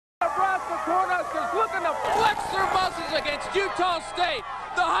Cornhuskers looking to flex their muscles against Utah State.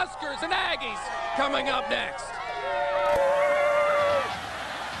 The Huskers and Aggies coming up next.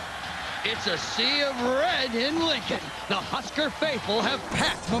 It's a sea of red in Lincoln. The Husker faithful have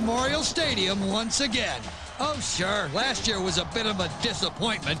packed Memorial Stadium once again. Oh, sure, last year was a bit of a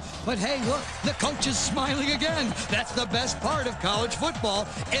disappointment, but hey, look, the coach is smiling again. That's the best part of college football.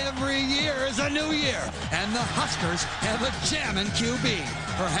 Every year is a new year, and the Huskers have a jammin' QB.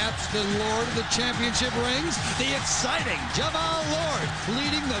 Perhaps the Lord of the championship rings, the exciting Jamal Lord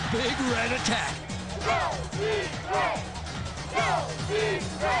leading the Big Red attack. Go, Big Red! Go, Big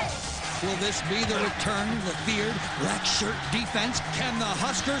Red! Will this be the return of the feared black shirt defense? Can the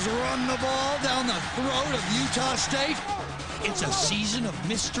Huskers run the ball down the throat of Utah State? It's a season of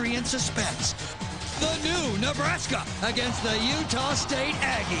mystery and suspense. The new Nebraska against the Utah State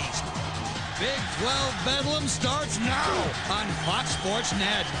Aggies. Big 12 Bedlam starts now on Fox Sports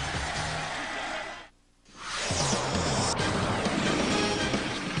Net.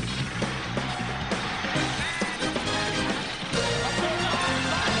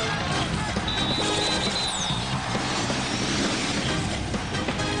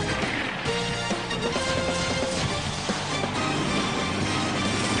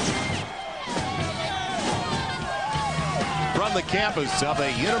 From the campus of the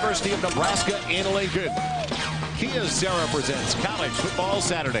University of Nebraska in Lincoln, Kia Sarah presents College Football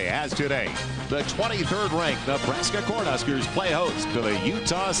Saturday as today. The 23rd ranked Nebraska Cornhuskers play host to the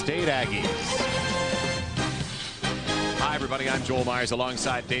Utah State Aggies. Hi, everybody. I'm Joel Myers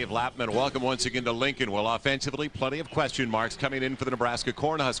alongside Dave Lappman. Welcome once again to Lincoln. Well, offensively, plenty of question marks coming in for the Nebraska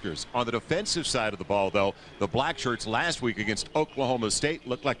Cornhuskers. On the defensive side of the ball, though, the Black Shirts last week against Oklahoma State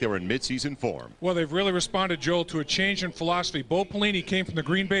looked like they were in midseason form. Well, they've really responded, Joel, to a change in philosophy. Bo Pelini came from the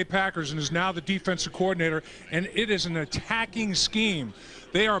Green Bay Packers and is now the defensive coordinator, and it is an attacking scheme.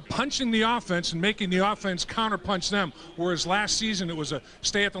 They are punching the offense and making the offense counterpunch them, whereas last season it was a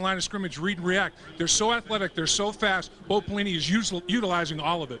stay at the line of scrimmage, read and react. They're so athletic, they're so fast. Bo Pelini is utilizing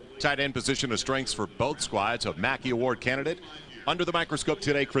all of it. Tight end position of strengths for both squads. A Mackey Award candidate. Under the microscope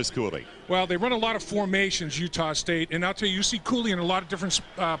today, Chris Cooley. Well, they run a lot of formations, Utah State, and I'll tell you, you see Cooley in a lot of different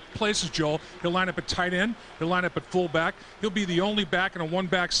places, Joel. He'll line up at tight end. He'll line up at fullback. He'll be the only back in a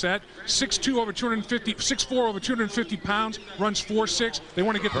one-back set. 6'2", over 250, 6'4", over 250 pounds, runs 4'6". They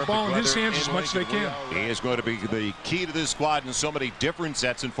want to get the ball in his hands as much as they can. He is going to be the key to this squad in so many different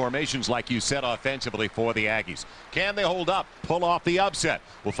sets and formations, like you said, offensively for the Aggies. Can they hold up, pull off the upset?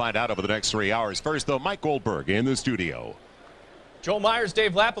 We'll find out over the next 3 hours. First, though, Mike Goldberg in the studio. Joel Myers,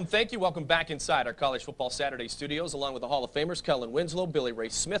 Dave Lapham, thank you. Welcome back inside our College Football Saturday studios, along with the Hall of Famers, Kellen Winslow, Billy Ray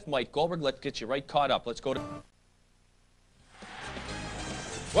Smith, Mike Goldberg. Let's get you right caught up. Let's go to...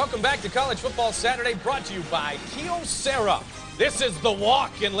 Welcome back to College Football Saturday, brought to you by Kia Sarah. This is the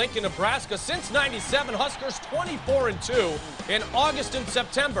walk in Lincoln, Nebraska. Since '97, Huskers 24-2 in August and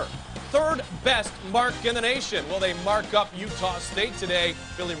September. Third best mark in the nation. Will they mark up Utah State today?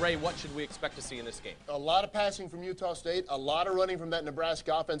 Billy Ray, what should we expect to see in this game? A lot of passing from Utah State, a lot of running from that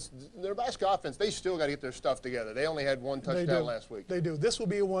Nebraska offense. The Nebraska offense, they still got to get their stuff together. They only had one touchdown last week. They do. This will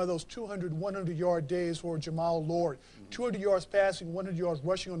be one of those 200, 100-yard days for Jamal Lord. 200 yards passing, 100 yards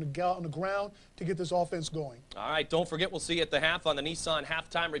rushing on the ground to get this offense going. All right, don't forget, we'll see you at the half on the Nissan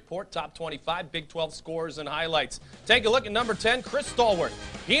Halftime Report, top 25, Big 12 scores and highlights. Take a look at number 10, Chris Stallworth.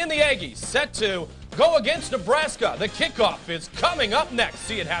 He and the Aggies set to go against Nebraska. The kickoff is coming up next.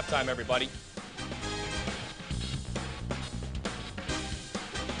 See you at halftime, everybody.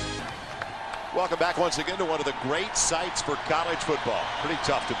 Welcome back once again to one of the great sites for college football. Pretty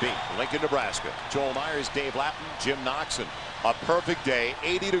tough to beat. Lincoln, Nebraska. Joel Myers, Dave Lappin, Jim Knoxon. A perfect day,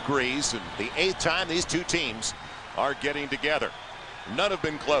 80 degrees, and the 8th time these two teams are getting together. None have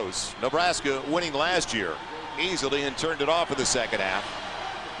been close. Nebraska winning last year easily and turned it off in the second half.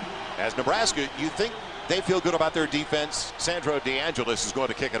 As Nebraska, you think they feel good about their defense. Sandro DeAngelis is going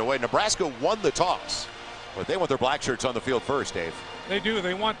to kick it away. Nebraska won the toss, but they want their black shirts on the field first, Dave. They do.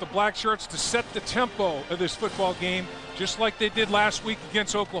 They want the black shirts to set the tempo of this football game, just like they did last week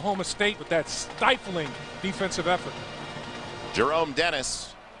against Oklahoma State with that stifling defensive effort. Jerome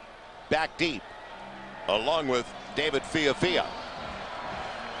Dennis back deep, along with David Fiafia.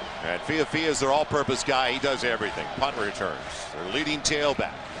 And Fiafia is their all-purpose guy. He does everything. Punt returns. Their leading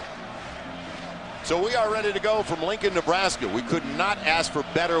tailback. So we are ready to go from Lincoln, Nebraska. We could not ask for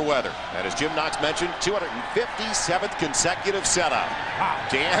better weather. And as Jim Knox mentioned, 257th consecutive setup. Wow.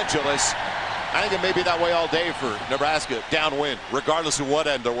 DeAngelis, I think it may be that way all day for Nebraska, downwind, regardless of what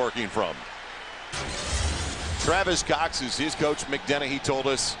end they're working from. Travis Cox is his coach, McDonough. He told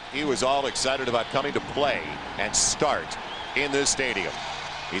us he was all excited about coming to play and start in this stadium.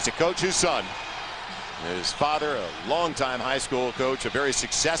 He's a coach's son. His father, a longtime high school coach, a very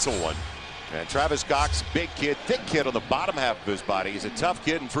successful one. And Travis Cox, big kid, thick kid on the bottom half of his body. He's a tough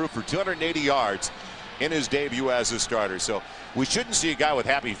kid and threw for 280 yards in his debut as a starter. So we shouldn't see a guy with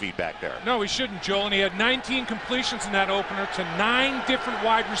happy feet back there. No, we shouldn't, Joel. And he had 19 completions in that opener to 9 different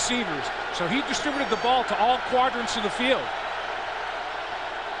wide receivers. So he distributed the ball to all quadrants of the field.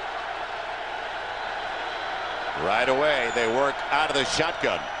 Right away, they work out of the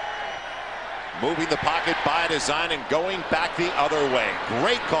shotgun. Moving the pocket by design and going back the other way.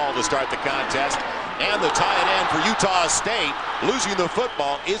 Great call to start the contest. And the tight end for Utah State. Losing the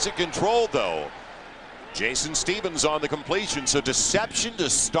football isn't controlled, though. Jason Stevens on the completion. So deception to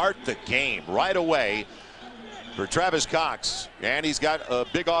start the game right away for Travis Cox. And he's got a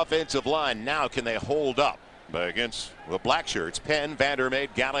big offensive line. Now can they hold up against the black shirts? Penn, Vandermeer,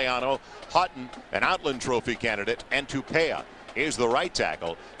 Galliano, Hutton, an Outland Trophy candidate, and Tupea is the right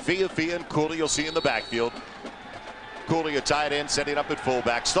tackle. Fia and Cooley you'll see in the backfield. Cooley a tight end, setting up at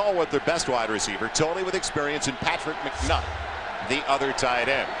fullback. Stallworth their best wide receiver. Tony with experience, and Patrick McNutt the other tight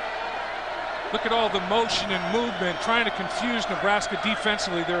end. Look at all the motion and movement trying to confuse Nebraska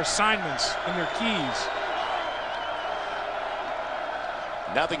defensively, their assignments and their keys.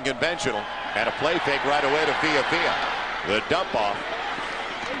 Nothing conventional, and a play fake right away to Fia. The dump off.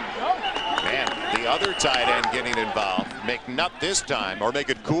 And the other tight end getting involved. McNutt this time, or make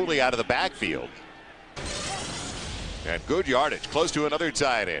it Cooley out of the backfield. And good yardage, close to another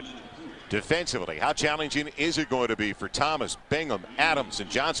tight end. Defensively, how challenging is it going to be for Thomas, Bingham, Adams, and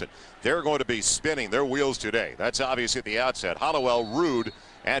Johnson? They're going to be spinning their wheels today. That's obvious at the outset. Hollowell, Rude,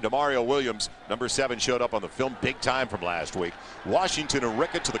 and Demario Williams, number 7, showed up on the film big time from last week. Washington and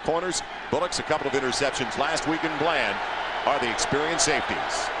Rickett to the corners. Bullocks, a couple of interceptions last week, and Bland are the experienced safeties.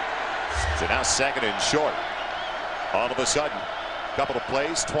 So now 2nd and short. All of a sudden, a couple of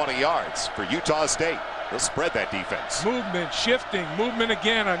plays, 20 yards for Utah State. They'll spread that defense. Movement, shifting, movement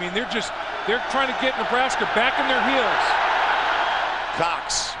again. I mean, they're trying to get Nebraska back in their heels.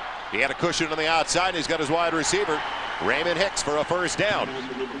 Cox, he had a cushion on the outside. He's got his wide receiver, Raymond Hicks, for a first down.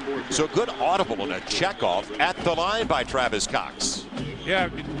 So good audible and a checkoff at the line by Travis Cox. Yeah,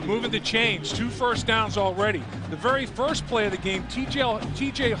 moving the chains. 2 first downs already. The very first play of the game,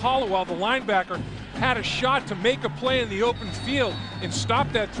 TJ Hollowell, the linebacker, had a shot to make a play in the open field and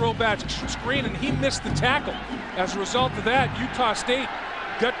stop that throwback screen, and he missed the tackle. As a result of that, Utah State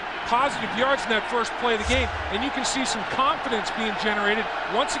got positive yards in that first play of the game, and you can see some confidence being generated.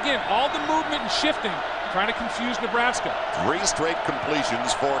 Once again, all the movement and shifting, trying to confuse Nebraska. 3 straight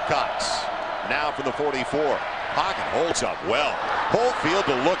completions for Cox. Now from the 44. Pocket holds up well. Whole field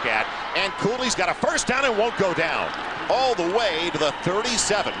to look at, and Cooley's got a first down and won't go down. All the way to the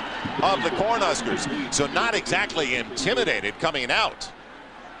 37 of the Cornhuskers. So not exactly intimidated coming out.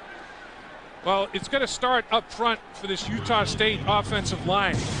 Well, it's going to start up front for this Utah State offensive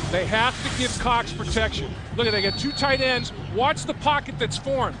line. They have to give Cox protection. Look at, they got 2 tight ends. Watch the pocket that's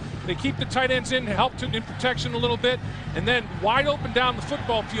formed. They keep the tight ends in, help in protection a little bit, and then wide open down the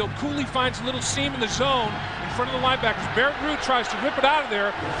football field. Cooley finds a little seam in the zone in front of the linebackers. Barrett Rude tries to rip it out of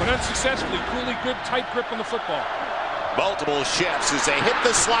there, but unsuccessfully. Cooley, good tight grip on the football. Multiple shifts as they hit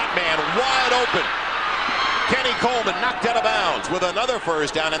the slot man wide open. Kenny Coleman knocked out of bounds with another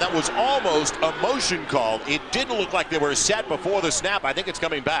first down, and that was almost a motion call. It didn't look like they were set before the snap. I think it's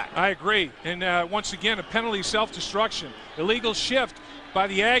coming back. I agree. And once again, a penalty, self-destruction. Illegal shift by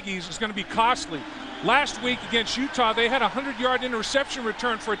the Aggies is going to be costly. Last week against Utah, they had a 100-yard interception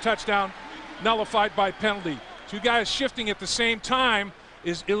return for a touchdown, nullified by penalty. 2 guys shifting at the same time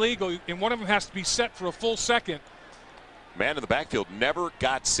is illegal, and one of them has to be set for a full second. Man in the backfield never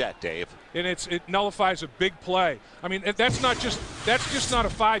got set, Dave. And it nullifies a big play. I mean, that's just not a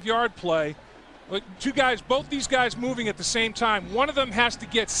 5-yard play. Like, 2 guys, both these guys moving at the same time. One of them has to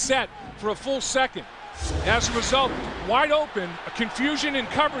get set for a full second. As a result, wide open, a confusion in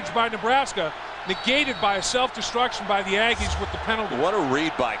coverage by Nebraska, negated by a self-destruction by the Aggies with the penalty. What a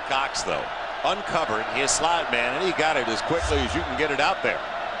read by Cox, though. Uncovered his slot man, and he got it as quickly as you can get it out there.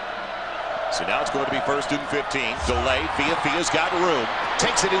 So now it's going to be 1st and 15. Delay. Fia's got room.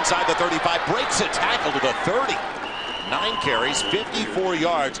 Takes it inside the 35. Breaks a tackle to the 30. 9 carries, 54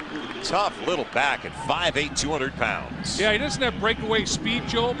 yards. Tough little back at 5'8", 200 pounds. Yeah, he doesn't have breakaway speed,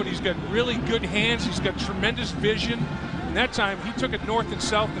 Joel, but he's got really good hands. He's got tremendous vision. And that time, he took it north and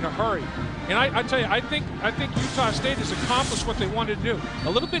south in a hurry. And I tell you, I think Utah State has accomplished what they wanted to do. A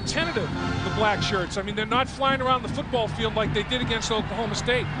little bit tentative, the black shirts. I mean, they're not flying around the football field like they did against Oklahoma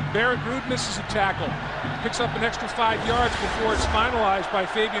State. Barrett Rude misses a tackle. Picks up an extra 5 yards before it's finalized by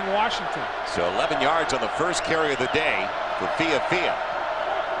Fabian Washington. So 11 yards on the first carry of the day for Fia.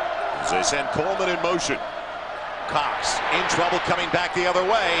 as they send Coleman in motion. Cox in trouble coming back the other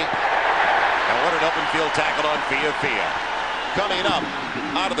way. And what an open field tackle on Fia. Coming up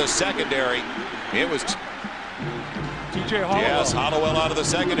out of the secondary, it was T.J. Hollowell. Yes, Hollowell out of the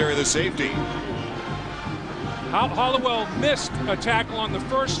secondary, the safety. Hollowell missed a tackle on the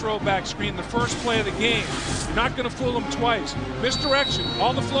first throwback screen, the first play of the game. You're not going to fool him twice. Misdirection.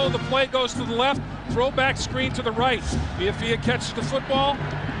 All the flow of the play goes to the left. Throwback screen to the right. Fia catches the football.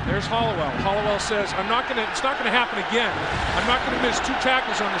 There's Hollowell. Hollowell says, it's not going to happen again. I'm not going to miss 2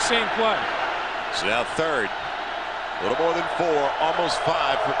 tackles on the same play. So now third. A little more than 4, almost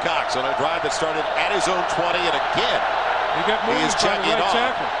 5 for Cox on a drive that started at his own 20, and again, he is checking it off.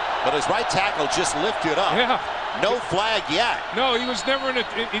 But his right tackle just lifted up. Yeah. No flag yet. No, he was never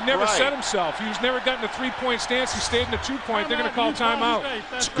he never set himself. He was never gotten a 3-point stance. He stayed in the 2-point. They're going to call timeout.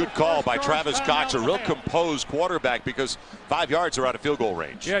 It's a good call by Travis Cox, a real composed quarterback, because 5 yards are out of field goal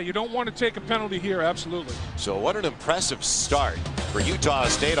range. Yeah, you don't want to take a penalty here, absolutely. So what an impressive start for Utah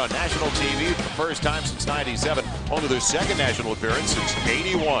State on national TV for the first time since '97, only their second national appearance since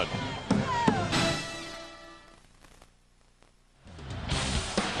 '81.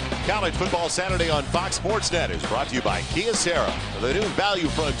 College Football Saturday on Fox Sports Net is brought to you by Kia Sarah, the new value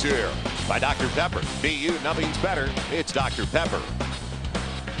frontier. By Dr. Pepper. BU, nothing's better. It's Dr. Pepper.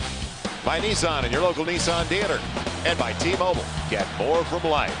 By Nissan and your local Nissan dealer. And by T-Mobile. Get more from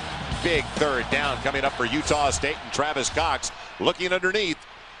life. Big third down coming up for Utah State, and Travis Cox looking underneath.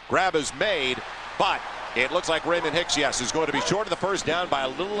 Grab is made, but it looks like Raymond Hicks, yes, is going to be short of the first down by a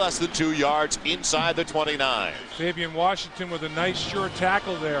little less than 2 yards inside the 29. Fabian Washington with a nice sure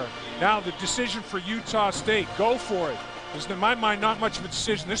tackle there. Now the decision for Utah State, go for it. There's in my mind not much of a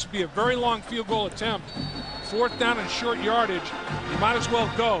decision. This would be a very long field goal attempt. 4th down and short yardage. You might as well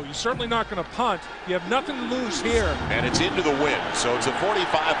go. You're certainly not going to punt. You have nothing to lose here. And it's into the wind. So it's a 45,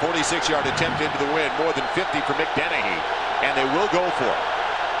 46-yard attempt into the wind. More than 50 for McDennehy. And they will go for it.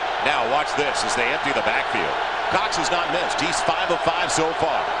 Now watch this as they empty the backfield. Cox has not missed. He's 5 of 5 so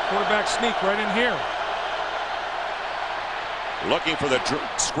far. Quarterback sneak right in here. Looking for the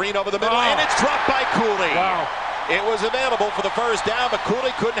screen over the middle, and it's dropped by Cooley. Wow. It was available for the first down, but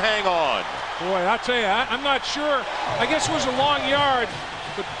Cooley couldn't hang on. Boy, I tell you, I'm not sure. I guess it was a long yard,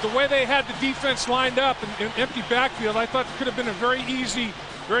 but the way they had the defense lined up in empty backfield, I thought it could have been a very easy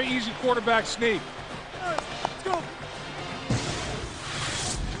quarterback sneak. Let's go.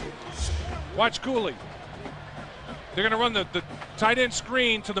 Watch Cooley. They're going to run the tight end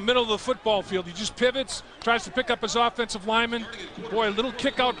screen to the middle of the football field. He just pivots, tries to pick up his offensive lineman. Boy, a little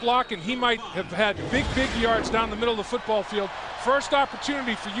kick out block, and he might have had big yards down the middle of the football field. First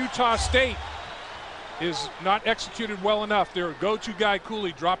opportunity for Utah State is not executed well enough. Their go-to guy,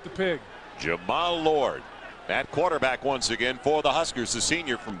 Cooley, dropped the pig. Jamal Lord, at quarterback once again for the Huskers, the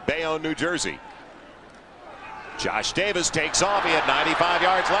senior from Bayonne, New Jersey. Josh Davis takes off. He had 95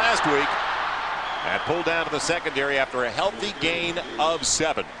 yards last week. And pulled down to the secondary after a healthy gain of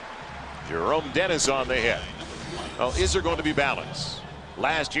 7. Jerome Dennis on the hit. Well, is there going to be balance?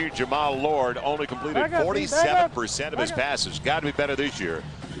 Last year, Jamal Lord only completed 47% of his passes. Got to be better this year.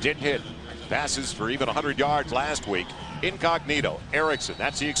 Didn't hit passes for even 100 yards last week. Incognito, Erickson,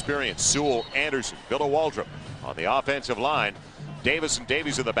 that's the experience. Sewell, Anderson, Villa Waldrop on the offensive line. Davis and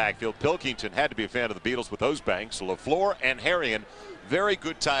Davies in the backfield. Pilkington had to be a fan of the Beatles with those banks. LaFleur and Harrion. Very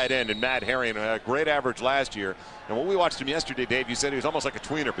good tight end in Matt Harrion. A great average last year. And when we watched him yesterday, Dave, you said he was almost like a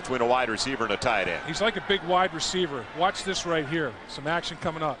tweener between a wide receiver and a tight end. He's like a big wide receiver. Watch this right here. Some action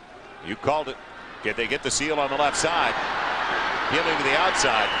coming up. You called it. They get the seal on the left side. Peeling to the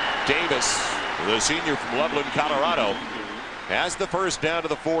outside. Davis, the senior from Loveland, Colorado, has the first down to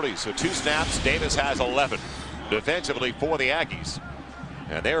the 40. So 2 snaps. Davis has 11 defensively for the Aggies.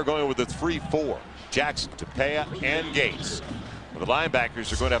 And they are going with the 3-4. Jackson, Tapia, and Gates. The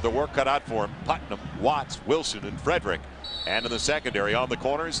linebackers are going to have the work cut out for him. Putnam, Watts, Wilson, and Frederick. And in the secondary on the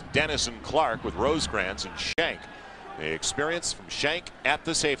corners, Dennis and Clark with Rosecrans and Shank. The experience from Shank at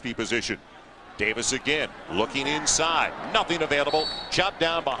the safety position. Davis again looking inside. Nothing available. Chopped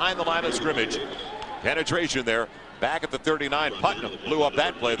down behind the line of scrimmage. Penetration there. Back at the 39, Putnam blew up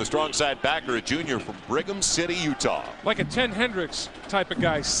that play. The strong side backer, a junior from Brigham City, Utah. Like a 10 Hendricks type of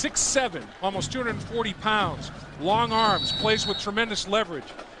guy, 6'7", almost 240 pounds, long arms, plays with tremendous leverage.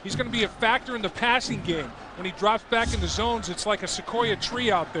 He's going to be a factor in the passing game. When he drops back into zones, it's like a sequoia tree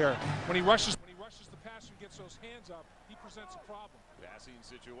out there. When he rushes the passer and gets those hands up, he presents a problem. Passing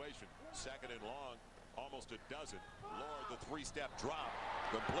situation, 2nd and long, almost a dozen. Lord, the 3-step drop,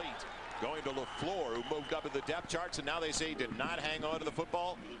 complete. Going to LaFleur, who moved up in the depth charts, and now they say he did not hang on to the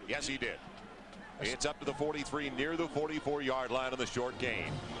football. Yes, he did. It's up to the 43, near the 44-yard line on the short gain.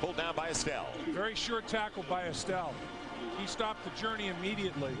 Pulled down by Estelle. Very short tackle by Estelle. He stopped the journey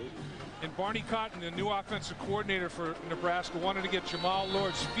immediately. And Barney Cotton, the new offensive coordinator for Nebraska, wanted to get Jamal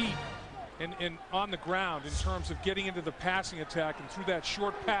Lord's feet and on the ground in terms of getting into the passing attack, and through that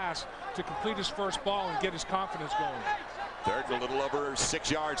short pass to complete his first ball and get his confidence going. Third, a little over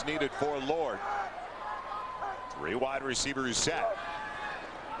 6 yards needed for Lord. 3 wide receivers set.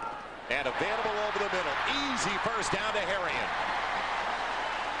 And available over the middle. Easy first down to Harrion.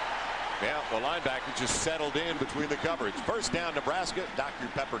 Yeah, the linebacker just settled in between the coverage. First down, Nebraska. Dr.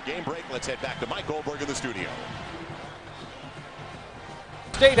 Pepper game break. Let's head back to Mike Goldberg in the studio.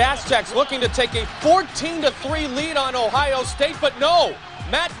 State Aztecs looking to take a 14-3 lead on Ohio State, but no.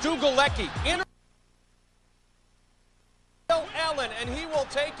 Matt Dugalecki in Allen, and he will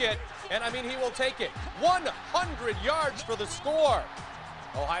take it. And I mean, he will take it. 100 yards for the score.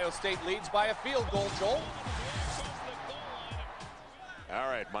 Ohio State leads by a field goal, Joel. All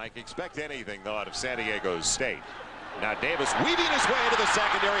right, Mike, expect anything, though, out of San Diego State. Now Davis weaving his way into the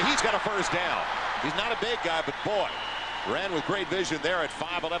secondary. He's got a first down. He's not a big guy, but boy, ran with great vision there at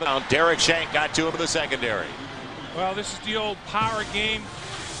 5'11". Now Derek Shank got to him in the secondary. Well, this is the old power game.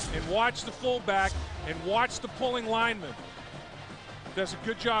 And watch the fullback and watch the pulling lineman. Does a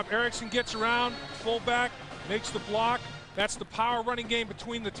good job. Erickson gets around, fullback, makes the block. That's the power running game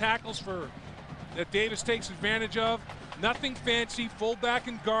between the tackles that Davis takes advantage of. Nothing fancy, fullback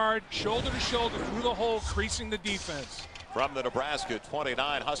and guard, shoulder to shoulder through the hole, creasing the defense. From the Nebraska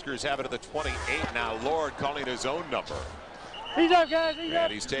 29, Huskers have it at the 28 now. Lord calling his own number. He's up, guys. He's up.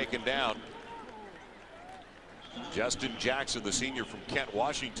 And he's taken down. Justin Jackson, the senior from Kent,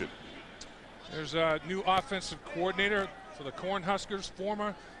 Washington. There's a new offensive coordinator for the Cornhuskers,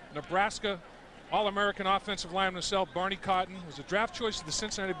 former Nebraska All-American offensive lineman himself, Barney Cotton. Was a draft choice of the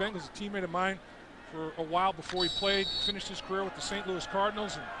Cincinnati Bengals, a teammate of mine for a while before he finished his career with the St. Louis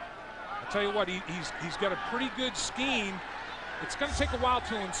Cardinals. And I'll tell you what, he's got a pretty good scheme. It's going to take a while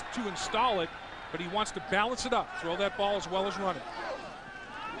to install it, but he wants to balance it up, throw that ball as well as run it.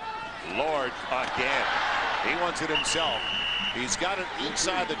 Lord again. He wants it himself. He's got it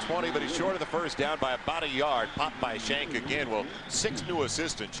inside the 20, but he's short of the first down by about a yard. Popped by Shank again. Well, 6 new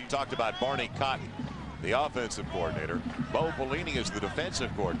assistants. She talked about Barney Cotton, the offensive coordinator. Bo Pelini is the defensive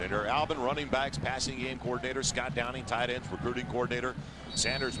coordinator. Alvin, running backs, passing game coordinator. Scott Downing, tight ends, recruiting coordinator.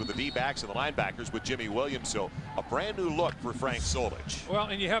 Sanders with the D-backs and the linebackers with Jimmy Williams. So a brand new look for Frank Solich. Well,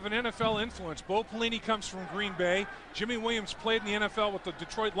 and you have an NFL influence. Bo Pelini comes from Green Bay. Jimmy Williams played in the NFL with the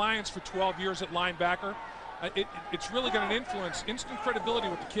Detroit Lions for 12 years at linebacker. It's really got an influence, instant credibility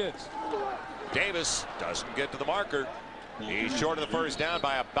with the kids. Davis doesn't get to the marker. He's short of the first down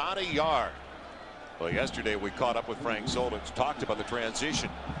by about a yard. Well, yesterday we caught up with Frank Solich, talked about the transition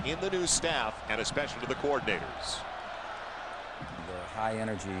in the new staff and especially to the coordinators. The high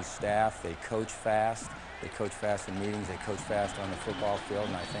energy staff, they coach fast. They coach fast in meetings. They coach fast on the football field,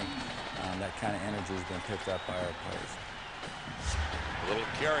 and I think that kind of energy has been picked up by our players. A little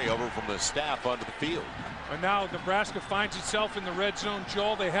carryover from the staff onto the field. And now Nebraska finds itself in the red zone.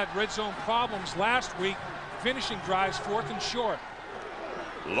 Joel, they had red zone problems last week, finishing drives 4th and short.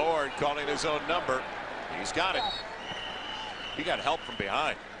 Lord calling his own number. He's got it. He got help from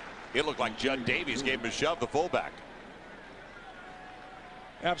behind. It looked like Judd Davies gave him a shove, the fullback.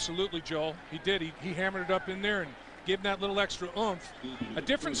 Absolutely, Joel. He did. He hammered it up in there and gave him that little extra oomph. A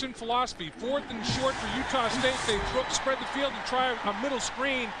difference in philosophy. 4th and short for Utah State. They spread the field and try a middle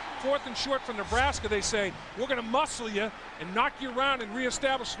screen. 4th and short for Nebraska. They say, we're going to muscle you and knock you around and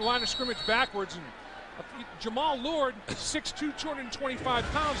reestablish the line of scrimmage backwards. And Jamal Lord, 6'2", 225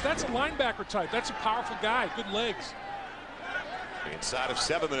 pounds. That's a linebacker type. That's a powerful guy. Good legs. Inside of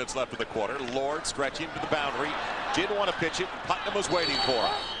 7 minutes left of the quarter. Lord stretching to the boundary. Didn't want to pitch it. Putnam was waiting for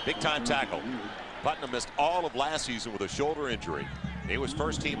him. Big time tackle. Putnam missed all of last season with a shoulder injury. He was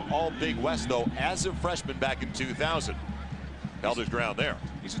first team All Big West, though, as a freshman back in 2000. Held his ground there.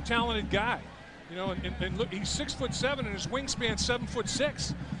 He's a talented guy. You know, and look, he's 6'7" and his wingspan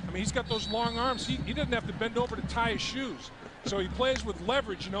 7'6". I mean, he's got those long arms. He doesn't have to bend over to tie his shoes. So he plays with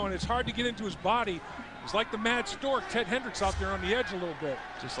leverage, you know, and it's hard to get into his body. He's like the mad stork, Ted Hendricks, out there on the edge a little bit.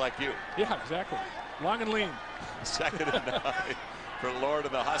 Just like you. Yeah, exactly. Long and lean. 2nd and 9 for Lord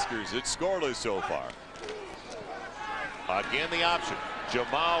and the Huskers. It's scoreless so far. Again, the option.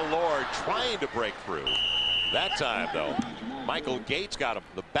 Jamal Lord trying to break through. That time, though, Michael Gates got him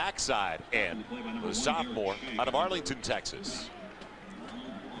the backside end. The sophomore out of Arlington, Texas.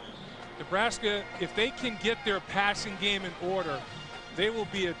 Nebraska, if they can get their passing game in order, they will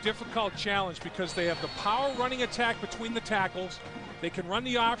be a difficult challenge because they have the power running attack between the tackles. They can run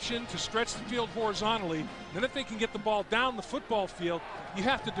the option to stretch the field horizontally. Then if they can get the ball down the football field, you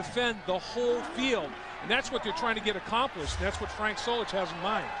have to defend the whole field. And that's what they're trying to get accomplished. And that's what Frank Solich has in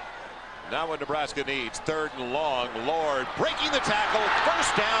mind. Now what Nebraska needs, 3rd and long. Lord breaking the tackle,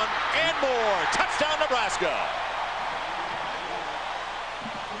 1st down and more. Touchdown Nebraska.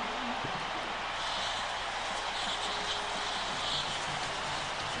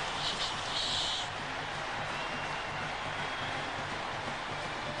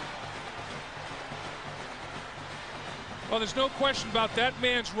 Well, there's no question about that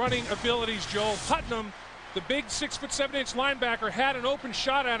man's running abilities, Joel. Putnam, the big 6'7" linebacker, had an open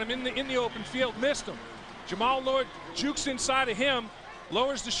shot at him in the open field, missed him. Jamal Lord jukes inside of him,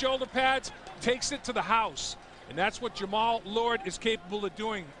 lowers the shoulder pads, takes it to the house. And that's what Jamal Lord is capable of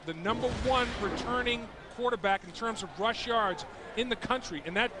doing. The #1 returning quarterback in terms of rush yards in the country.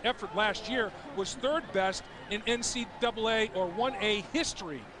 And that effort last year was 3rd best in NCAA or 1A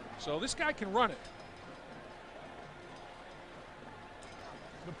history. So this guy can run it.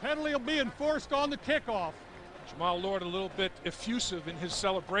 The penalty will be enforced on the kickoff. Jamal Lord a little bit effusive in his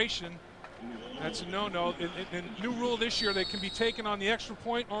celebration. That's a no-no. In new rule this year, they can be taken on the extra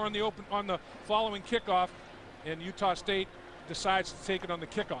point or on the following kickoff, and Utah State decides to take it on the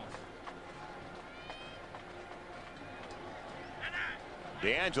kickoff.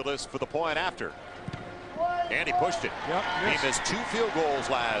 DeAngelis for the point after. And he pushed it. Yep, he missed 2 field goals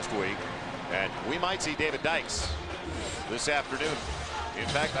last week, and we might see David Dykes this afternoon. In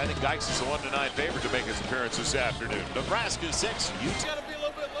fact, I think Dykes is a 1-9 favorite to make his appearance this afternoon. Nebraska 6, Utah. Got to be a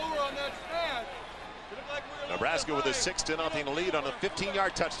little bit lower on that stand. Nebraska with a 6-0 lead on a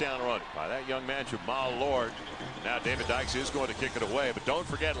 15-yard touchdown run by that young man Jamal Lord. Now David Dykes is going to kick it away, but don't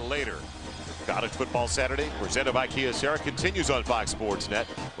forget later, College Football Saturday, presented by Kyocera, continues on Fox Sports Net.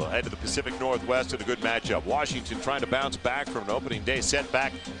 We'll head to the Pacific Northwest in a good matchup. Washington trying to bounce back from an opening day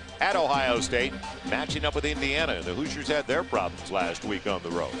setback at Ohio State, matching up with Indiana. The Hoosiers had their problems last week on the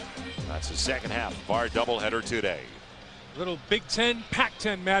road. That's the second half of our doubleheader today. Little Big Ten,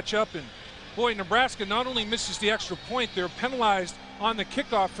 Pac-10 matchup, and boy, Nebraska not only misses the extra point, they're penalized on the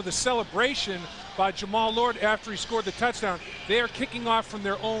kickoff for the celebration by Jamal Lord after he scored the touchdown. They are kicking off from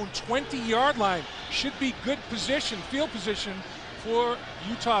their own 20-yard line. Should be good position, field position for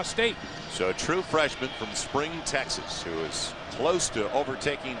Utah State. So a true freshman from Spring, Texas, who is close to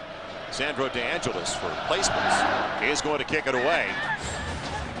overtaking Sandro DeAngelis for placements, is going to kick it away.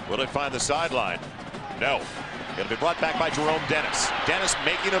 Will it find the sideline? No. Going to be brought back by Jerome Dennis. Dennis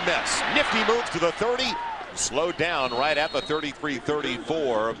making a mess. Nifty move to the 30. Slowed down right at the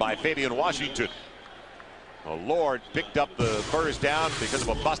 33-34 by Fabian Washington. Well, Lord picked up the first down because of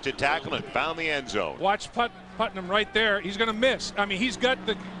a busted tackle and found the end zone. Watch Putnam right there. He's going to miss. I mean, he's got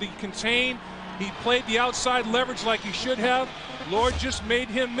the contain. He played the outside leverage like he should have. Lord just made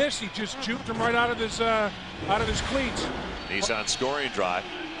him miss. He just juked him right out of his cleats. Nissan scoring drive.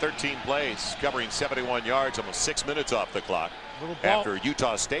 13 plays, covering 71 yards, almost 6 minutes off the clock. After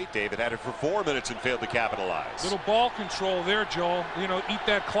Utah State, David had it for 4 minutes and failed to capitalize. Little ball control there, Joel. You know, eat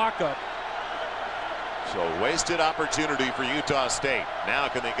that clock up. So wasted opportunity for Utah State. Now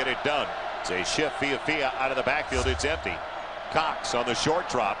can they get it done? It's a shift Fia out of the backfield. It's empty. Cox on the short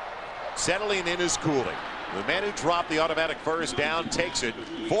drop. Settling in is Cooley. The man who dropped the automatic first down takes it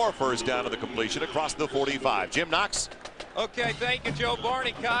for first down of the completion across the 45. Jim Knox. Okay, thank you, Joe.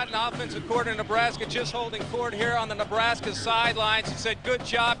 Barney Cotton, offensive coordinator of Nebraska, just holding court here on the Nebraska sidelines. He said, good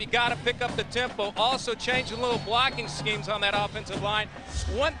job. You got to pick up the tempo. Also changing little blocking schemes on that offensive line.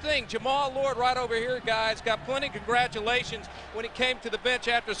 One thing, Jamal Lord right over here, guys, got plenty of congratulations when he came to the bench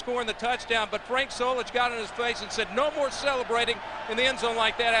after scoring the touchdown. But Frank Solich got in his face and said, no more celebrating in the end zone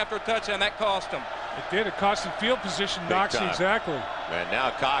like that after a touchdown. That cost him. It did. It cost him field position, Knox. Exactly. And now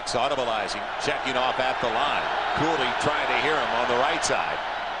Cox audibleizing, checking off at the line. Cooley trying to hear him on the right side.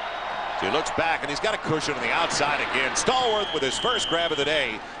 So he looks back, and he's got a cushion on the outside again. Stallworth with his first grab of the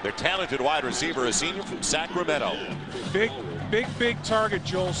day. Their talented wide receiver, a senior from Sacramento. Big target,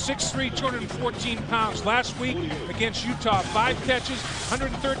 Joel. 6'3", 214 pounds. Last week against Utah, 5 catches,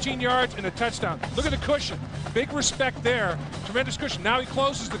 113 yards, and a touchdown. Look at the cushion. Big respect there. Tremendous cushion. Now he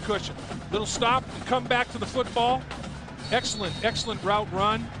closes the cushion. Little stop and come back to the football. Excellent route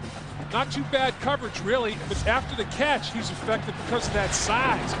run. Not too bad coverage, really, but after the catch, he's effective because of that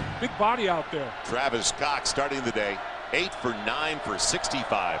size. Big body out there. Travis Cox starting the day, 8 for 9 for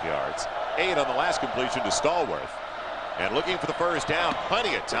 65 yards. 8 on the last completion to Stallworth. And looking for the first down,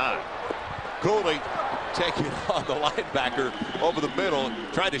 plenty of time. Cooley taking on the linebacker over the middle,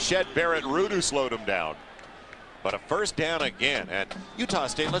 trying to shed Barrett Root, who slowed him down. But a first down again. And Utah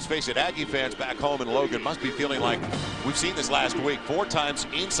State, let's face it, Aggie fans back home in Logan must be feeling like we've seen this last week. 4 times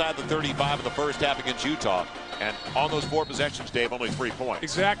inside the 35 in the first half against Utah. And on those 4 possessions, Dave, only 3 points.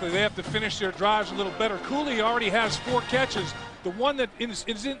 Exactly. They have to finish their drives a little better. Cooley already has 4 catches. The one that is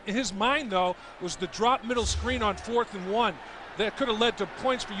in his mind, though, was the drop middle screen on 4th and 1. That could have led to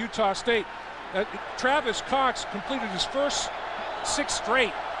points for Utah State. Travis Cox completed his first 6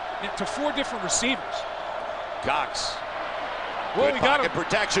 straight to 4 different receivers. Cox. Well, Good pocket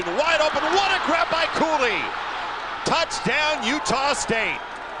protection. Wide open. What a grab by Cooley. Touchdown, Utah State.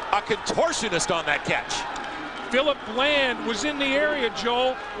 A contortionist on that catch. Philip Bland was in the area,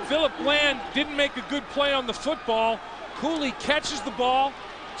 Joel. Philip Bland didn't make a good play on the football. Cooley catches the ball.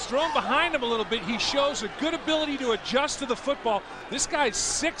 It's thrown behind him a little bit. He shows a good ability to adjust to the football. This guy's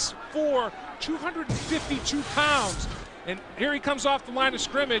 6'4", 252 pounds. And here he comes off the line of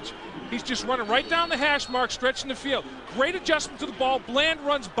scrimmage. He's just running right down the hash mark, stretching the field. Great adjustment to the ball. Bland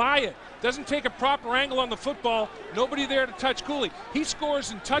runs by it. Doesn't take a proper angle on the football. Nobody there to touch Cooley. He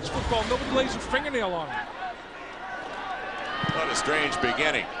scores in touch football. Nobody lays a fingernail on him. What a strange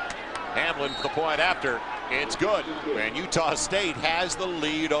beginning. Hamlin for the point after. It's good. And Utah State has the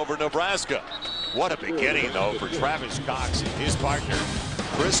lead over Nebraska. What a beginning, though, for Travis Cox and his partner,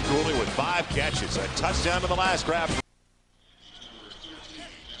 Chris Cooley, with 5 catches. A touchdown in the last drive.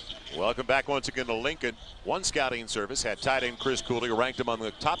 Welcome back once again to Lincoln. One scouting service had tight end Chris Cooley, ranked among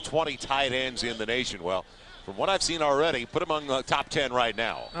the top 20 tight ends in the nation. Well, from what I've seen already, put him among the top 10 right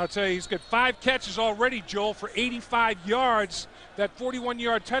now. I'll tell you, he's got 5 catches already, Joel, for 85 yards. That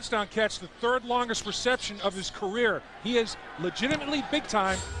 41-yard touchdown catch, the 3rd longest reception of his career. He is legitimately big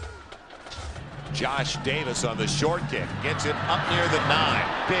time. Josh Davis on the short kick. Gets it up near the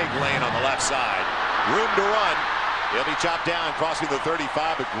 9. Big lane on the left side. Room to run. He'll be chopped down, crossing the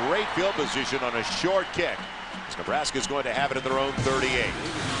 35. A great field position on a short kick. Nebraska's going to have it at their own 38.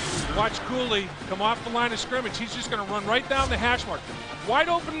 Watch Cooley come off the line of scrimmage. He's just going to run right down the hash mark. Wide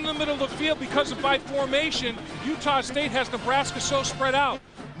open in the middle of the field because of by formation. Utah State has Nebraska so spread out.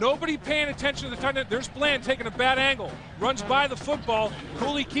 Nobody paying attention to the tight end. There's Bland taking a bad angle. Runs by the football.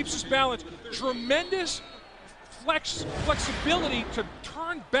 Cooley keeps his balance. Tremendous flexibility to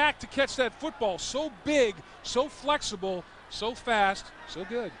turn back to catch that football. So big, so flexible, so fast, so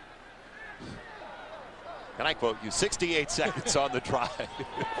good. Can I quote you? 68 seconds on the drive.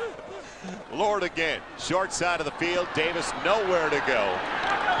 Lord again. Short side of the field. Davis nowhere to go.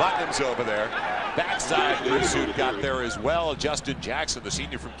 Putnam's over there. Backside pursuit got there as well. Justin Jackson, the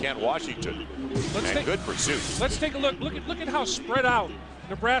senior from Kent, Washington. Good pursuit. Let's take a look. Look at how spread out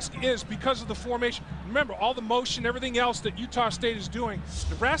Nebraska is because of the formation. Remember, all the motion, everything else that Utah State is doing.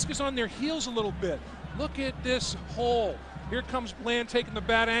 Nebraska's on their heels a little bit. Look at this hole. Here comes Bland taking the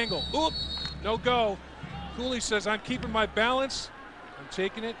bad angle. Oop, no go. Cooley says, I'm keeping my balance. I'm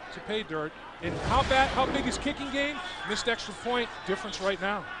taking it to pay dirt. And how big is kicking game? Missed extra point, difference right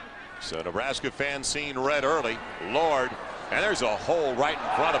now. So Nebraska fans seeing red early. Lord, and there's a hole right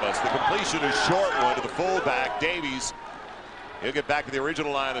in front of us. The completion is short one to the fullback, Davies. He'll get back to the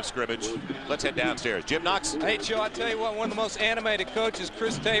original line of scrimmage. Let's head downstairs. Jim Knox. Hey, Joe, I tell you what, one of the most animated coaches,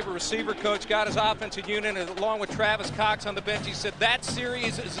 Chris Tabor, receiver coach, got his offensive unit along with Travis Cox on the bench. He said, that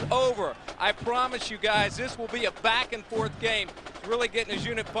series is over. I promise you guys, this will be a back-and-forth game. He's really getting his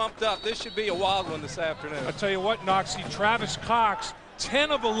unit pumped up. This should be a wild one this afternoon. I tell you what, Knox, Travis Cox, 10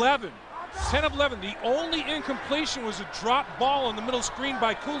 of 11. 10 of 11. The only incompletion was a drop ball on the middle screen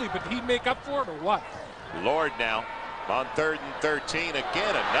by Cooley, but he'd make up for it or what? Lord now. On 3rd and 13,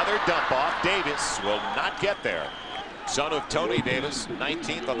 again, another dump off. Davis will not get there. Son of Tony Davis,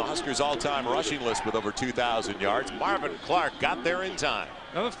 19th on the Huskers all-time rushing list with over 2,000 yards. Marvin Clark got there in time.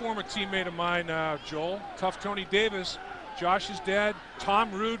 Another former teammate of mine, Joel, Tough Tony Davis. Josh's dad,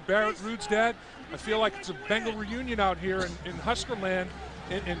 Tom Rude, Barrett Rude's dad. I feel like it's a Bengal reunion out here in Husker land,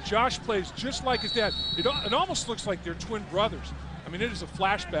 and Josh plays just like his dad. It almost looks like they're twin brothers. I mean, it is a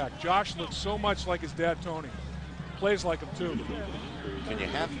flashback. Josh looks so much like his dad, Tony. Plays like him too. Can you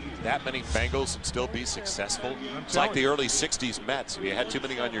have that many Bengals and still be successful? It's like the early 60s Mets. You had too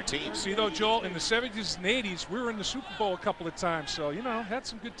many on your team. See though, Joel, in the 70s and 80s, we were in the Super Bowl a couple of times, so you know, had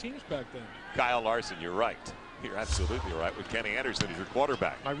some good teams back then. Kyle Larson, you're right. You're absolutely right with Kenny Anderson as your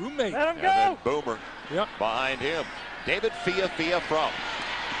quarterback. My roommate. Let him go. And then Boomer behind him. David Fia from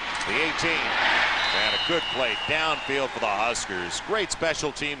the 18. And a good play downfield for the Huskers. Great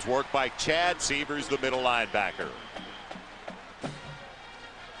special teams work by Chad Severs, the middle linebacker.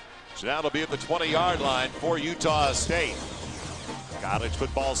 So now it'll be at the 20-yard line for Utah State. College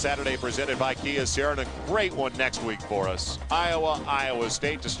Football Saturday presented by Kyocera, and a great one next week for us. Iowa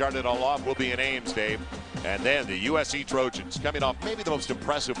State to start it all off will be in Ames, Dave. And then the USC Trojans coming off maybe the most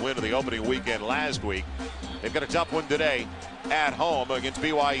impressive win of the opening weekend last week. They've got a tough one today at home against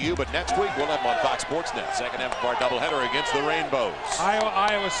BYU, but next week we'll have them on Fox Sports Net. Second half of our doubleheader against the Rainbows.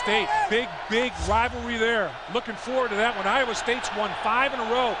 Iowa State, big rivalry there. Looking forward to that one. Iowa State's won 5 in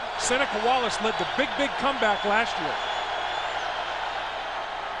a row. Seneca Wallace led the big comeback last year.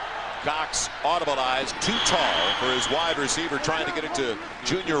 Cox audibleized, too tall for his wide receiver, trying to get it to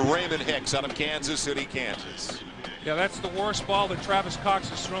junior Raymond Hicks out of Kansas City, Kansas. Yeah, that's the worst ball that Travis Cox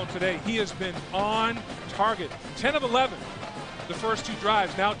has thrown today. He has been on target. 10 of 11 the first 2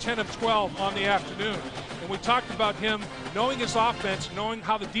 drives, now 10 of 12 on the afternoon. And we talked about him knowing his offense, knowing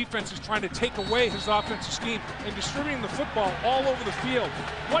how the defense is trying to take away his offensive scheme and distributing the football all over the field.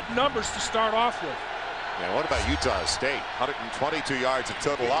 What numbers to start off with? Yeah, what about Utah State? 122 yards of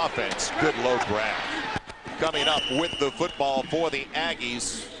total offense. Good low grab. Coming up with the football for the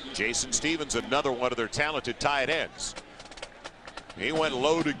Aggies, Jason Stevens, another one of their talented tight ends. He went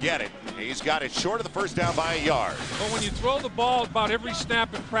low to get it. He's got it short of the first down by a yard. But when you throw the ball about every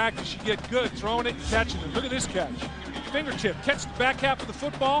snap in practice, you get good throwing it and catching it. Look at this catch. Fingertip, catch the back half of the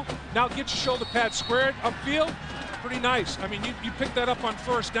football. Now get your shoulder pad squared upfield. Pretty nice. I mean, you pick that up on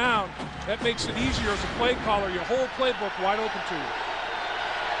first down. That makes it easier as a play caller. Your whole playbook wide open to you.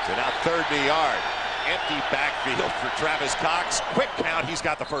 So now 3rd and a yard. Empty backfield for Travis Cox. Quick count. He's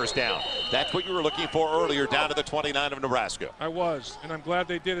got the first down. That's what you were looking for earlier, down to the 29 of Nebraska. I was, and I'm glad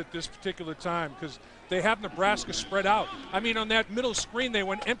they did it this particular time because they have Nebraska spread out. I mean, on that middle screen, they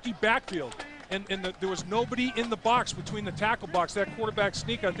went empty backfield. And there was nobody in the box between the tackle box. That quarterback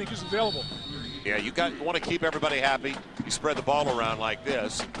sneak, I think, is available. Yeah, you want to keep everybody happy. You spread the ball around like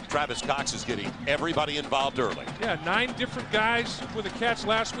this. Travis Cox is getting everybody involved early. Yeah, 9 different guys with a catch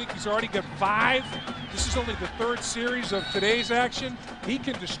last week. He's already got 5. This is only the 3rd series of today's action. He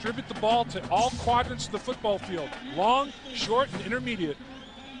can distribute the ball to all quadrants of the football field. Long, short, and intermediate.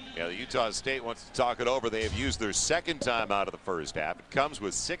 Yeah, the Utah State wants to talk it over. They have used their 2nd time out of the first half. It comes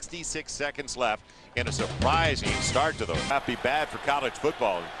with 66 seconds left and a surprising start to the half. Be bad for college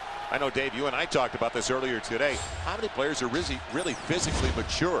football. I know, Dave, you and I talked about this earlier today. How many players are really physically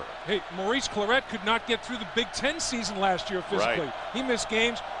mature? Hey, Maurice Claret could not get through the Big Ten season last year physically. Right. He missed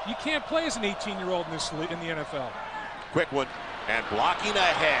games. You can't play as an 18-year-old in the NFL. Quick one, and blocking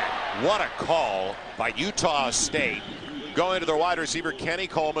ahead. What a call by Utah State. Going to their wide receiver, Kenny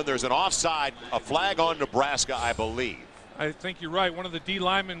Coleman. There's an offside, a flag on Nebraska, I believe. I think you're right. One of the D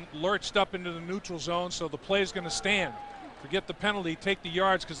linemen lurched up into the neutral zone, so the play is going to stand. Forget the penalty, take the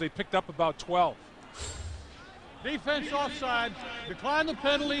yards because they picked up about 12. Defense offside, decline the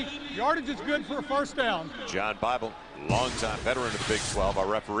penalty. Yardage is good for a first down. John Bible, longtime veteran of the Big 12, our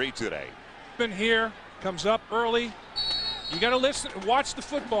referee today. Been here, comes up early. You got to listen, watch the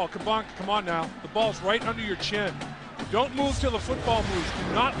football. Come on now. The ball's right under your chin. Don't move till the football moves.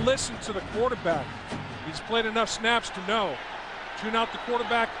 Do not listen to the quarterback. He's played enough snaps to know. Tune out the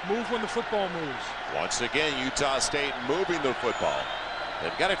quarterback, move when the football moves. Once again, Utah State moving the football.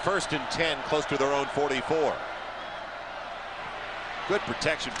 They've got it 1st and 10, close to their own 44. Good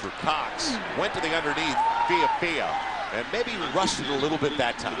protection for Cox. Went to the underneath, Fia, and maybe rushed it a little bit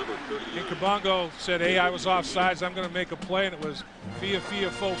that time. And Kabongo said, hey, I was offsides. I'm going to make a play, and it was Fia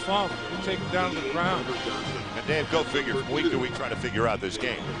faux fumble. We'll take him down to the ground. And Dave, go figure. Week to week, trying to figure out this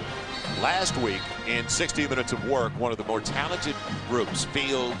game. Last week, in 60 minutes of work, one of the more talented groups,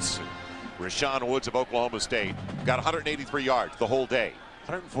 Fields, Rashawn Woods of Oklahoma State, got 183 yards the whole day.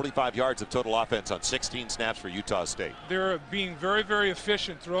 145 yards of total offense on 16 snaps for Utah State. They're being very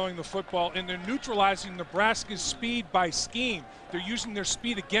efficient throwing the football, and they're neutralizing Nebraska's speed by scheme. They're using their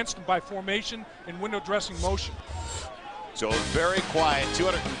speed against them by formation and window dressing motion. So very quiet,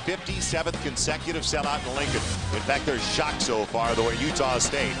 257th consecutive sellout in Lincoln. In fact, they're shocked so far the way Utah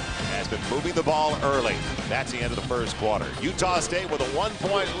State has been moving the ball early. That's the end of the first quarter. Utah State with a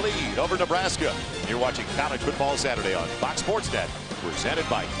 1-point lead over Nebraska. You're watching College Football Saturday on Fox Sports Net, presented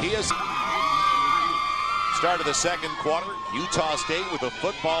by Kyocera. Start of the second quarter, Utah State with a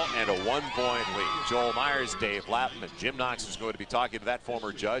football and a 1-point lead. Joel Myers, Dave Lapham, and Jim Knox is going to be talking to that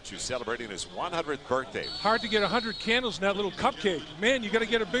former judge who's celebrating his 100th birthday. Hard to get 100 candles in that little cupcake. Man, you got to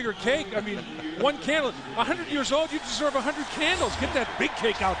get a bigger cake. I mean, 1 candle. 100 years old, you deserve 100 candles. Get that big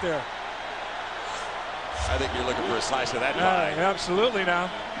cake out there. I think you're looking for a slice of that pie. Absolutely now.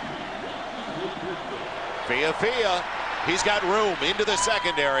 Fia. He's got room into the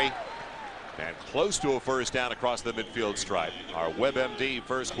secondary. And close to a first down across the midfield stripe. Our WebMD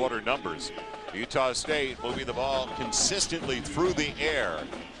first quarter numbers. Utah State moving the ball consistently through the air.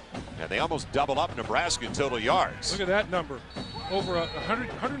 And they almost double up Nebraska in total yards. Look at that number. Over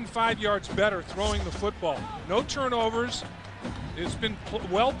 105 yards better throwing the football. No turnovers. It's been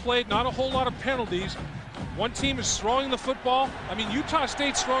well played, not a whole lot of penalties. One team is throwing the football. I mean, Utah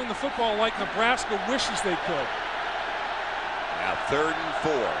State's throwing the football like Nebraska wishes they could. Now 3rd and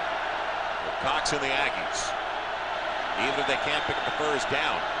 4. With Cox and the Aggies. Even if they can't pick up the first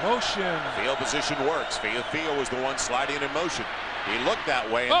down. Motion. Field position works. Field was the one sliding in motion. He looked that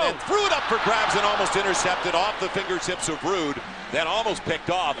way and then threw it up for grabs and almost intercepted off the fingertips of Rude. Then almost picked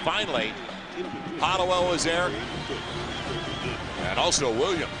off. Finally, Hollowell was there. And also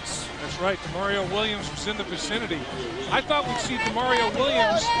Williams. That's right. Demario Williams was in the vicinity. I thought we'd see Demario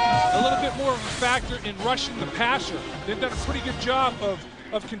Williams a little bit more of a factor in rushing the passer. They've done a pretty good job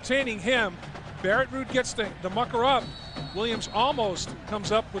of containing him. Barrett Rude gets the mucker up. Williams almost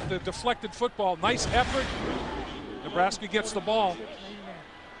comes up with the deflected football. Nice effort. Nebraska gets the ball.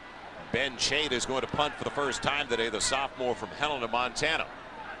 Ben Chait is going to punt for the first time today, the sophomore from Helena, Montana.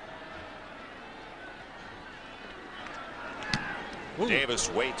 Ooh. Davis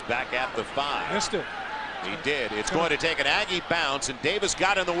waits back at the 5. Missed it. He did. It's going to take an Aggie bounce, and Davis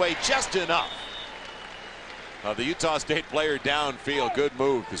got in the way just enough of the Utah State player downfield. Good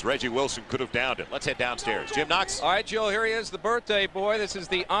move, because Reggie Wilson could have downed it. Let's head downstairs. Jim Knox. All right, Joel, here he is, the birthday boy. This is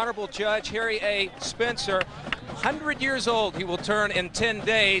the Honorable Judge Harry A. Spencer. 100 years old he will turn in 10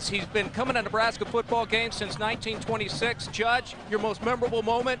 days. He's been coming to Nebraska football games since 1926. Judge, your most memorable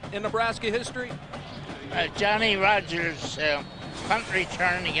moment in Nebraska history? Johnny Rogers' punt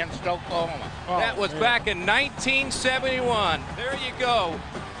return against Oklahoma. That was back in 1971. There you go.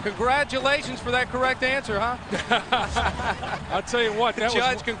 Congratulations for that correct answer, huh? I'll tell you what, that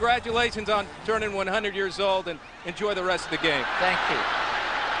Judge, congratulations on turning 100 years old, and enjoy the rest of the game. Thank you.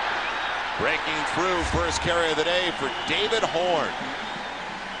 Breaking through, first carry of the day for David Horn.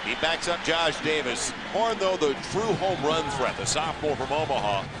 He backs up Josh Davis. Horn, though, the true home run threat, the sophomore from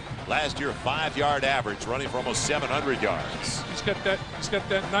Omaha. Last year, 5-yard average, running for almost 700 yards. He's got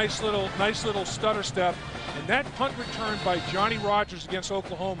that nice little stutter step. And that punt return by Johnny Rogers against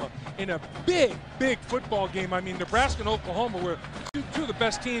Oklahoma in a big football game. I mean, Nebraska and Oklahoma were two of the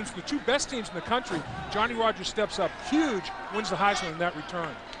best teams, the two best teams in the country. Johnny Rogers steps up huge, wins the Heisman in that return.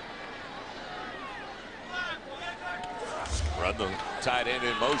 Run the tight end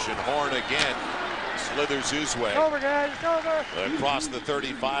in motion. Horn again. Slithers his way. Over, guys, over. Across the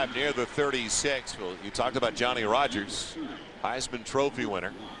 35, near the 36. Well, you talked about Johnny Rogers, Heisman Trophy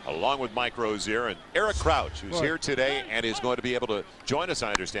winner, along with Mike Rozier and Eric Crouch, who's here today and is going to be able to join us, I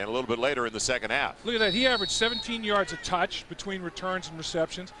understand, a little bit later in the second half. Look at that. He averaged 17 yards a touch between returns and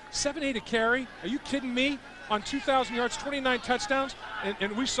receptions. 7-8 a carry. Are you kidding me? On 2,000 yards, 29 touchdowns.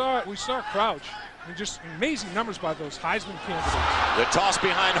 And we saw Crouch. And just amazing numbers by those Heisman candidates. The toss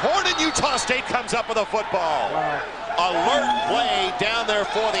behind Horn, and Utah State comes up with a football. Wow. Alert play down there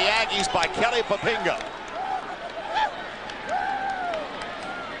for the Aggies by Kelly Papinga.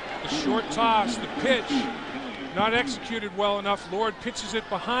 The short toss, the pitch, not executed well enough. Lord pitches it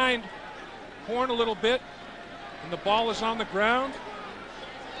behind Horn a little bit, and the ball is on the ground.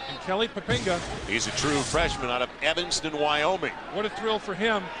 And Kelly Papinga. He's a true freshman out of Evanston, Wyoming. What a thrill for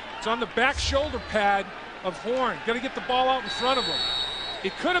him. It's on the back shoulder pad of Horn. Got to get the ball out in front of him. It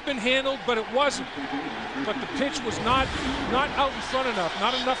could have been handled, but it wasn't. But the pitch was not out in front enough.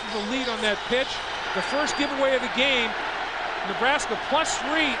 Not enough of a lead on that pitch. The first giveaway of the game. Nebraska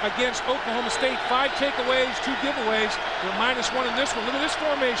 +3 against Oklahoma State. 5 takeaways, 2 giveaways. They're -1 in this one. Look at this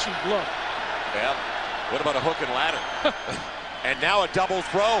formation. Look. Yeah. What about a hook and ladder? And now a double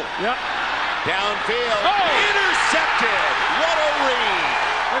throw. Yep. Downfield. Intercepted. What a read.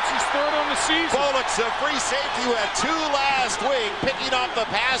 That's his 3rd on the season. Bullock's a free safety who had 2 last week, picking off the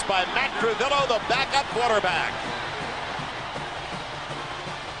pass by Matt Crivillo, the backup quarterback.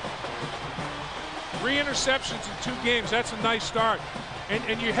 3 interceptions in 2 games. That's a nice start.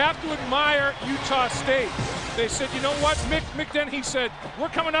 And you have to admire Utah State. They said, you know what, Mick Denny said, we're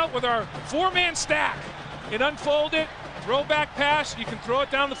coming out with our 4-man stack. It unfolded, throw back pass. You can throw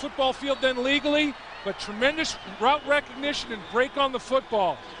it down the football field then legally. But tremendous route recognition and break on the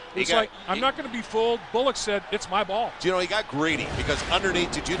football. It's I'm not going to be fooled. Bullock said, it's my ball. Do you know, he got greedy because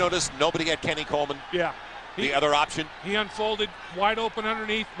underneath, did you notice nobody had Kenny Coleman? Yeah. The other option? He unfolded wide open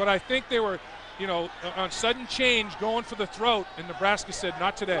underneath, but I think they were, on sudden change going for the throat, and Nebraska said,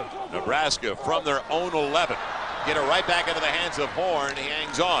 not today. Nebraska from their own 11. Get it right back into the hands of Horn. He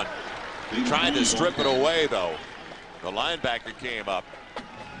hangs on. He tried to strip it away, though. The linebacker came up.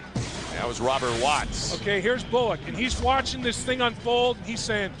 That was Robert Watts. Okay, here's Bullock, and he's watching this thing unfold, and he's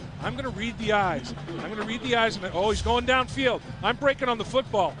saying, I'm going to read the eyes. I'm going to read the eyes. And oh, he's going downfield. I'm breaking on the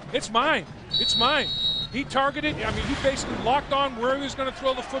football. It's mine. It's mine. He targeted. I mean, he basically locked on where he was going to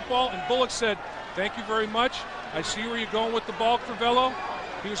throw the football, and Bullock said, thank you very much. I see where you're going with the ball, Crivello.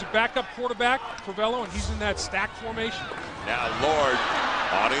 He was a backup quarterback, Crivello, and he's in that stack formation. Now Lord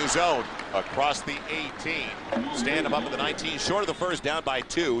on his own across the 18. Stand him up at the 19. Short of the first, down by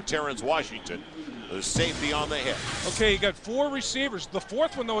 2. Terrence Washington, the safety on the hit. Okay, you got 4 receivers. The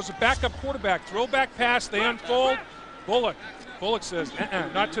fourth one, though, is a backup quarterback. Throwback pass, they unfold. Bullock says,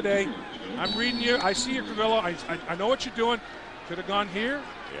 not today. I'm reading you. I see you, Crivello. I know what you're doing. Could have gone here.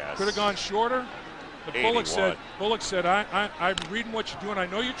 Yes. Could have gone shorter. But 81. Bullock said, I'm reading what you're doing. I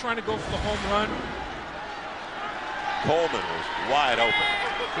know you're trying to go for the home run. Coleman was wide open.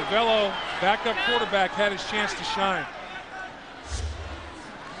 Crivello, backup quarterback, had his chance to shine.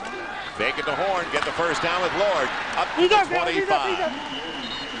 Fake it to Horn, get the first down with Lord. Up to the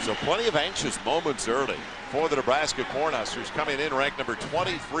 25. So plenty of anxious moments early for the Nebraska Cornhuskers, coming in ranked number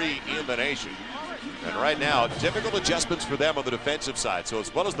 23 in the nation. And right now, difficult adjustments for them on the defensive side. So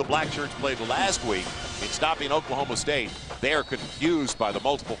as well as the Black Shirts played last week in stopping Oklahoma State, they are confused by the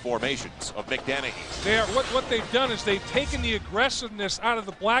multiple formations of McDanahy. What they've done is they've taken the aggressiveness out of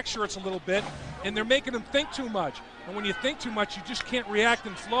the Black Shirts a little bit, and they're making them think too much. And when you think too much, you just can't react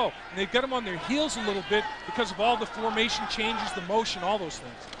and flow. And they've got them on their heels a little bit because of all the formation changes, the motion, all those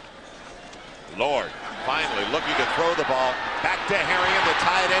things. Lord finally looking to throw the ball back to Harrion. The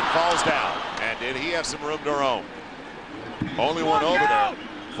tight end falls down. And did he have some room to roam? Only one over there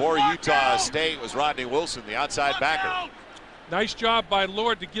for Utah State was Rodney Wilson, the outside backer. Nice job by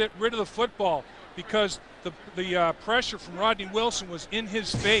Lord to get rid of the football because the pressure from Rodney Wilson was in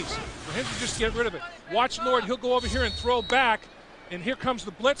his face. For him to just get rid of it. Watch Lord, he'll go over here and throw back, and here comes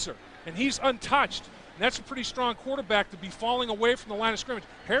the blitzer, and he's untouched. And that's a pretty strong quarterback to be falling away from the line of scrimmage.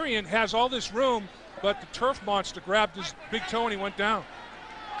 Harrion has all this room, but the turf monster grabbed his big toe and he went down.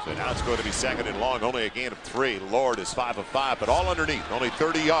 So now it's going to be second and long, only a gain of 3. Lord is 5 of 5, but all underneath, only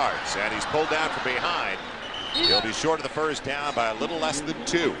 30 yards, and he's pulled down from behind. He'll be short of the first down by a little less than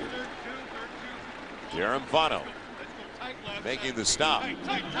 2. Jerem Fano making the stop.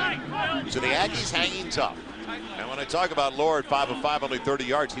 So the Aggies hanging tough. And when I talk about Lord, 5 of 5, only 30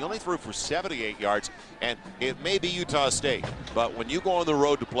 yards, he only threw for 78 yards, and it may be Utah State, but when you go on the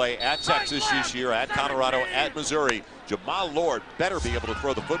road to play at Texas this year, at Colorado, at Missouri, Jamal Lord better be able to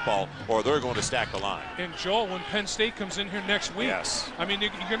throw the football or they're going to stack the line. And Joel, when Penn State comes in here next week, yes. I mean,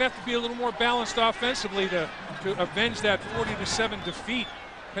 you're going to have to be a little more balanced offensively to avenge that 40-7 defeat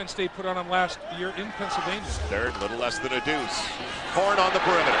Penn State put on them last year in Pennsylvania. Third, little less than a deuce. Horn on the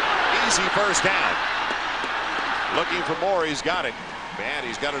perimeter. Easy first down. Looking for more, he's got it. Man,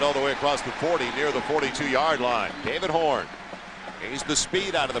 he's got it all the way across the 40, near the 42-yard line. David Horn. He's the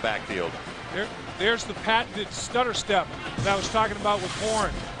speed out of the backfield. There's the patented stutter step that I was talking about with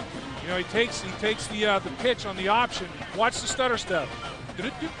Horn. You know, he takes the pitch on the option. Watch the stutter step.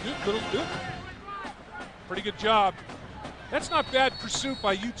 Pretty good job. That's not bad pursuit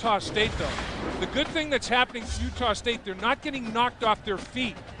by Utah State, though. The good thing that's happening to Utah State, they're not getting knocked off their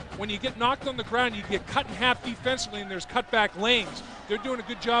feet. When you get knocked on the ground, you get cut in half defensively, and there's cutback lanes. They're doing a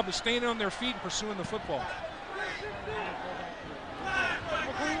good job of staying on their feet and pursuing the football.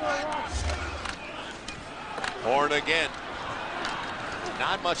 Horn again.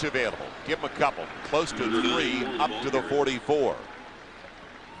 Not much available. Give him a couple. Close to 3, up to the 44.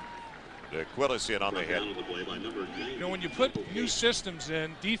 Quillis in on the hit. You know, when you put new systems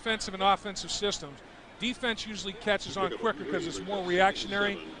in, defensive and offensive systems, defense usually catches on quicker because it's more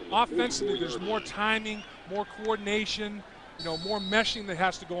reactionary. Offensively, there's more timing, more coordination, you know, more meshing that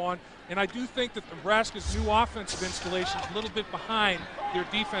has to go on. And I do think that Nebraska's new offensive installation is a little bit behind their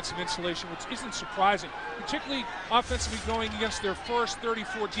defensive installation, which isn't surprising, particularly offensively going against their first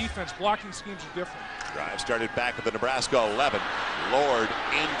 34 defense. Blocking schemes are different. Drive started back at the Nebraska 11. Lord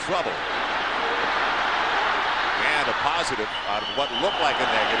in trouble. And a positive out of what looked like a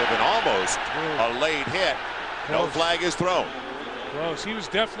negative and almost a late hit. No flag is thrown. Close. He was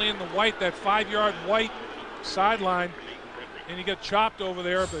definitely in the white, that 5-yard white sideline, and he got chopped over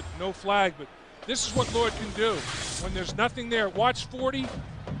there, but no flag. But this is what Lord can do when there's nothing there. Watch 40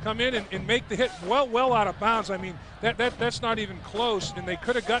 come in and make the hit well out of bounds. I mean, that's not even close, and they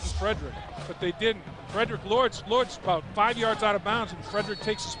could have gotten Frederick, but they didn't. Lord's about 5 yards out of bounds, and Frederick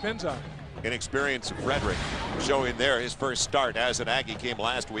takes his pins out. Inexperience of Frederick showing there. His first start as an Aggie came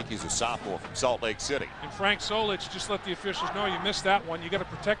last week. He's a sophomore from Salt Lake City. And Frank Solich just let the officials know you missed that one. You got to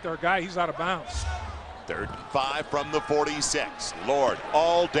protect our guy. He's out of bounds. 3rd and 5 from the 46. Lord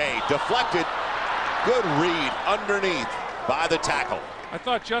all day deflected. Good read underneath by the tackle. I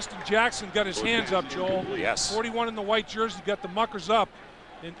thought Justin Jackson got his hands up, Joel. Yes. 41 in the white jersey, got the muckers up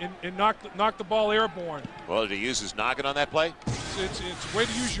and knocked the ball airborne. Well, did he use his noggin on that play? It's a way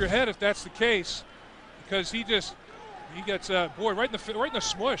to use your head if that's the case, because he gets boy right in the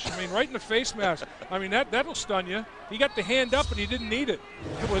smush. I mean, right in the face mask. I mean that'll stun you. He got the hand up and he didn't need it.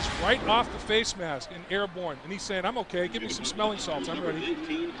 It was right off the face mask and airborne. And he's saying, "I'm okay. Give me some smelling salts. I'm ready."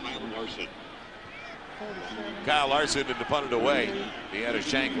 Kyle Larson had to punt it away. He had a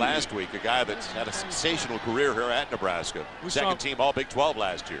shank last week, a guy that's had a sensational career here at Nebraska. Second team All Big 12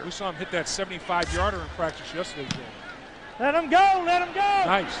 last year. We saw him hit that 75-yarder in practice yesterday, Joel. Let him go, let him go.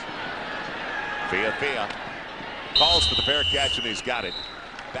 Nice. Fia calls for the fair catch, and he's got it.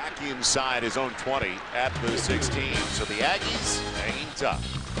 Back inside his own 20 at the 16. So the Aggies hanging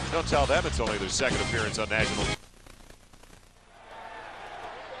tough. Don't tell them it's only their second appearance on national.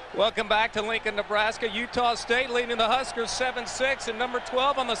 Welcome back to Lincoln, Nebraska. Utah State leading the Huskers 7-6, and number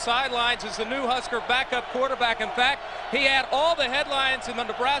 12 on the sidelines is the new Husker backup quarterback. In fact, he had all the headlines in the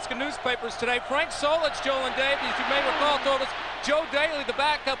Nebraska newspapers today. Frank Solich, Joel and Dave, as you may recall, told us Joe Daly, the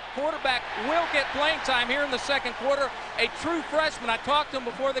backup quarterback, will get playing time here in the second quarter. A true freshman. I talked to him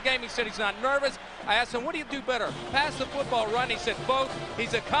before the game. He said he's not nervous. I asked him, what do you do better, pass the football, run? He said both.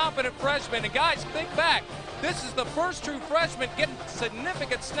 He's a confident freshman. And guys, think back. This is the first true freshman getting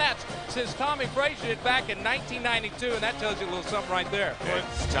significant snaps since Tommy Frazier did back in 1992, and that tells you a little something right there.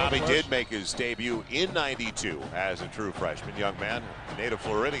 Tommy did make his debut in '92 as a true freshman, young man, native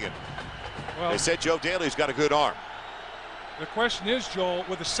Floridian. Well, they said Joe Daly's got a good arm. The question is, Joel,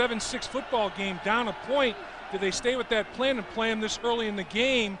 with a 7-6 football game down a point, do they stay with that plan and play him this early in the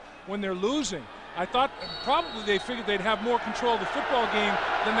game when they're losing? I thought probably they figured they'd have more control of the football game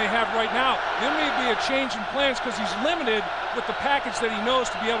than they have right now. There may be a change in plans because he's limited with the package that he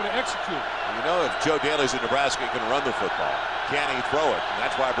knows to be able to execute. You know, if Joe Daly's in Nebraska, he can run the football. Can he throw it? And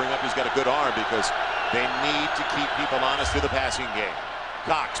that's why I bring up he's got a good arm, because they need to keep people honest through the passing game.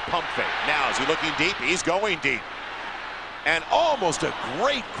 Cox, pump fake. Now, is he looking deep? He's going deep. And almost a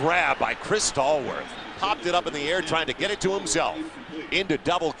great grab by Chris Stallworth. Popped it up in the air, trying to get it to himself. Into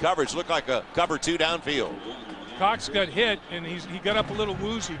double coverage, looked like a cover two downfield. Cox got hit, and he got up a little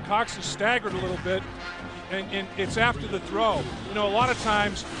woozy. Cox is staggered a little bit, and it's after the throw. You know, a lot of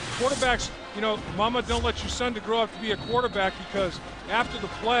times, quarterbacks, you know, mama, don't let your son to grow up to be a quarterback, because after the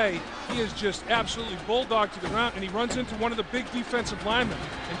play, he is just absolutely bulldog to the ground, and he runs into one of the big defensive linemen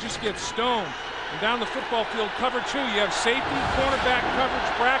and just gets stoned. And down the football field, cover two, you have safety, cornerback,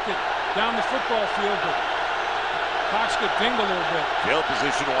 coverage bracket down the football field, but Cox got dinged a little bit. Field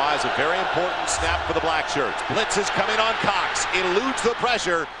position-wise, a very important snap for the black shirts. Blitz is coming on Cox, eludes the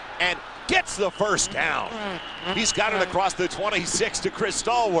pressure, and gets the first down. He's got it across the 26 to Chris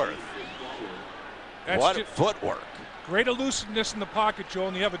Stallworth. What footwork. Great elusiveness in the pocket, Joel,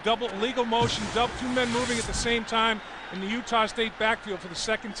 and you have a double illegal motion, two men moving at the same time in the Utah State backfield for the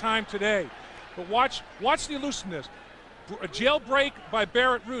second time today. But watch the elusiveness. A jailbreak by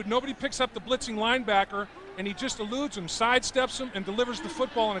Barrett Ruud. Nobody picks up the blitzing linebacker, and he just eludes him, sidesteps him, and delivers the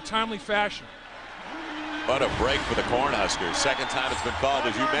football in a timely fashion. What a break for the Cornhuskers. Second time it's been called,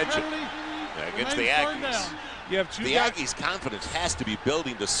 as you mentioned, against the Aggies. You have the Aggies' confidence has to be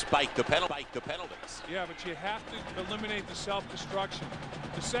building despite the penalties. Yeah, but you have to eliminate the self-destruction.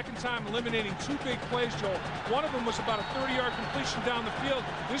 The second time eliminating two big plays, Joel. One of them was about a 30-yard completion down the field.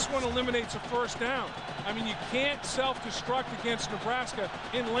 This one eliminates a first down. I mean, you can't self-destruct against Nebraska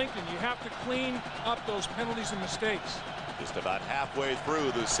in Lincoln. You have to clean up those penalties and mistakes. Just about halfway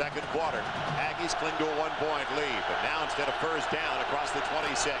through the second quarter, Aggies cling to a one-point lead, but now instead of first down across the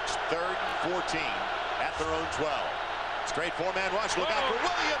 26, 3rd and 14 at their own 12. Straight four-man rush. Look out for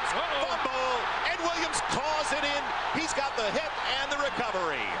Williams. Fumble, and Williams claws it in. He's got the hit and the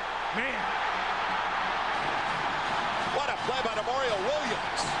recovery. Man, what a play by Demorial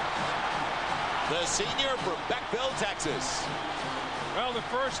Williams, the senior from Beckville, Texas. Well, the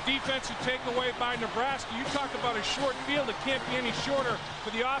first defensive takeaway by Nebraska. You talk about a short field. It can't be any shorter for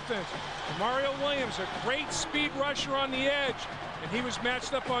the offense. Mario Williams, a great speed rusher on the edge, and he was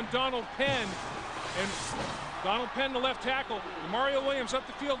matched up on Donald Penn. And Donald Penn, the left tackle. Mario Williams up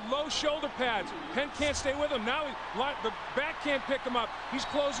the field, low shoulder pads. Penn can't stay with him. Now the back can't pick him up. He's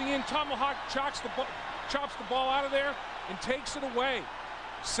closing in. Tomahawk chops the ball out of there and takes it away.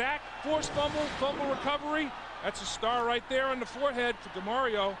 Sack, forced fumble recovery. That's a star right there on the forehead for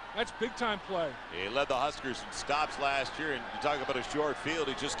DeMario. That's big-time play. He led the Huskers in stops last year, and you talk about a short field.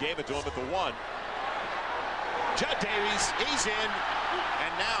 He just gave it to him at the 1. Judd Davies, he's in.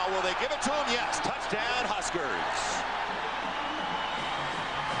 And now, will they give it to him? Yes. Touchdown, Huskers.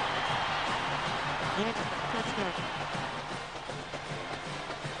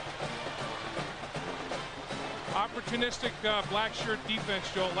 Opportunistic black shirt defense,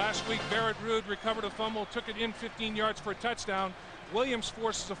 Joe. Last week, Barrett Ruud recovered a fumble, took it in 15 yards for a touchdown. Williams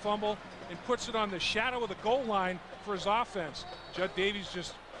forces a fumble and puts it on the shadow of the goal line for his offense. Judd Davies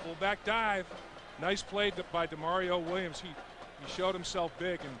just fullback dive. Nice play by Demario Williams. He showed himself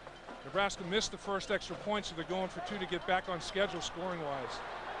big, and Nebraska missed the first extra point, so they're going for 2 to get back on schedule scoring-wise.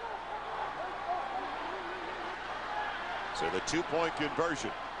 So the 2-point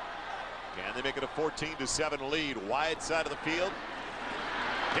conversion. Can they make it a 14-7 lead? Wide side of the field.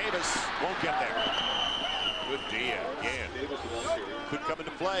 Davis won't get there. Good D again. Could come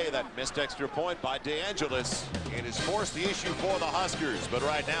into play. That missed extra point by DeAngelis. It has forced the issue for the Huskers. But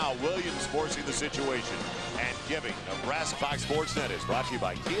right now, Williams forcing the situation and giving. Nebraska Fox Sports Net is brought to you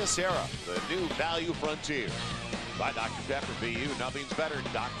by Kyocera, the new value frontier. By Dr. Pepper, BU, nothing's better,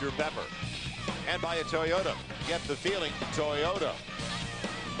 Dr. Pepper. And by a Toyota. Get the feeling, Toyota.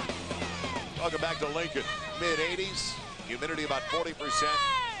 Welcome back to Lincoln. Mid-80s, humidity about 40%.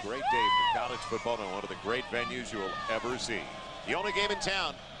 Great day for college football and one of the great venues you will ever see. The only game in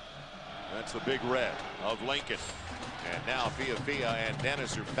town, that's the Big Red of Lincoln. And now Fia and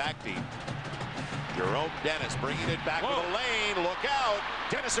Dennis are back deep. Jerome Dennis bringing it back to the lane. Look out.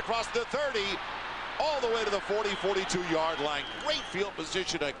 Dennis across the 30. All the way to the 40-42-yard line. Great field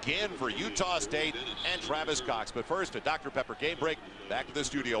position again for Utah State and Travis Cox. But first, a Dr. Pepper game break. Back to the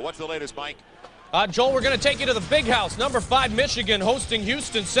studio. What's the latest, Mike? Joel, we're going to take you to the Big House. Number 5, Michigan hosting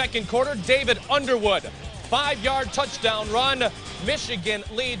Houston, second quarter. David Underwood, 5-yard touchdown run. Michigan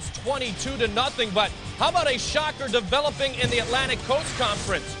leads 22-0. But how about a shocker developing in the Atlantic Coast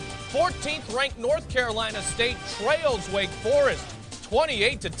Conference? 14th ranked North Carolina State trails Wake Forest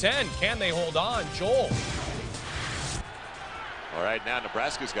 28-10. Can they hold on, Joel? All right, now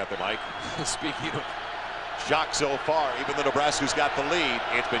Nebraska's got the mic. Speaking of shock so far, even though Nebraska's got the lead,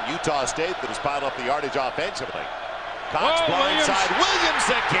 it's been Utah State that has piled up the yardage offensively. Cox blindside, Williams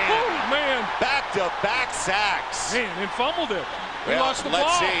again. Oh, man. Back-to-back sacks. Man, and fumbled it. He lost the ball.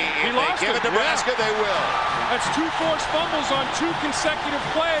 Let's see. If they give it to Nebraska, they will. That's 2 forced fumbles on 2 consecutive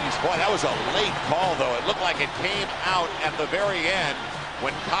plays. Boy, that was a late call, though. It looked like it came out at the very end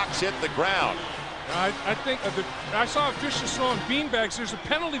when Cox hit the ground. I think I saw officials throwing beanbags. There's a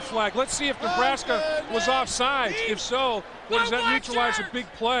penalty flag. Let's see if Nebraska was offsides. If so, does that neutralize a big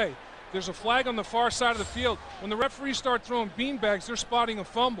play? There's a flag on the far side of the field. When the referees start throwing beanbags, they're spotting a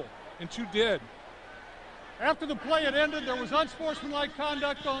fumble, and 2 did. After the play had ended, there was unsportsmanlike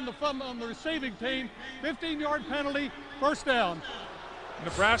conduct on the receiving team. 15-yard penalty, first down.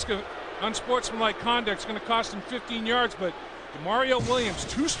 Nebraska unsportsmanlike conduct is going to cost them 15 yards, but Demario Williams,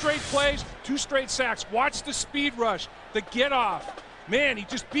 2 straight plays, 2 straight sacks. Watch the speed rush, the get off. Man, he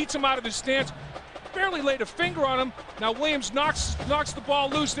just beats him out of his stance. Barely laid a finger on him. Now Williams knocks the ball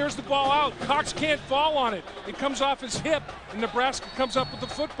loose. There's the ball out. Cox can't fall on it. It comes off his hip, and Nebraska comes up with the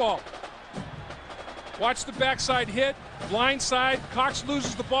football. Watch the backside hit, blind side. Cox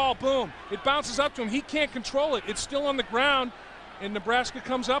loses the ball. Boom. It bounces up to him. He can't control it. It's still on the ground, and Nebraska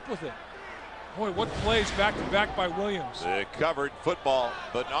comes up with it. Boy, what plays back-to-back by Williams. The covered football,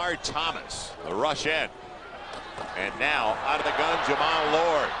 Bernard Thomas, the rush end. And now, out of the gun, Jamal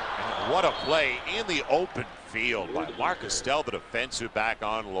Lord. And what a play in the open field by Mark Estelle, the defensive back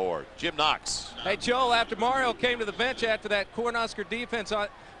on Lord. Jim Knox. Hey, Joel, after Mario came to the bench after that Cornhusker defense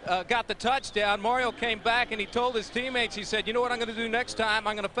got the touchdown, Mario came back and he told his teammates, he said, you know what I'm going to do next time?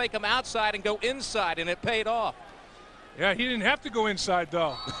 I'm going to fake them outside and go inside, and it paid off. Yeah, he didn't have to go inside,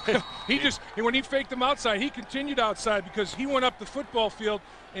 though. When he faked him outside, he continued outside because he went up the football field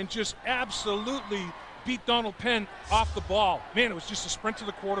and just absolutely beat Donald Penn off the ball. Man, it was just a sprint to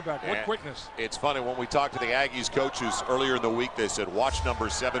the quarterback. What quickness. It's funny, when we talked to the Aggies coaches earlier in the week, they said, watch number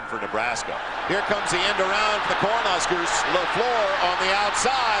 7 for Nebraska. Here comes the end around for the Cornhuskers. LaFleur on the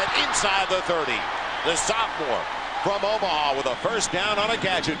outside, inside the 30. The sophomore from Omaha with a first down on a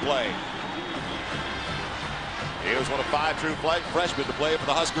gadget play. He was one of 5 true freshmen to play for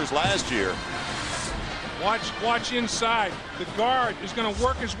the Huskers last year. Watch inside. The guard is going to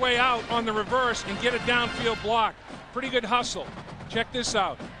work his way out on the reverse and get a downfield block. Pretty good hustle. Check this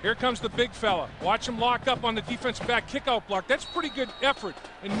out. Here comes the big fella. Watch him lock up on the defensive back kickout block. That's pretty good effort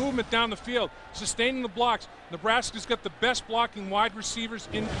and movement down the field. Sustaining the blocks. Nebraska's got the best blocking wide receivers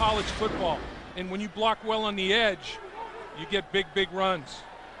in college football. And when you block well on the edge, you get big runs.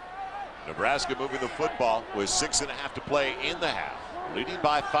 Nebraska moving the football with 6.5 to play in the half, leading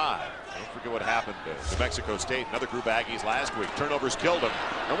by 5. Don't forget what happened to New Mexico State, another group Aggies last week. Turnovers killed them.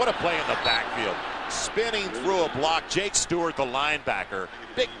 And what a play in the backfield. Spinning through a block, Jake Stewart, the linebacker.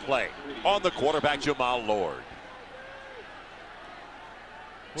 Big play on the quarterback, Jamal Lord.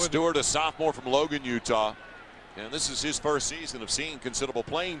 Stewart, a sophomore from Logan, Utah. And this is his first season of seeing considerable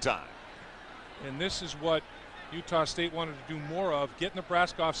playing time. And this is what Utah State wanted to do more of, get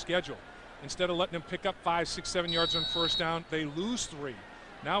Nebraska off schedule. Instead of letting them pick up 5, 6, 7 yards on first down, they lose 3.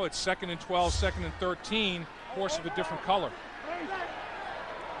 Now it's 2nd and 12, 2nd and 13, horse of a different color.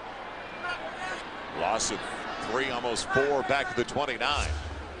 Loss of 3, almost 4, back to the 29.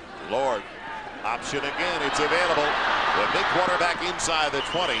 Lord, option again, it's available. The big quarterback inside the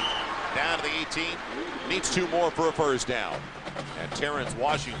 20, down to the 18. Needs 2 more for a first down. And Terrence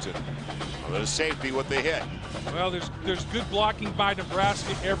Washington, the safety with the hit. Well, there's good blocking by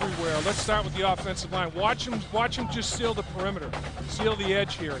Nebraska everywhere. Let's start with the offensive line. Watch them just seal the perimeter, seal the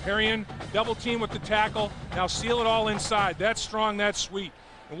edge here. Harrion double team with the tackle. Now seal it all inside. That's strong. That's sweet.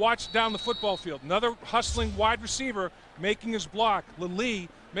 And watch down the football field. Another hustling wide receiver making his block. Lely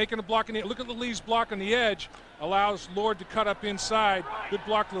making a block in the. Look at Lely's block on the edge. Allows Lord to cut up inside. Good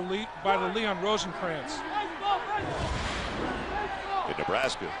block by Lely on Rosencrantz. In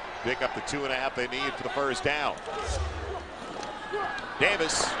Nebraska, pick up the 2.5 they need for the first down.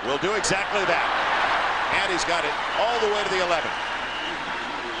 Davis will do exactly that. And he's got it all the way to the 11.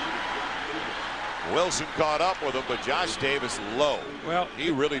 Wilson caught up with him, but Josh Davis low. Well, he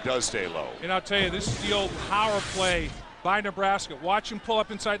really does stay low. And I'll tell you, this is the old power play by Nebraska. Watch him pull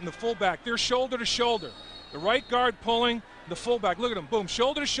up inside, and the fullback, they're shoulder to shoulder. The right guard pulling, the fullback, look at him, boom,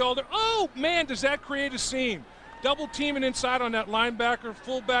 shoulder to shoulder. Oh, man, does that create a seam. Double teaming inside on that linebacker,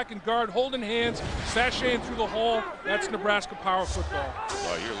 fullback and guard, holding hands, sashaying through the hole. That's Nebraska power football.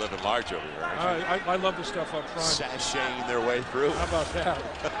 Oh, you're living large over here, aren't you? I love the stuff up front. Sashaying their way through. How about that?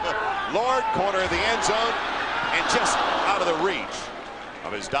 Lord, corner of the end zone, and just out of the reach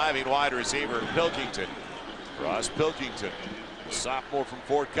of his diving wide receiver, Pilkington. Ross Pilkington, sophomore from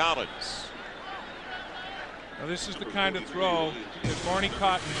Fort Collins. Now this is the kind of throw that Barney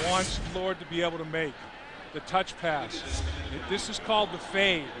Cotton wants Lord to be able to make. The touch pass. This is called the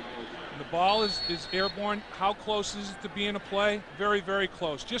fade. And the ball is airborne. How close is it to being a play? Very, very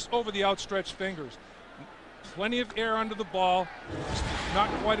close. Just over the outstretched fingers. Plenty of air under the ball. Just not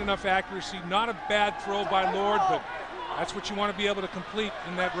quite enough accuracy. Not a bad throw by Lord, but that's what you want to be able to complete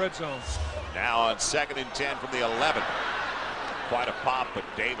in that red zone. Now on 2nd and 10 from the 11. Quite a pop, but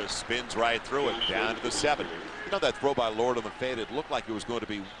Davis spins right through it, down to the 7. You know that throw by Lord on the fade, it looked like it was going to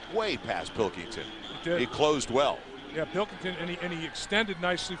be way past Pilkington. He closed well. Yeah, Pilkington, and he extended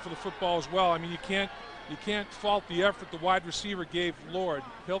nicely for the football as well. I mean, you can't fault the effort the wide receiver gave Lord.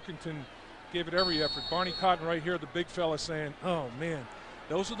 Pilkington gave it every effort. Barney Cotton right here, the big fella, saying, oh, man,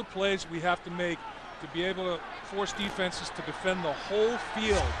 those are the plays we have to make to be able to force defenses to defend the whole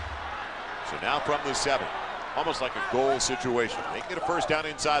field. So now from the 7, almost like a goal situation. They get a first down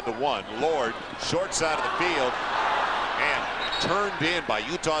inside the 1. Lord, short side of the field, and turned in by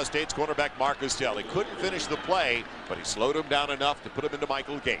Utah State's cornerback Marcus Dell. He couldn't finish the play, but he slowed him down enough to put him into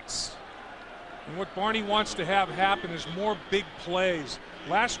Michael Gates. And what Barney wants to have happen is more big plays.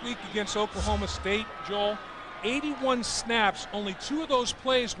 Last week against Oklahoma State, Joel, 81 snaps, only 2 of those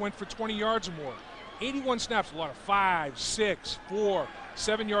plays went for 20 yards or more. 81 snaps, a lot of 5, 6, 4,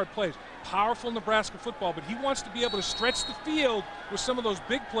 7-yard plays. Powerful Nebraska football, but he wants to be able to stretch the field with some of those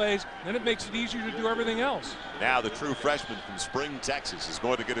big plays, then it makes it easier to do everything else. Now the true freshman from Spring, Texas is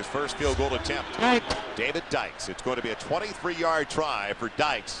going to get his first field goal attempt. David Dykes. It's going to be a 23-yard try for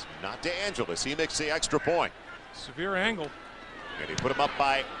Dykes, not DeAngelis. He makes the extra point. Severe angle. And he put him up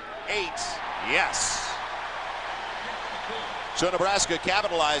by 8. Yes. So Nebraska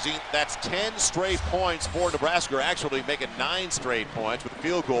capitalizing. That's 10 straight points for Nebraska. Actually making 9 straight points with the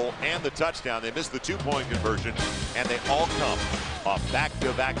field goal and the touchdown. They missed the 2-point conversion, and they all come off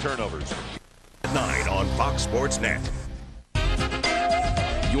back-to-back turnovers. 9 on Fox Sports Net.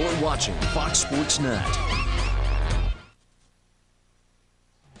 You're watching Fox Sports Net.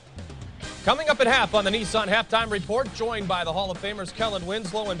 Coming up at half on the Nissan Halftime Report, joined by the Hall of Famers Kellen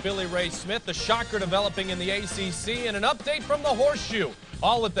Winslow and Billy Ray Smith, the shocker developing in the ACC, and an update from the Horseshoe.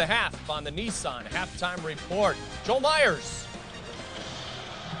 All at the half on the Nissan Halftime Report. Joel Myers.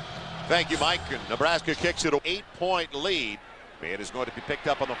 Thank you, Mike. And Nebraska kicks it an 8-point lead. It is going to be picked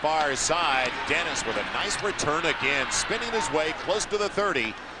up on the far side. Dennis with a nice return again, spinning his way close to the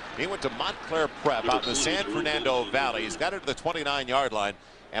 30. He went to Montclair Prep out in the San Fernando Valley. He's got it to the 29-yard line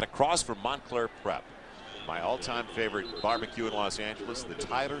and across from Montclair Prep. My all-time favorite barbecue in Los Angeles, the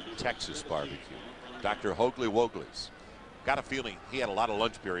Tyler, Texas barbecue. Dr. Hoagley Wogley's. Got a feeling he had a lot of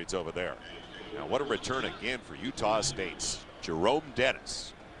lunch periods over there. Now, what a return again for Utah State's Jerome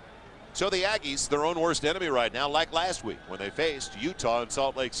Dennis. So the Aggies, their own worst enemy right now, like last week when they faced Utah in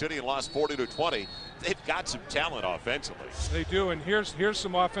Salt Lake City and lost 40-20. They've got some talent offensively. They do, and here's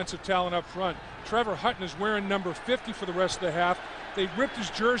some offensive talent up front. Trevor Hutton is wearing number 50 for the rest of the half. They ripped his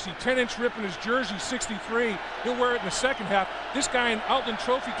jersey, 10-inch rip in his jersey, 63. He'll wear it in the second half. This guy, an Outland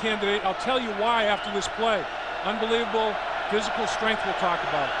Trophy candidate, I'll tell you why after this play. Unbelievable physical strength we'll talk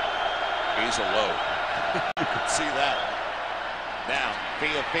about. He's a load. You can see that. Now,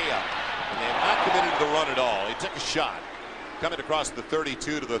 Fia. And they have not committed to the run at all. He took a shot. Coming across the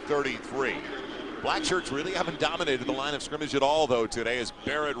 32 to the 33. Black shirts really haven't dominated the line of scrimmage at all, though, today, as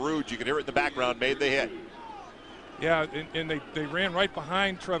Barrett Rouge, you can hear it in the background, made the hit. Yeah, and they ran right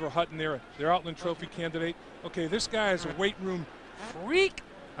behind Trevor Hutton there, their Outland Trophy candidate. Okay, this guy is a weight room freak.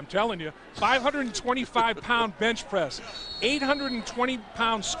 I'm telling you, 525-pound bench press,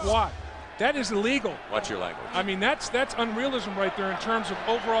 820-pound squat. That is illegal. Watch your language. I mean, that's unrealism right there in terms of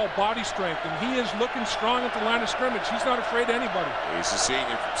overall body strength, and he is looking strong at the line of scrimmage. He's not afraid of anybody. He's a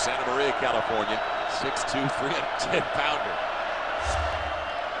senior from Santa Maria, California, 6'2", 310-pounder.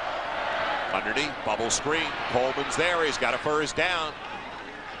 Underneath, bubble screen. Coleman's there. He's got a first down.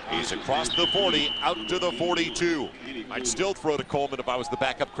 He's across the 40, out to the 42. I'd still throw to Coleman if I was the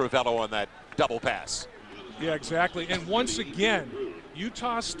backup Crivello on that double pass. Yeah, exactly. And once again,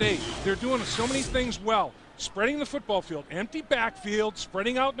 Utah State, they're doing so many things well. Spreading the football field, empty backfield,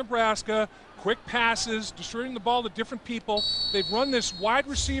 spreading out Nebraska, quick passes, distributing the ball to different people. They've run this wide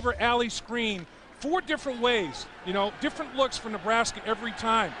receiver alley screen 4 different ways, you know, different looks for Nebraska every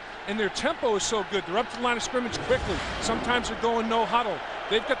time. And their tempo is so good. They're up to the line of scrimmage quickly. Sometimes they're going no huddle.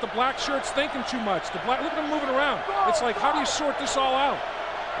 They've got the black shirts thinking too much. Look at them moving around. It's like, how do you sort this all out?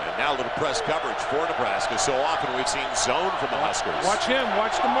 And now a little press coverage for Nebraska. So often we've seen zone from the Huskers. Watch him.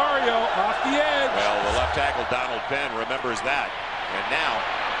 Watch DeMario off the edge. Well, the left tackle, Donald Penn, remembers that. And now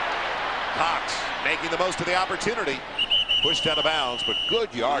Cox making the most of the opportunity. Pushed out of bounds, but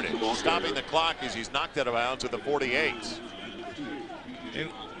good yardage. Stopping the clock as he's knocked out of bounds at the 48.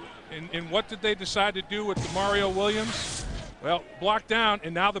 And what did they decide to do with DeMario Williams? Well, blocked down,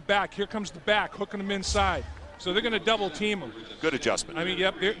 and now the back. Here comes the back, hooking him inside. So they're going to double team him. Good adjustment. I mean,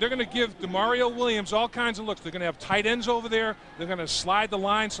 yep, they're going to give DeMario Williams all kinds of looks. They're going to have tight ends over there. They're going to slide the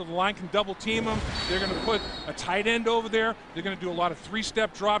line so the line can double team him. They're going to put a tight end over there. They're going to do a lot of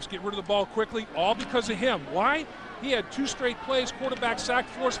 3-step drops, get rid of the ball quickly, all because of him. Why? He had 2 straight plays, quarterback sack,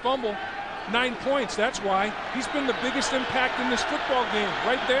 forced fumble, 9 points. That's why he's been the biggest impact in this football game,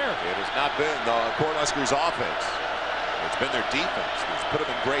 right there. It has not been the Cornhuskers offense. It's been their defense that's put them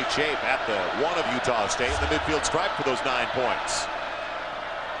in great shape at the 1 of Utah State in the midfield stripe for those 9 points.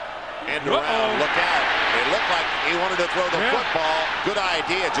 End around, look out. It looked like he wanted to throw the football. Good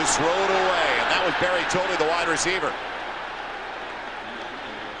idea, just throw it away. And that was Barry Tolley, the wide receiver.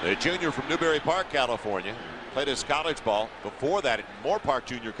 The junior from Newberry Park, California. Played his college ball before that at Moore Park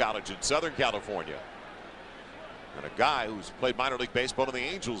Junior College in Southern California. And a guy who's played minor league baseball in the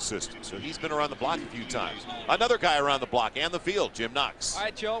Angels system, so he's been around the block a few times. Another guy around the block and the field, Jim Knox. All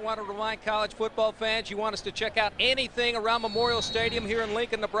right, Joe, I want to remind college football fans, you want us to check out anything around Memorial Stadium here in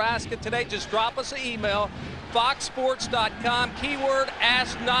Lincoln, Nebraska today, just drop us an email, foxsports.com, keyword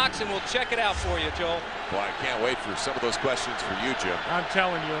Ask Knox, and we'll check it out for you, Joel. Boy, I can't wait for some of those questions for you, Jim. I'm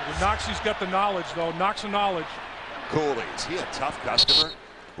telling you, Knoxie's got the knowledge, though. Knox of knowledge. Cooley, is he a tough customer?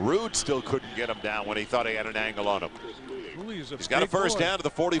 Rude still couldn't get him down when he thought he had an angle on him. He's got a first down to the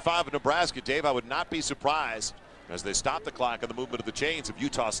 45 of Nebraska. Dave, I would not be surprised as they stop the clock on the movement of the chains of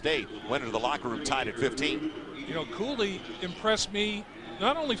Utah State. Went into the locker room tied at 15. You know, Cooley impressed me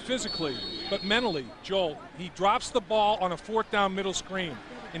not only physically, but mentally. Joel, he drops the ball on a 4th down middle screen.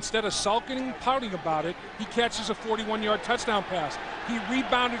 Instead of sulking and pouting about it, he catches a 41-yard touchdown pass. He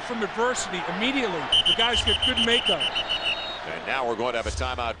rebounded from adversity immediately. The guys get good makeup. And now we're going to have a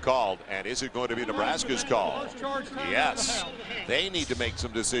timeout called. And is it going to be Nebraska's call? Yes. They need to make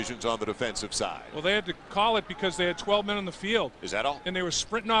some decisions on the defensive side. Well, they had to call it because they had 12 men on the field. Is that all? And they were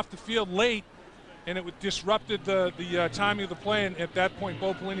sprinting off the field late, and it disrupted the timing of the play. And at that point,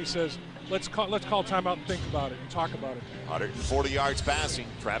 Bo Pelini says, let's call timeout and think about it and talk about it. 140 yards passing.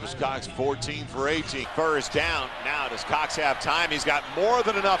 Travis Cox 14 for 18. First down. Now does Cox have time? He's got more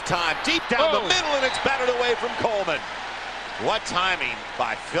than enough time. Deep down the middle, and it's batted away from Coleman. What timing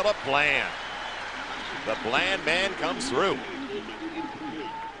by Philip Bland. The Bland man comes through.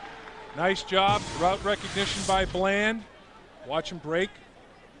 Nice job. Route recognition by Bland. Watch him break.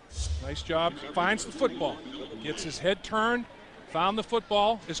 Nice job. Finds the football. Gets his head turned. Found the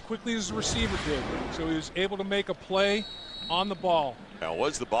football as quickly as the receiver did. So he was able to make a play on the ball. Now,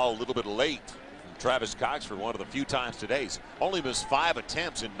 was the ball a little bit late from Travis Cox for one of the few times today? He's only missed 5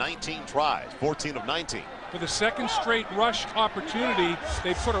 attempts in 19 tries, 14 of 19. For the second straight rush opportunity,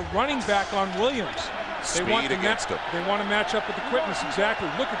 they put a running back on Williams. Speed against him. They want to match up with the quickness, exactly.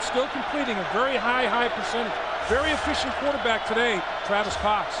 Look, it's still completing a very high percentage. Very efficient quarterback today, Travis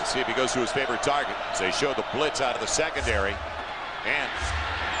Cox. Let's see if he goes to his favorite target. So they show the blitz out of the secondary. And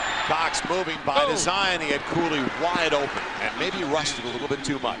Cox moving by design. He had Cooley wide open and maybe rushed it a little bit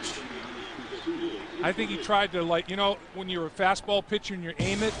too much. I think he tried to, like, you know, when you're a fastball pitcher and you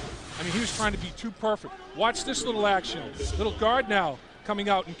aim it, I mean, he was trying to be too perfect. Watch this little action. Little guard now coming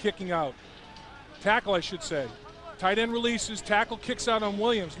out and kicking out. Tackle, I should say. Tight end releases, tackle kicks out on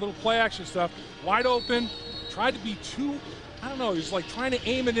Williams. Little play action stuff. Wide open. Tried to be too, I don't know, he's like trying to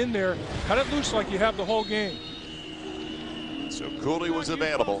aim it in there. Cut it loose like you have the whole game. So Cooley was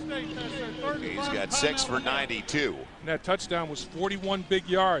available. He's got 6 for 92. And that touchdown was 41 big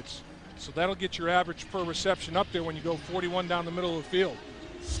yards. So that'll get your average per reception up there when you go 41 down the middle of the field.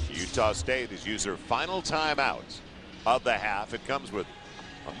 Utah State has used their final timeouts of the half. It comes with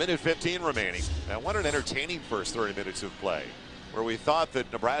 1:15 remaining. And what an entertaining first 30 minutes of play, where we thought that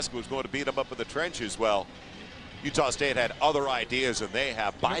Nebraska was going to beat them up in the trenches. Well, Utah State had other ideas, and they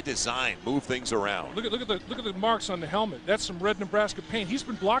have, by design, moved things around. Look at the marks on the helmet. That's some red Nebraska paint. He's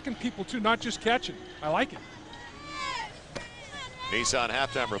been blocking people too, not just catching. I like it. Nissan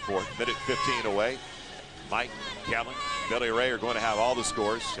halftime report, 1:15 away. Mike, Kellen, Billy Ray are going to have all the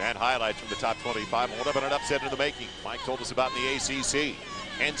scores and highlights from the top 25. What about an upset in the making? Mike told us about in the ACC.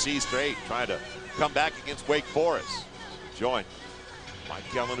 NC State trying to come back against Wake Forest. Join Mike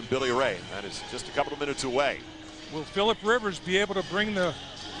Kellen and Billy Ray. That is just a couple of minutes away. Will Phillip Rivers be able to bring the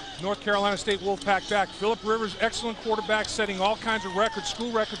North Carolina State Wolfpack back? Phillip Rivers, excellent quarterback, setting all kinds of records,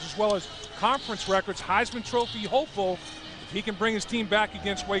 school records as well as conference records. Heisman Trophy hopeful. If he can bring his team back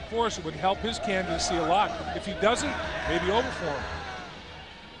against Wake Forest, it would help his candidacy a lot. If he doesn't, maybe over for him.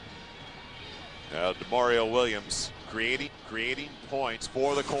 DeMario Williams creating points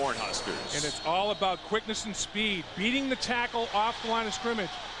for the Cornhuskers. And it's all about quickness and speed. Beating the tackle off the line of scrimmage.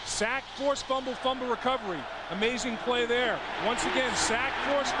 Sack, force fumble, fumble recovery. Amazing play there. Once again, sack,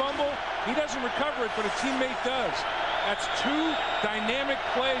 force fumble. He doesn't recover it, but a teammate does. That's 2 dynamic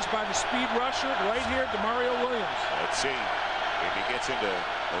plays by the speed rusher right here, DeMario Williams. Let's see if he gets into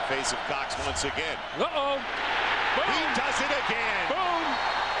the face of Cox once again. Uh-oh. He does it again. Boom.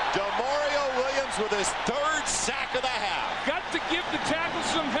 DeMario Williams with his 3rd sack of the half. Got to give the tackle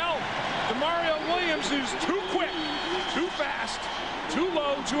some help. DeMario Williams is too quick, too fast, too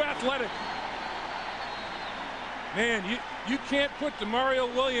low, too athletic. Man, you can't put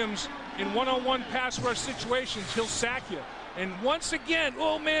DeMario Williams in one-on-one pass rush situations. He'll sack you. And once again,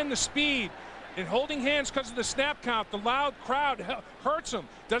 oh man, the speed. And holding hands because of the snap count. The loud crowd hurts him.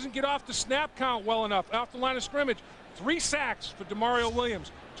 Doesn't get off the snap count well enough. Off the line of scrimmage. 3 sacks for DeMario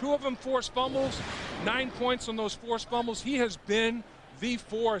Williams. 2 of them forced fumbles. 9 points on those forced fumbles. He has been the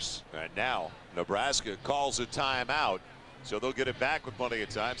force. And now Nebraska calls a timeout. So they'll get it back with plenty of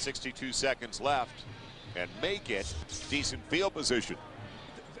time. 62 seconds left. And make it decent field position.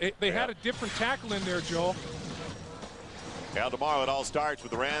 They had a different tackle in there, Joel. Now tomorrow it all starts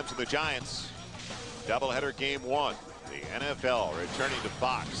with the Rams and the Giants. Doubleheader game 1. The NFL returning to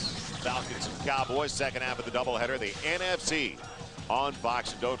Fox. Falcons and Cowboys, second half of the doubleheader. The NFC on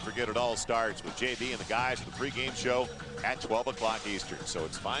Fox. And don't forget, it all starts with JB and the guys for the pregame show at 12 o'clock Eastern. So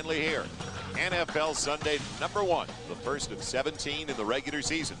it's finally here. NFL Sunday number 1. The first of 17 in the regular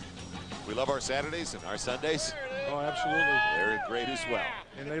season. We love our Saturdays and our Sundays. Oh, absolutely. They're great as well.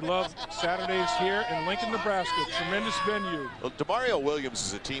 And they love Saturdays here in Lincoln, Nebraska. Tremendous venue. Well, DeMario Williams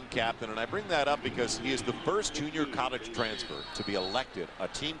is a team captain, and I bring that up because he is the first junior college transfer to be elected a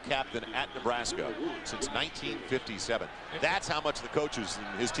team captain at Nebraska since 1957. That's how much the coaches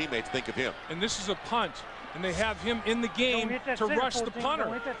and his teammates think of him. And this is a punt. And they have him in the game to rush the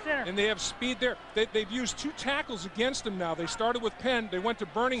punter. And they have speed there. They've used 2 tackles against him now. They started with Penn. They went to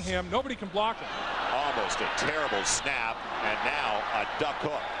Birmingham. Nobody can block him. Almost a terrible snap. And now a duck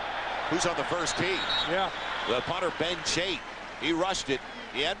hook. Who's on the first tee? Yeah. The punter, Ben Chait. He rushed it.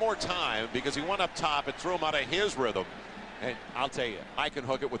 He had more time because he went up top and threw him out of his rhythm. And I'll tell you, I can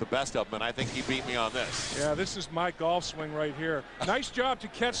hook it with the best of them, and I think he beat me on this. Yeah, this is my golf swing right here. Nice job to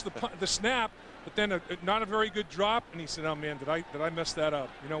catch the snap. But then not a very good drop, and he said, oh man, did I mess that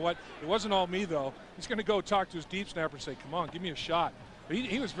up? You know what? It wasn't all me, though. He's going to go talk to his deep snapper and say, come on, give me a shot. But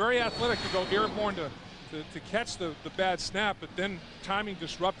he was very athletic to go airborne to to catch the bad snap, but then timing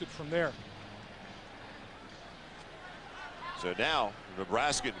disrupted from there. So now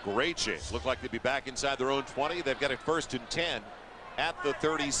Nebraska in great shape. Look like they'd be back inside their own 20. They've got a 1st and 10 at the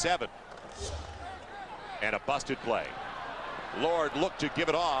 37. And a busted play. Lord looked to give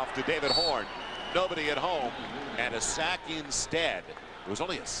it off to David Horn. Nobody at home. And a sack instead. It was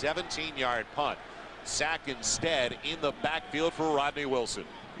only a 17-yard punt. Sack instead in the backfield for Rodney Wilson.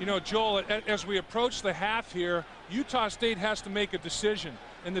 You know, Joel, as we approach the half here, Utah State has to make a decision.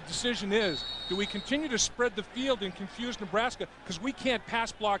 And the decision is, do we continue to spread the field and confuse Nebraska? Because we can't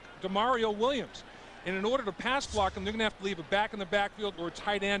pass block DeMario Williams. And in order to pass block him, they're going to have to leave a back in the backfield or a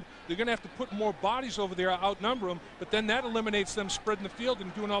tight end. They're going to have to put more bodies over there, outnumber them. But then that eliminates them spreading the field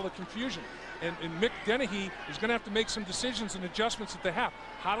and doing all the confusion. And Mick Dennehy is going to have to make some decisions and adjustments at the half.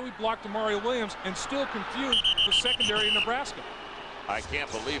 How do we block DeMario Williams and still confuse the secondary in Nebraska? I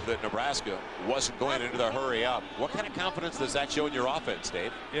can't believe that Nebraska wasn't going into the hurry up. What kind of confidence does that show in your offense,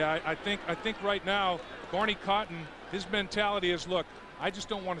 Dave? Yeah, I think right now, Barney Cotton, his mentality is, look, I just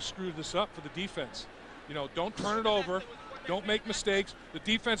don't want to screw this up for the defense. You know, don't turn it over. Don't make mistakes. The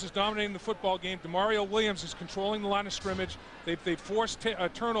defense is dominating the football game. DeMario Williams is controlling the line of scrimmage. They've forced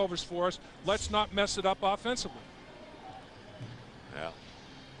turnovers for us. Let's not mess it up offensively. Yeah.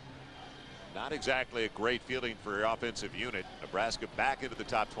 Not exactly a great feeling for your offensive unit. Nebraska back into the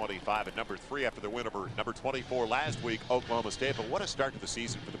top 25 at number 3 after their win over number 24 last week, Oklahoma State. But what a start to the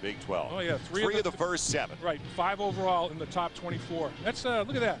season for the Big 12. Oh, yeah. Three of the first 7. Right. 5 overall in the top 24. That's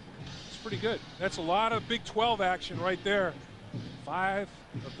look at that. It's pretty good. That's a lot of Big 12 action right there. 5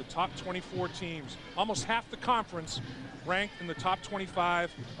 of the top 24 teams. Almost half the conference ranked in the top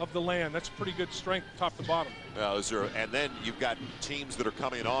 25 of the land. That's pretty good strength top to bottom. And then you've got teams that are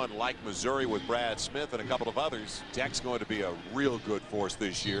coming on like Missouri with Brad Smith and a couple of others. Tech's going to be a real good force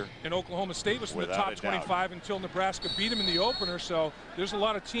this year. And Oklahoma State was in the top 25 until Nebraska beat them in the opener. So there's a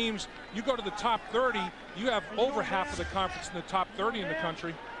lot of teams. You go to the top 30, you have over half of the conference in the top 30 in the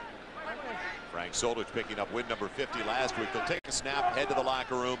country. Frank Solich picking up win number 50 last week. They'll take a snap, head to the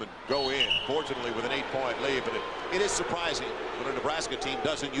locker room, and go in, fortunately with an 8-point lead. But it is surprising when a Nebraska team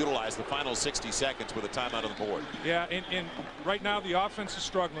doesn't utilize the final 60 seconds with a timeout on the board. Yeah, and right now the offense is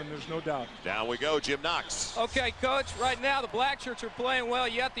struggling, there's no doubt. Down we go, Jim Knox. Okay, Coach, right now the Black Shirts are playing well,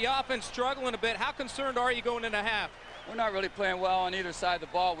 yet the offense struggling a bit. How concerned are you going into half? We're not really playing well on either side of the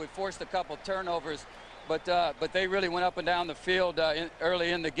ball. We forced a couple turnovers, but they really went up and down the field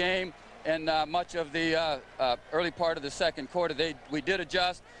early in the game. And much of the early part of the second quarter, we did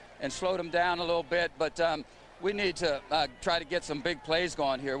adjust and slowed them down a little bit. But we need to try to get some big plays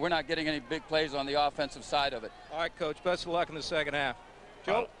going here. We're not getting any big plays on the offensive side of it. All right, Coach. Best of luck in the second half.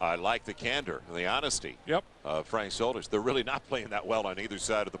 Joe? I like the candor and the honesty. Yep. Frank Solich. They're really not playing that well on either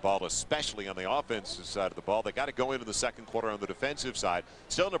side of the ball, especially on the offensive side of the ball. They got to go into the second quarter on the defensive side.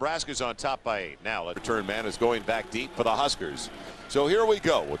 Still, Nebraska's on top by 8. Now, the return man is going back deep for the Huskers. So here we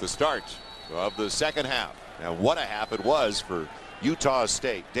go with the start of the second half. And what a half it was for Utah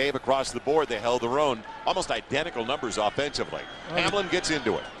State. Dave, across the board, they held their own. Almost identical numbers offensively. Hamlin gets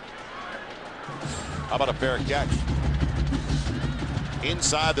into it. How about a fair catch?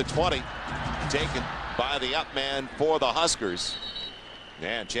 Inside the 20, taken by the up man for the Huskers.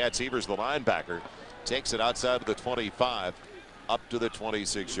 And Chad Severs, the linebacker, takes it outside of the 25 up to the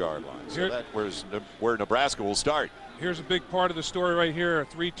 26-yard line. So that's where Nebraska will start. Here's a big part of the story right here.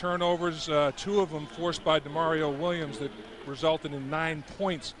 3 turnovers, 2 of them forced by DeMario Williams that resulted in 9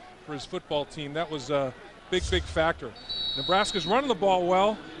 points for his football team. That was a big factor. Nebraska's running the ball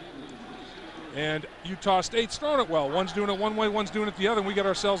well, and Utah State's throwing it well. One's doing it one way, one's doing it the other, and we got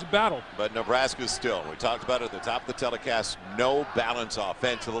ourselves a battle. But Nebraska's still, we talked about it at the top of the telecast, no balance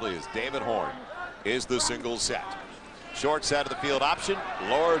offensively as David Horn is the single set. Short side of the field option.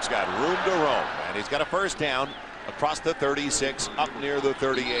 Lord's got room to roam, and he's got a first down across the 36, up near the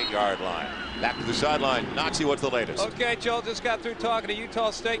 38-yard line. Back to the sideline. Noxie, what's the latest? Okay, Joel, just got through talking to Utah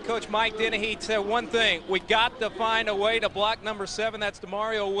State coach Mike Dennehy. Said one thing: we got to find a way to block number 7. That's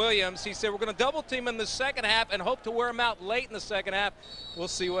DeMario Williams. He said we're going to double team in the second half and hope to wear him out late in the second half. We'll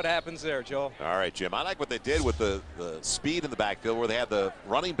see what happens there, Joel. All right, Jim. I like what they did with the speed in the backfield, where they had the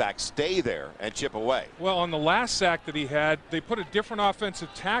running back stay there and chip away. Well, on the last sack that he had, they put a different offensive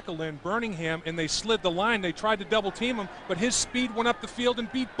tackle in, Birmingham, and they slid the line. They tried to double team him, but his speed went up the field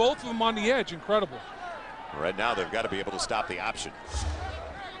and beat both of them on the edge. Incredible. Right now, they've got to be able to stop the option.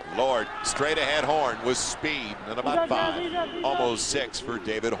 Lord, straight ahead Horn with speed, and about 5, almost 6 for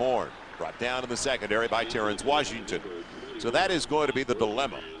David Horn. Brought down in the secondary by Terrence Washington. So that is going to be the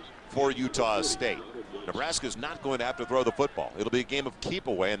dilemma for Utah State. Nebraska's not going to have to throw the football. It'll be a game of keep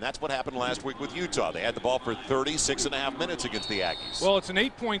away, and that's what happened last week with Utah. They had the ball for 36.5 minutes against the Aggies. Well, it's an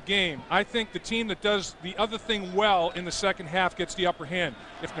 8-point game. I think the team that does the other thing well in the second half gets the upper hand.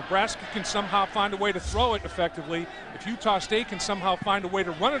 If Nebraska can somehow find a way to throw it effectively, if Utah State can somehow find a way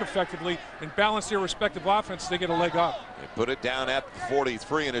to run it effectively and balance their respective offense, they get a leg up. They put it down at the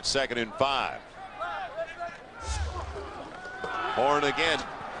 43, and it's 2nd and 5. Horn again.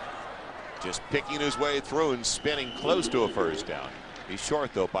 Just picking his way through and spinning close to a first down. He's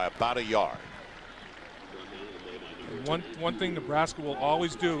short, though, by about a yard. One thing Nebraska will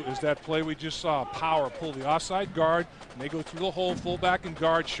always do is that play we just saw, power, pull the offside guard, and they go through the hole, fullback and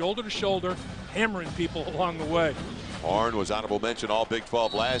guard, shoulder to shoulder, hammering people along the way. Horn was honorable mention all Big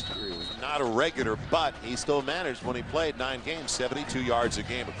 12 last year. He was not a regular, but he still managed when he played 9 games, 72 yards a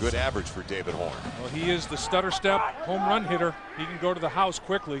game, a good average for David Horn. Well, he is the stutter step home run hitter. He can go to the house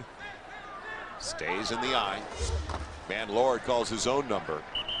quickly. Stays in the eye. Van Lord calls his own number.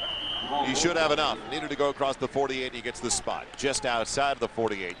 He should have enough. Needed to go across the 48, and he gets the spot just outside of the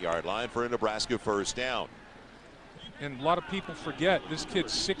 48-yard line for a Nebraska first down. And a lot of people forget this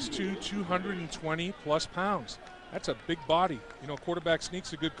kid's 6'2", 220+ pounds. That's a big body. You know, quarterback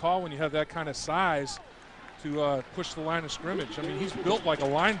sneak's a good call when you have that kind of size to push the line of scrimmage. I mean, he's built like a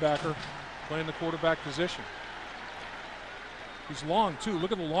linebacker playing the quarterback position. He's long, too.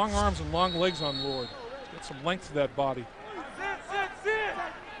 Look at the long arms and long legs on Lord. Got some length to that body.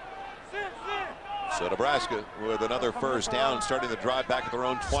 So Nebraska with another first down, starting the drive back at their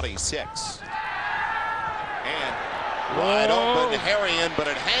own 26. And wide open Harrion, but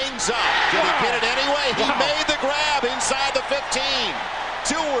it hangs up. Did he get it anyway? He made the grab inside the 15.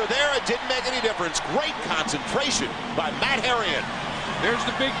 2 were there. It didn't make any difference. Great concentration by Matt Harrion. There's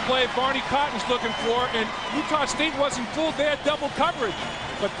the big play Barney Cotton's looking for, and Utah State wasn't fooled. They had double coverage,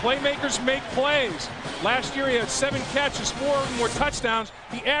 but playmakers make plays. Last year he had 7 catches, 4 of them were touchdowns.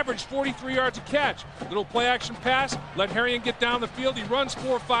 He averaged 43 yards a catch. Little play action pass, let Harrion get down the field. He runs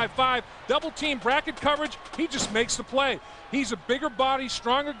 4-5-5, double team bracket coverage. He just makes the play. He's a bigger body,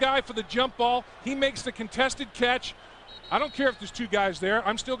 stronger guy for the jump ball. He makes the contested catch. I don't care if there's 2 guys there.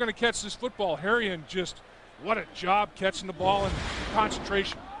 I'm still going to catch this football. Harrion just, what a job catching the ball and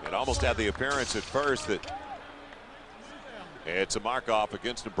concentration. It almost had the appearance at first that it's a mark-off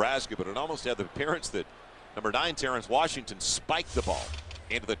against Nebraska, but it almost had the appearance that number 9, Terrence Washington, spiked the ball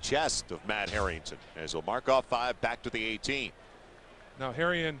into the chest of Matt Harrington as he'll mark off 5 back to the 18. Now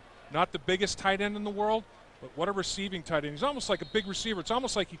Harrion, not the biggest tight end in the world, but what a receiving tight end. He's almost like a big receiver. It's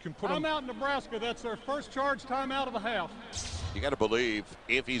almost like you can put him. Timeout Nebraska. That's their first charge timeout of the half. You got to believe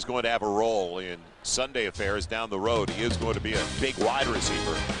if he's going to have a role in Sunday affairs down the road, he is going to be a big wide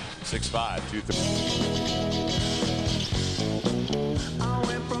receiver. 6'5", 230.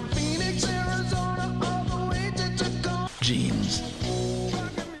 Jeans.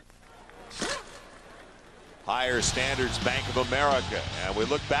 Higher Standards Bank of America. And we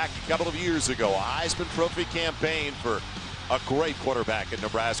look back a couple of years ago, a Heisman Trophy campaign for a great quarterback in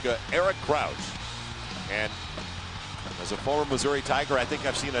Nebraska, Eric Crouch. And as a former Missouri Tiger, I think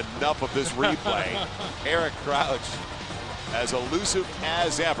I've seen enough of this replay. Eric Crouch, as elusive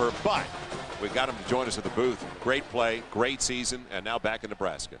as ever, but we got him to join us at the booth. Great play, great season, and now back in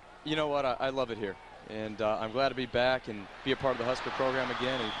Nebraska. You know what? I love it here. And I'm glad to be back and be a part of the Husker program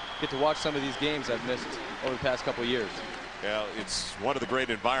again and get to watch some of these games I've missed over the past couple of years. Yeah, it's one of the great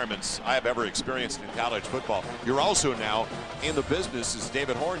environments I have ever experienced in college football. You're also now in the business as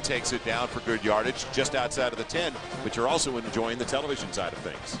David Horn takes it down for good yardage just outside of the 10, but you're also enjoying the television side of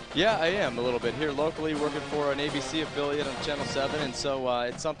things. Yeah, I am a little bit here locally working for an ABC affiliate on Channel 7, and so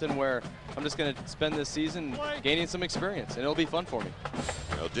it's something where I'm just going to spend this season gaining some experience, and it'll be fun for me.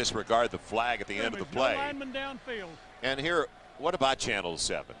 They'll disregard the flag at the end of the play. And here, what about Channel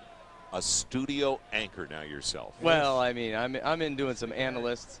 7? A studio anchor now yourself. Well, I mean, I'm in doing some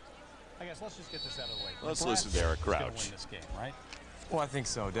analysts. I guess let's just get this out of the way. Let's listen to Eric Crouch. Win this game, right? Well, I think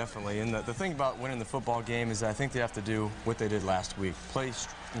so, definitely. And the thing about winning the football game is I think they have to do what they did last week. Play,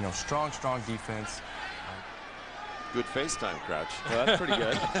 strong defense. Good FaceTime, Crouch. Well, that's pretty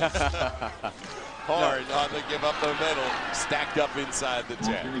good. Hard on the give up the middle, stacked up inside the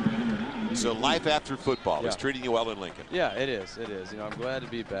 10. So life after football is treating you well in Lincoln. Yeah, it is. It is. I'm glad to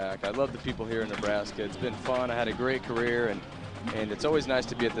be back. I love the people here in Nebraska. It's been fun. I had a great career, and it's always nice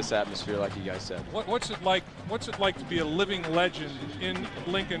to be at this atmosphere, like you guys said. What's it like? What's it like to be a living legend in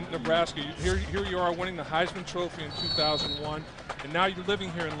Lincoln, Nebraska? Here you are winning the Heisman Trophy in 2001, and now you're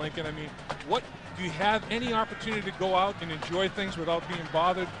living here in Lincoln. I mean, do you have any opportunity to go out and enjoy things without being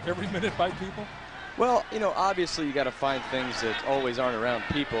bothered every minute by people? Well, you know, obviously you got to find things that always aren't around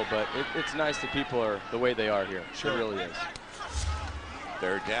people, but it's nice that people are the way they are here. Sure. It really is.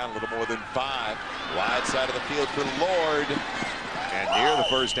 They're down a little more than 5. Wide side of the field for Lord. And near the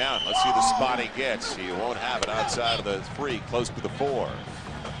first down. Let's see the spot he gets. He won't have it outside of the 3, close to the 4.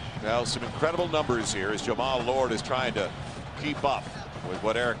 Now, some incredible numbers here as Jamal Lord is trying to keep up with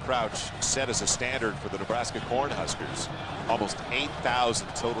what Eric Crouch set as a standard for the Nebraska Cornhuskers. Almost 8,000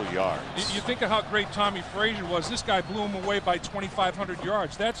 total yards. You think of how great Tommy Frazier was. This guy blew him away by 2,500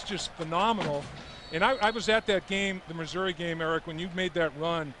 yards. That's just phenomenal. And I was at that game, the Missouri game, Eric, when you made that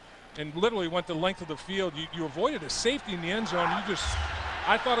run and literally went the length of the field. You avoided a safety in the end zone.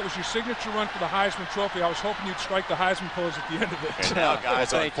 I thought it was your signature run for the Heisman Trophy. I was hoping you'd strike the Heisman pose at the end of it. And now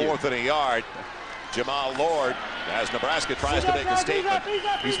guys on 4th and a yard. Jamal Lord, as Nebraska tries to make a statement,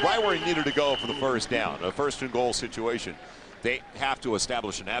 he's right where he needed to go for the first down, a 1st and goal situation. They have to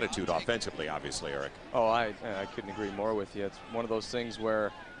establish an attitude offensively, obviously, Eric. Oh, I couldn't agree more with you. It's one of those things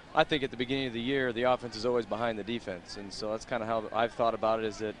where I think at the beginning of the year, the offense is always behind the defense. And so that's kind of how I've thought about it,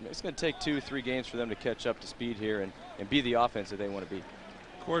 is that it's going to take 2-3 games for them to catch up to speed here and be the offense that they want to be.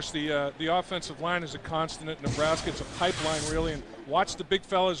 Of course, the offensive line is a constant at Nebraska. It's a pipeline, really. And watch the big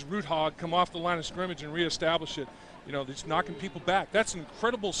fellas root hog come off the line of scrimmage and reestablish it. You know, just knocking people back. That's an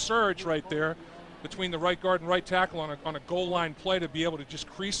incredible surge right there between the right guard and right tackle on a goal line play to be able to just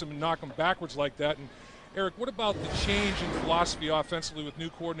crease them and knock them backwards like that. And Eric, what about the change in philosophy offensively with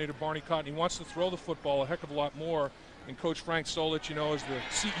new coordinator Barney Cotton? He wants to throw the football a heck of a lot more. And Coach Frank Solich, you know, is the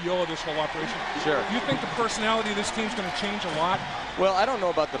CEO of this whole operation. Sure. Do you think the personality of this team's going to change a lot? Well, I don't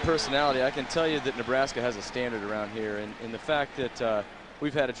know about the personality. I can tell you that Nebraska has a standard around here, and the fact that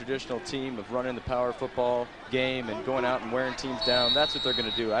we've had a traditional team of running the power football game and going out and wearing teams down, that's what they're going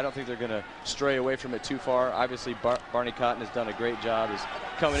to do. I don't think they're going to stray away from it too far. Obviously, Barney Cotton has done a great job as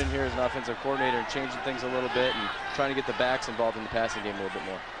coming in here as an offensive coordinator and changing things a little bit and trying to get the backs involved in the passing game a little bit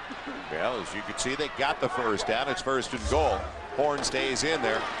more. Well, as you can see, they got the first down. It's 1st and goal. Horn stays in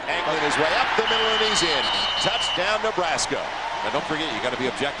there, angling his way up the middle, and he's in. Touchdown, Nebraska. Now, don't forget, you got to be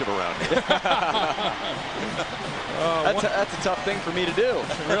objective around here. That's a tough thing for me to do.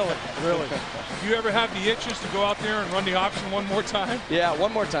 Really. Do you ever have the itches to go out there and run the option one more time? Yeah,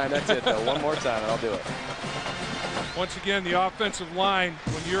 one more time. That's it, though. One more time, and I'll do it. Once again, the offensive line,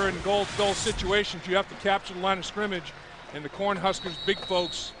 when you're in goal situations, you have to capture the line of scrimmage, and the Cornhuskers big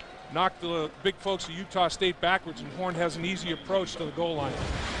folks knock the big folks of Utah State backwards, and Horn has an easy approach to the goal line.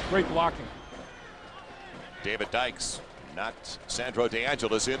 Great blocking. David Dykes, not Sandro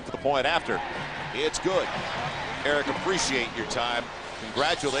DeAngelis, in for the point after. It's good. Eric, appreciate your time.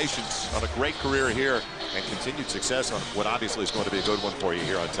 Congratulations on a great career here and continued success on what obviously is going to be a good one for you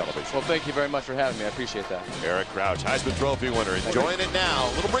here on television. Well, thank you very much for having me. I appreciate that. Eric Crouch, Heisman Trophy winner, enjoying it now.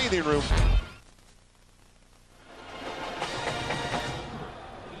 A little breathing room.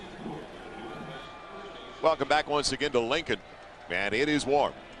 Welcome back once again to Lincoln, and it is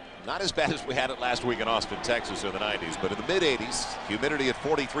warm. Not as bad as we had it last week in Austin, Texas in the 90s, but in the mid-80s, humidity at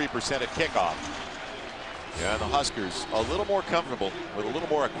 43% at kickoff. Yeah, the Huskers a little more comfortable with a little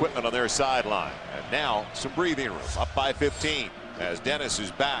more equipment on their sideline. And now some breathing room, up by 15 as Dennis is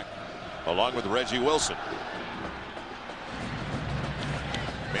back along with Reggie Wilson.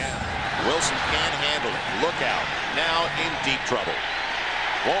 Man, Wilson can't handle it. Look out. Now in deep trouble.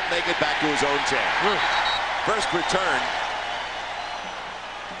 Won't make it back to his own 10. First return.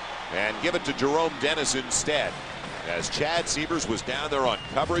 And give it to Jerome Dennis instead, as Chad Sievers was down there on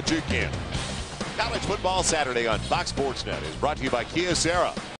coverage again. College Football Saturday on Fox Sports Net is brought to you by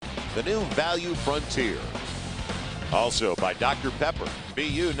Kyocera, the new value frontier. Also by Dr. Pepper.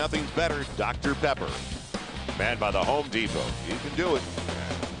 BU, nothing's better. Dr. Pepper. Manned by the Home Depot. You can do it.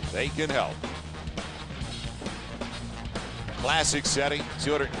 They can help. Classic setting,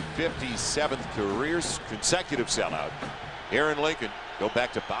 257th careers, consecutive sellout. Here in Lincoln, go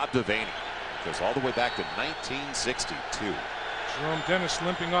back to Bob Devaney. Goes all the way back to 1962. Jerome Dennis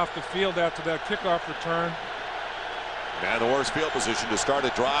limping off the field after that kickoff return. And the worst field position to start a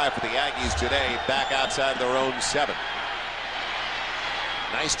drive for the Aggies today, back outside their own 7.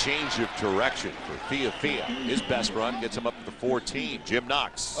 Nice change of direction for Fia. His best run gets him up to the 14. Jim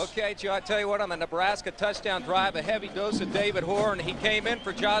Knox. Okay, Joe, I tell you what, on the Nebraska touchdown drive, a heavy dose of David Horn. He came in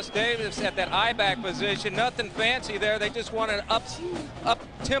for Josh Davis at that I-back position. Nothing fancy there. They just wanted up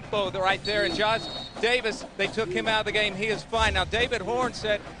tempo right there. And Josh Davis, they took him out of the game. He is fine. Now, David Horn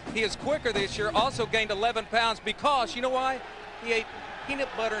said he is quicker this year, also gained 11 pounds because, you know why? He ate peanut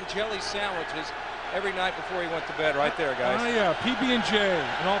butter and jelly sandwiches every night before he went to bed. Right there, guys. Oh, yeah, PB&J,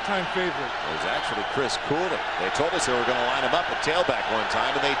 an all-time favorite. It was actually Chris Cooley. They told us they were going to line him up at tailback one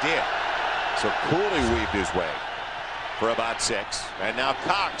time, and they did. So Cooley weaved his way for about 6. And now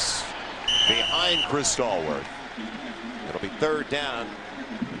Cox behind Chris Stallworth. It'll be 3rd down,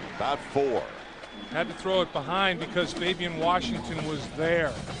 about 4. Had to throw it behind because Fabian Washington was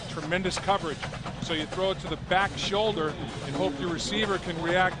there. Tremendous coverage. So you throw it to the back shoulder and hope your receiver can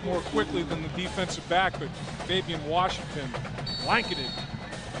react more quickly than the defensive back. But Fabian Washington blanketed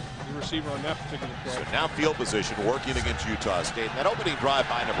the receiver on that particular play. So now field position working against Utah State. And that opening drive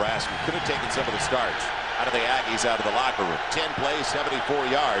by Nebraska could have taken some of the starts out of the Aggies, out of the locker room. 10 plays, 74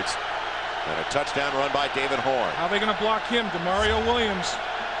 yards. And a touchdown run by David Horn. How are they going to block him? Demario Williams.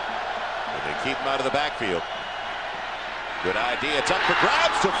 And they keep him out of the backfield. Good idea. It's up for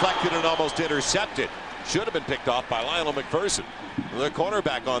grabs. Deflected and almost intercepted. Should have been picked off by Lionel McPherson, the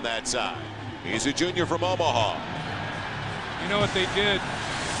cornerback on that side. He's a junior from Omaha. You know what they did?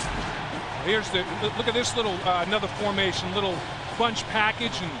 Here's the look at this little another formation, little bunch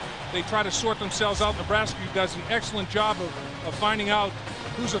package, and they try to sort themselves out. Nebraska does an excellent job of finding out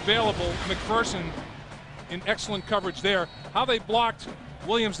who's available. McPherson in excellent coverage there. How they blocked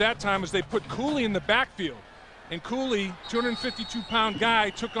Williams that time is they put Cooley in the backfield. And Cooley, 252-pound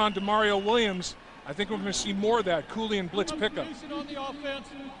guy, took on Demario Williams. I think we're going to see more of that. Cooley and blitz pickup. On the offense,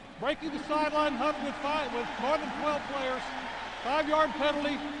 breaking the sideline huddle with more than 12 players. 5-yard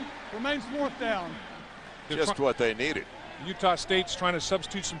penalty, remains 4th down. Just what they needed. Utah State's trying to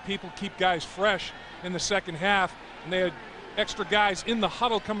substitute some people, keep guys fresh in the second half. And they had extra guys in the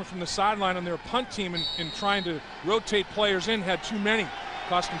huddle coming from the sideline on their punt team and trying to rotate players in. Had too many,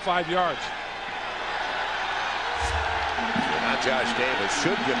 cost them 5 yards. Now Josh Davis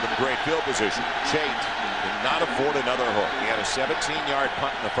should give them great field position. Chait did not afford another hook. He had a 17-yard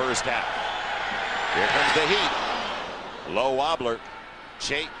punt in the first half. Here comes the heat. Low wobbler.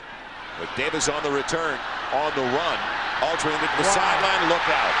 Chait with Davis on the return, on the run. Altering it to the sideline. Look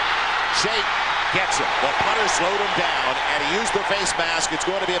out. Chait gets it. The punter slowed him down, and he used the face mask. It's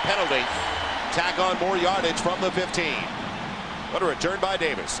going to be a penalty. Tack on more yardage from the 15. What a return by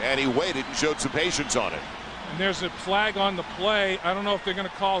Davis, and he waited and showed some patience on it. And there's a flag on the play. I don't know if they're going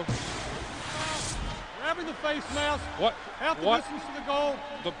to call. Grabbing the face mask. What? Half the distance to the goal.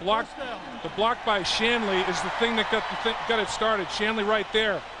 The block by Shanley is the thing that got it started. Shanley right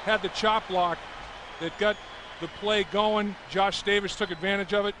there had the chop block that got the play going. Josh Davis took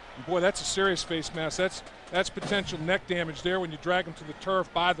advantage of it. And boy, that's a serious face mask. That's potential neck damage there when you drag him to the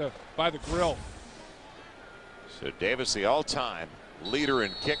turf by the grill. So Davis, the all-time leader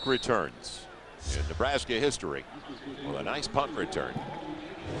in kick returns in Nebraska history, with a nice punt return.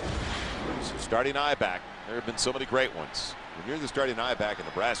 So starting I-back, there have been so many great ones. When you're the starting I-back in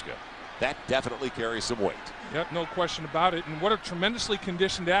Nebraska, that definitely carries some weight. Yep, no question about it. And what a tremendously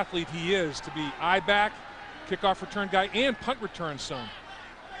conditioned athlete he is to be I-back, kickoff return guy, and punt return son.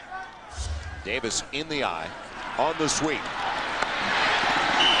 Davis in the eye, on the sweep.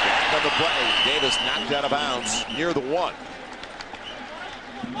 Back on the play, Davis knocked out of bounds near the 1.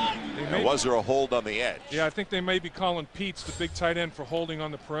 Was there a hold on the edge? Yeah, I think they may be calling Peets, the big tight end, for holding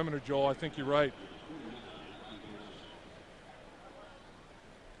on the perimeter, Joel. I think you're right.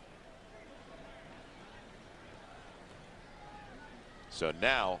 So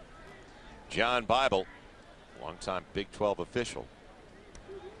now, John Bible, longtime Big 12 official.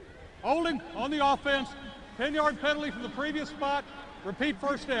 Holding on the offense. 10-yard penalty from the previous spot. Repeat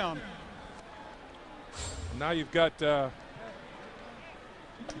first down. Now you've got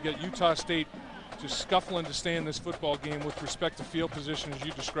Utah State just scuffling to stay in this football game with respect to field position, as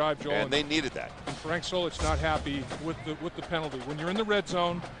you described, Joel. And they needed that. And Frank Solich not happy with the penalty. When you're in the red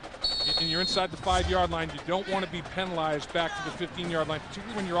zone and you're inside the 5-yard line, you don't want to be penalized back to the 15-yard line,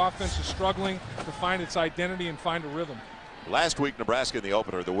 particularly when your offense is struggling to find its identity and find a rhythm. Last week, Nebraska in the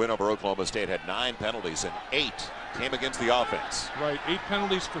opener, the win over Oklahoma State, had 9 penalties, and 8 came against the offense. Right, 8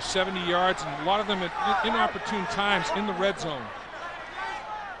 penalties for 70 yards, and a lot of them at inopportune times in the red zone.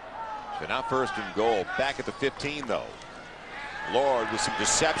 So now 1st and goal, back at the 15, though. Lord with some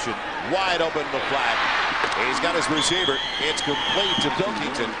deception, wide open in the flat. He's got his receiver. It's complete to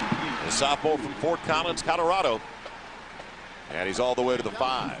Pilkington, the sophomore from Fort Collins, Colorado. And he's all the way to the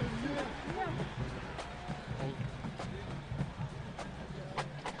 5.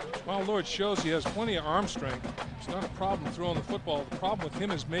 Well, Lord shows he has plenty of arm strength. It's not a problem throwing the football. The problem with him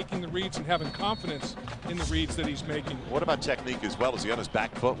is making the reads and having confidence in the reads that he's making. What about technique as well? Is he on his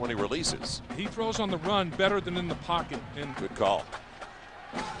back foot when he releases? He throws on the run better than in the pocket. And good call.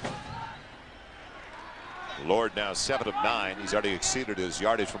 Lord now 7 of 9. He's already exceeded his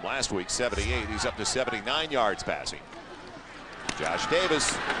yardage from last week, 78. He's up to 79 yards passing. Josh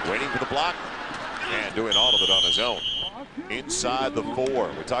Davis waiting for the block and doing all of it on his own. inside the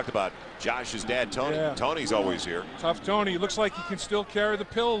 4. We talked about Josh's dad, Tony. Yeah. Tony's always here. Tough Tony. Looks like he can still carry the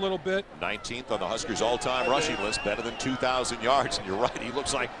pill a little bit. 19th on the Huskers all-time rushing list, better than 2,000 yards. And you're right, he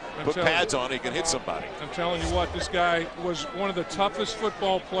looks like put pads on, he can hit somebody. I'm telling you what, this guy was one of the toughest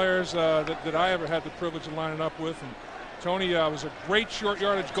football players that I ever had the privilege of lining up with. And Tony was a great short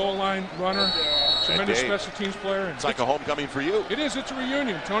yardage goal line runner, tremendous special teams player. And it's like a homecoming for you. It is. It's a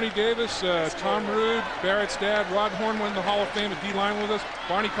reunion. Tony Davis, Tom Rude, Barrett's dad, Rod Horn went in the Hall of Fame at D-line with us.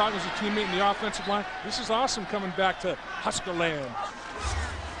 Barney Cotton was a teammate in the offensive line. This is awesome coming back to Husker land.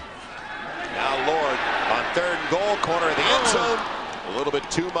 Now Lord on 3rd and goal, corner of the end zone. A little bit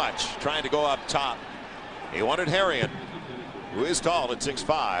too much, trying to go up top. He wanted Harrion, who is tall at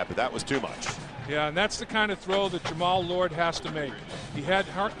 6'5", but that was too much. Yeah, and that's the kind of throw that Jamal Lord has to make. He had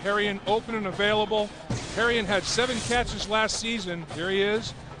Harrion open and available. Harrion had 7 catches last season. There he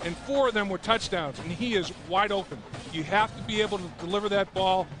is. And 4 of them were touchdowns, and he is wide open. You have to be able to deliver that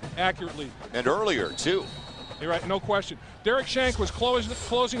ball accurately. And earlier, too. You're right, no question. Derek Shank was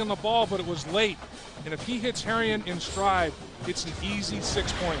closing on the ball, but it was late. And if he hits Harrion in stride, it's an easy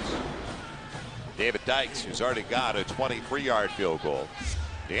 6 points. David Dykes, who's already got a 23-yard field goal.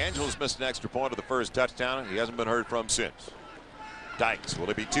 DeAngelo's missed an extra point of the first touchdown, and he hasn't been heard from since. Dykes, will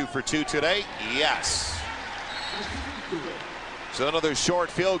he be 2 for 2 today? Yes. So another short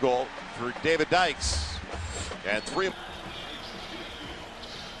field goal for David Dykes. And 3.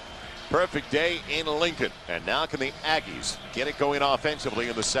 Perfect day in Lincoln. And now can the Aggies get it going offensively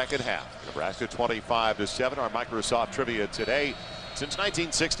in the second half? Nebraska 25-7. Our Microsoft trivia today. Since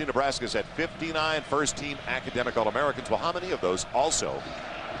 1960, Nebraska's had 59 first-team academic All-Americans. Well, how many of those also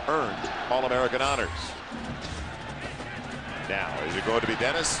earned All-American honors? Now, is it going to be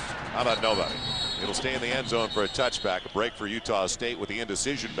Dennis? How about nobody? It'll stay in the end zone for a touchback. A break for Utah State with the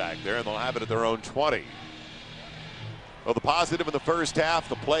indecision back there, and they'll have it at their own 20. Well, the positive in the first half,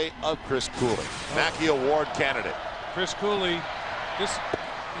 the play of Chris Cooley, Mackey Award candidate. Chris Cooley, he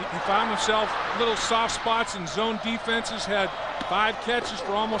found himself little soft spots in zone defenses, had 5 catches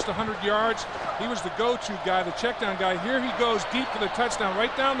for almost 100 yards. He was the go-to guy, the check-down guy. Here he goes deep for the touchdown,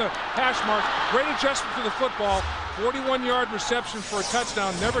 right down the hash mark. Great adjustment to the football. 41-yard reception for a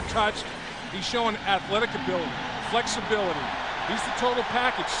touchdown, never touched. He's showing athletic ability, flexibility. He's the total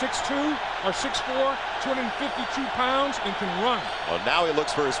package, 6'2", or 6'4", 252 pounds, and can run. Well, now he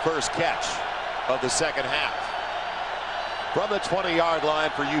looks for his first catch of the second half. From the 20-yard line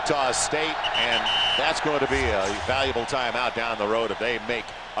for Utah State, and that's going to be a valuable timeout down the road if they make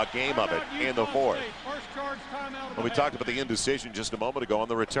a game of it in the 4th. Well, we talked about the indecision just a moment ago on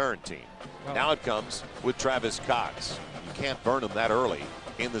the return team. Now it comes with Travis Cox. You can't burn him that early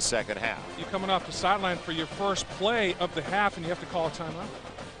in the second half. You're coming off the sideline for your first play of the half, and you have to call a timeout.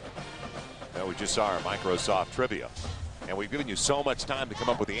 Now, we just saw our Microsoft trivia, and we've given you so much time to come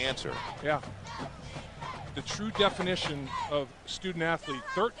up with the answer. Yeah. The true definition of student athlete,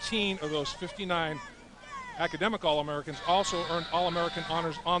 13 of those 59 academic All-Americans also earned All-American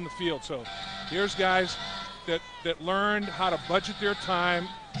honors on the field. So here's guys that learned how to budget their time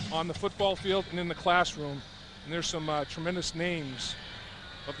on the football field and in the classroom. And there's some tremendous names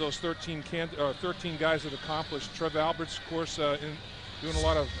of those 13 guys that accomplished. Trev Alberts, of course, doing a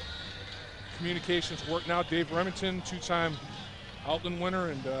lot of communications work now. Dave Remington, 2-time Outland winner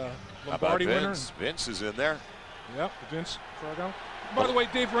and Lombardi winner. Vince is in there. Yep, Vince Fargo. By the way,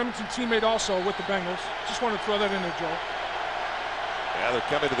 Dave Remington, teammate also with the Bengals. Just wanted to throw that in there, Joel. Yeah, they're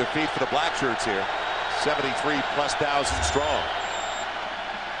coming to their feet for the black shirts here. 73,000+ strong.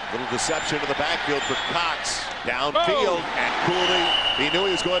 Little deception in the backfield for Cox. Downfield, and Cooley, he knew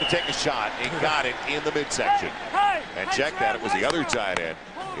he was going to take a shot. He got it in the midsection. And check that, it was the other tight end.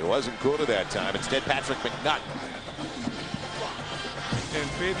 It wasn't Cooley that time. Instead, Patrick McNutt. And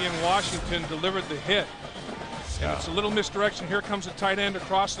Fabian Washington delivered the hit. And it's a little misdirection. Here comes the tight end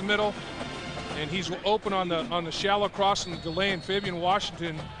across the middle. And he's open on the shallow cross and the delay, and Fabian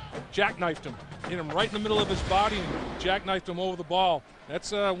Washington jackknifed him. Hit him right in the middle of his body and jackknifed him over the ball.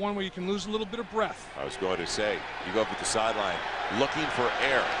 That's one where you can lose a little bit of breath. I was going to say, you go up at the sideline looking for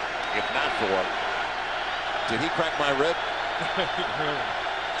air. If not for, did he crack my rib?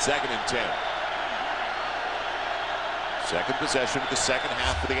 2nd and 10. Second possession of the second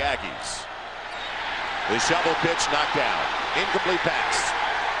half for the Aggies. The shovel pitch knocked down. Incomplete pass.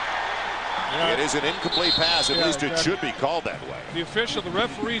 Yeah. It is an incomplete pass. At least it should be called that way. The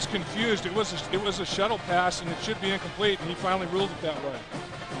referee's confused. It was a shuttle pass, and it should be incomplete, and he finally ruled it that way.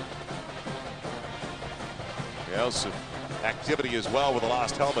 Yeah, some activity as well with a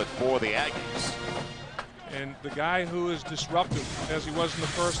lost helmet for the Aggies. And the guy who is disruptive, as he was in the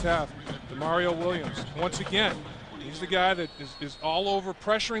first half, Demario Williams. Once again, He's the guy that is all over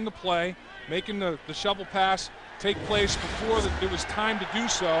pressuring the play, making the shovel pass take place before it was time to do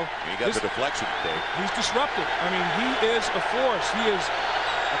so. He got the deflection, Dave. He's disruptive. I mean, he is a force. He is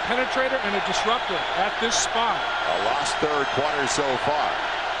a penetrator and a disruptor at this spot. A lost third quarter so far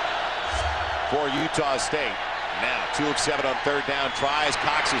for Utah State. Now 2 of 7 on third down tries.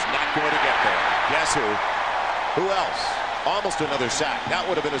 Cox is not going to get there. Guess who? Who else? Almost another sack. That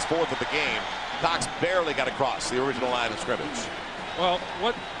would have been his 4th of the game. Cox barely got across the original line of scrimmage. Well,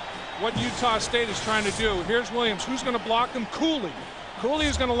 what Utah State is trying to do, here's Williams. Who's going to block him? Cooley. Cooley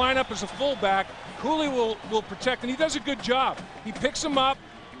is going to line up as a fullback. Cooley will protect, and he does a good job. He picks him up,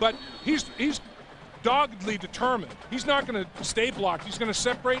 but he's doggedly determined. He's not going to stay blocked. He's going to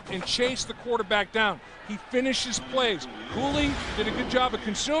separate and chase the quarterback down. He finishes plays. Cooley did a good job of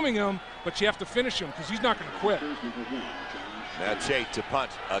consuming him, but you have to finish him because he's not going to quit. Now Chait to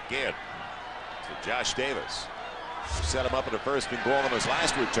punt again to Josh Davis. Set him up at a first and goal on his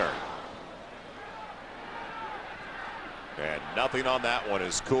last return. And nothing on that one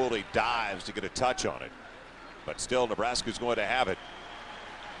as Cooley dives to get a touch on it. But still, Nebraska's going to have it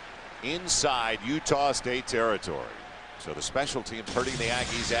inside Utah State territory. So the special teams hurting the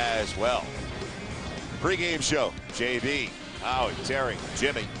Aggies as well. Pre-game show, JB, Howie, Terry,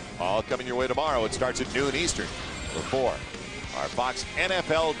 Jimmy, all coming your way tomorrow. It starts at noon Eastern before our Fox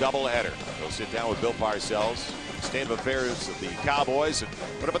NFL doubleheader. We'll sit down with Bill Parcells, state of affairs of the Cowboys, and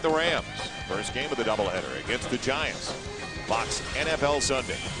what about the Rams? First game of the doubleheader against the Giants. Fox NFL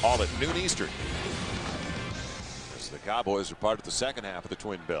Sunday, all at noon Eastern. As the Cowboys are part of the second half of the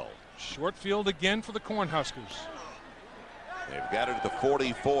Twin Bill. Short field again for the Cornhuskers. They've got it at the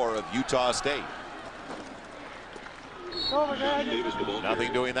 44 of Utah State.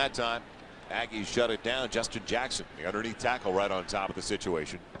 Nothing doing that time. Aggies shut it down. Justin Jackson, the underneath tackle, right on top of the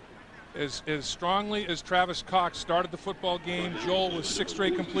situation. As strongly as Travis Cox started the football game, Joel with 6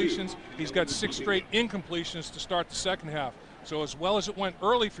 straight completions. He's got 6 straight incompletions to start the second half. So as well as it went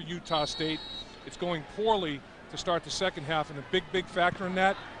early for Utah State, it's going poorly to start the second half. And a big factor in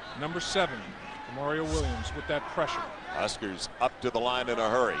that, number 7, Mario Williams, with that pressure. Huskers up to the line in a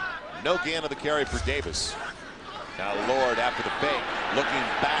hurry. No gain of the carry for Davis. Now Lord after the fake, looking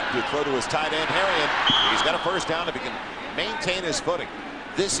back to throw to his tight end Harrion. He's got a first down if he can maintain his footing.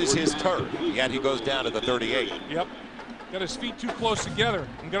 This is his turf, yet he goes down to the 38. Yep. Got his feet too close together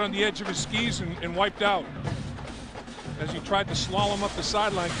and got on the edge of his skis and wiped out. As he tried to slalom up the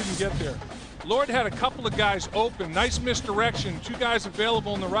sideline, couldn't get there. Lord had a couple of guys open, nice misdirection, 2 guys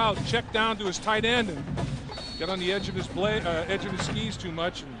available in the route, checked down to his tight end and got on the edge of his skis too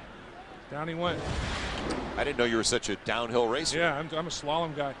much, and down he went. I didn't know you were such a downhill racer. Yeah, I'm a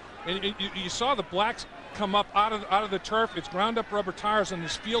slalom guy. And you saw the blacks come up out of the turf. It's ground up rubber tires on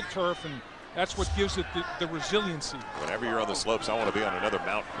this field turf, and that's what gives it the resiliency. Whenever you're on the slopes, I want to be on another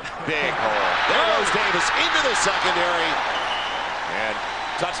mountain. Big hole. There goes Davis into the secondary. And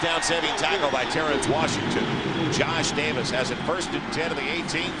touchdown saving tackle by Terrence Washington. Josh Davis has it 1st and 10 of the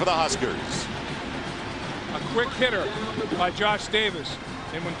 18 for the Huskers. A quick hitter by Josh Davis.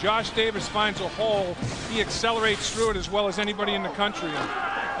 And when Josh Davis finds a hole, he accelerates through it as well as anybody in the country.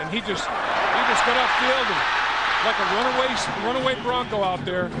 And he just got upfield and like a runaway Bronco out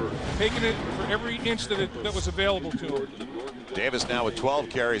there, taking it for every inch that was available to him. Davis now with 12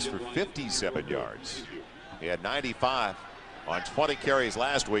 carries for 57 yards. He had 95 on 20 carries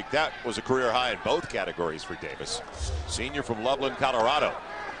last week. That was a career high in both categories for Davis. Senior from Loveland, Colorado.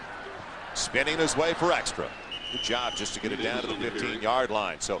 Spinning his way for extra. Good job just to get it down to the 15-yard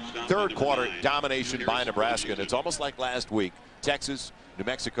line. So third quarter domination by Nebraska. And it's almost like last week, Texas, New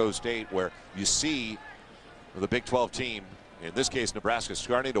Mexico State, where you see the Big 12 team, in this case Nebraska,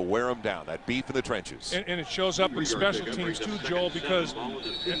 starting to wear them down. That beef in the trenches. And it shows up in special teams too, Joel, because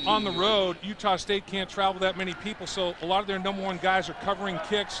on the road, Utah State can't travel that many people. So a lot of their number 1 guys are covering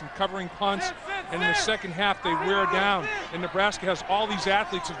kicks and covering punts. And in the second half, they wear down. And Nebraska has all these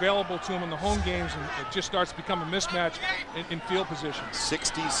athletes available to them in the home games, and it just starts to become a mismatch in field position.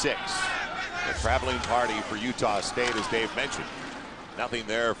 66. The traveling party for Utah State, as Dave mentioned. Nothing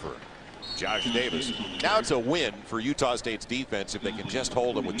there for Josh Davis. Now it's a win for Utah State's defense if they can just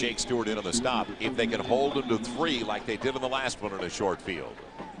hold him with Jake Stewart in on the stop. If they can hold him to 3 like they did in the last one in a short field.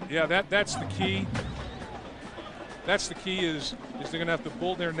 Yeah, that's the key. That's the key is they're going to have to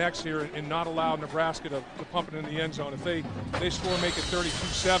bull their necks here and not allow Nebraska to pump it in the end zone. If they score, make it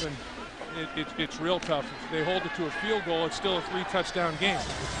 32-7, it's real tough. If they hold it to a field goal, it's still a 3-touchdown game.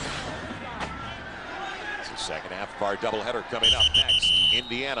 It's the second half of our doubleheader coming up next.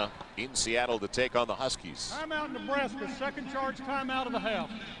 Indiana in Seattle to take on the Huskies. Timeout Nebraska, second charge timeout of the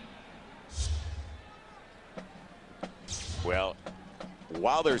half. Well,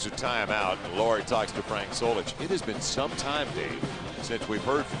 while there's a timeout, Lori talks to Frank Solich. It has been some time, Dave, since we've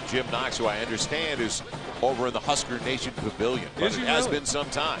heard from Jim Knox, who I understand is over in the Husker Nation Pavilion. But it has been some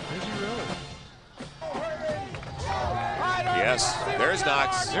time. Is he really? Yes, there's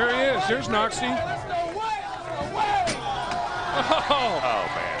Knox. There he is. There's Knoxy. Oh,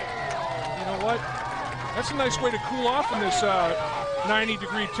 man. You know what? That's a nice way to cool off in this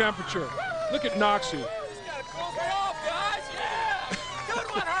 90-degree temperature. Look at Knoxy.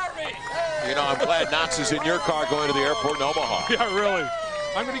 You know, I'm glad Knox is in your car going to the airport in Omaha. Yeah, really.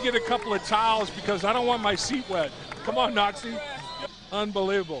 I'm going to get a couple of towels because I don't want my seat wet. Come on, Knoxy.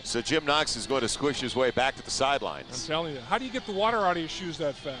 Unbelievable. So Jim Knox is going to squish his way back to the sidelines. I'm telling you. How do you get the water out of your shoes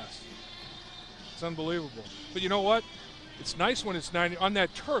that fast? It's unbelievable. But you know what? It's nice when it's 90. On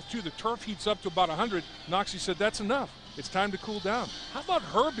that turf, too, the turf heats up to about 100. Knoxy said, that's enough. It's time to cool down. How about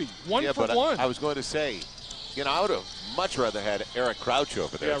Herbie? One for one. I was going to say, you know, I would have much rather had Eric Crouch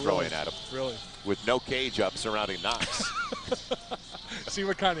over there throwing at him. Really? With no cage up surrounding Knox. See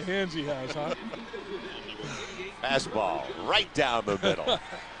what kind of hands he has, huh? Fastball right down the middle.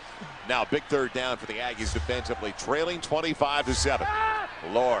 Now big third down for the Aggies defensively, trailing 25-7.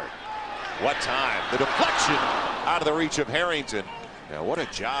 Lord, what time. The deflection out of the reach of Harrington. Now what a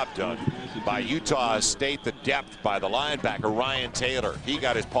job done by Utah State. The depth by the linebacker, Ryan Taylor. He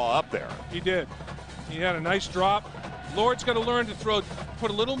got his paw up there. He did. He had a nice drop. Lord's got to learn to throw,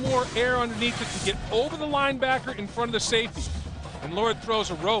 put a little more air underneath it to get over the linebacker in front of the safety. And Lord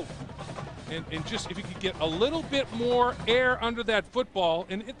throws a rope. And just if he could get a little bit more air under that football,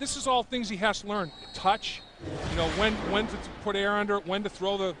 and this is all things he has to learn. Touch, you know, when to put air under it, when to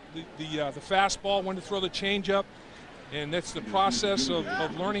throw the fastball, when to throw the changeup. And that's the process of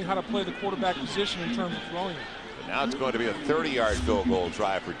learning how to play the quarterback position in terms of throwing it. And now it's going to be a 30-yard field goal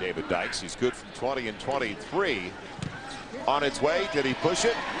drive for David Dykes. He's good from 20 and 23. On its way, did he push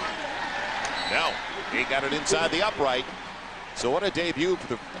it? No, he got it inside the upright. So what a debut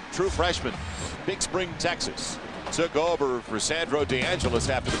for the true freshman. Big Spring, Texas. Took over for Sandro DeAngelis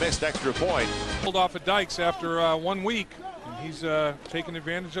after the missed extra point. Pulled off of Dykes after 1 week, and he's taking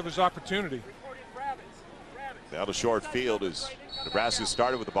advantage of his opportunity. Now the short field is Nebraska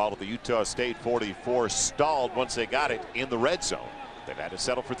started with the ball at the Utah State 44, stalled once they got it in the red zone. They've had to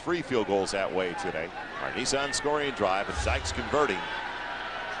settle for 3 field goals that way today. Our Nissan scoring drive, and Dykes converting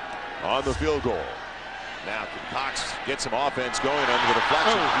on the field goal. Now can Cox get some offense going under the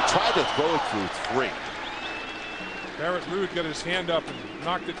deflection? He tried to throw it through 3. Barrett Ruud got his hand up and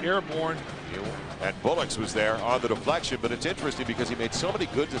knocked it airborne. And Bullocks was there on the deflection, but it's interesting because he made so many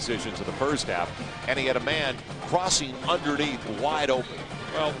good decisions in the first half, and he had a man crossing underneath wide open.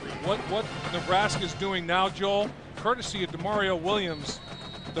 Well, what Nebraska's doing now, Joel, courtesy of DeMario Williams,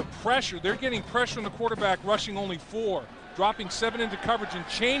 the pressure, they're getting pressure on the quarterback, rushing only 4, dropping 7 into coverage and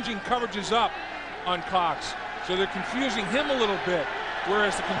changing coverages up on Cox. So they're confusing him a little bit,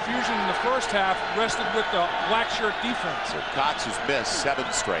 whereas the confusion in the first half rested with the black shirt defense. So Cox has missed 7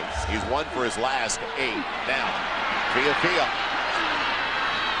 straight. He's 1 for his last 8. Now, Fia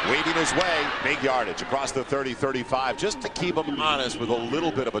weaving his way, big yardage across the 30-35, just to keep him honest with a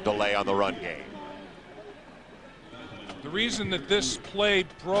little bit of a delay on the run game. The reason that this play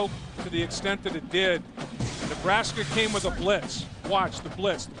broke to the extent that it did, Nebraska came with a blitz. Watch the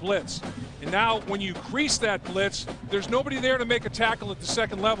blitz, the blitz. And now when you crease that blitz, there's nobody there to make a tackle at the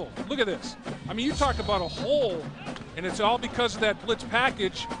second level. Look at this. I mean, you talk about a hole, and it's all because of that blitz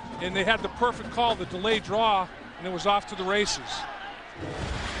package, and they had the perfect call, the delayed draw, and it was off to the races.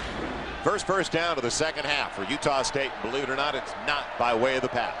 First down of the second half for Utah State. Believe it or not, it's not by way of the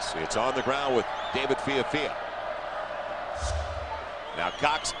pass. It's on the ground with David Fia. Now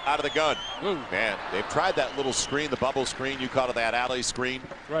Cox out of the gun. Ooh. Man, they've tried that little screen, the bubble screen, you call it that alley screen,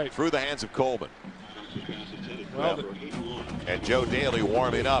 right through the hands of Coleman. Well, and Joe Daly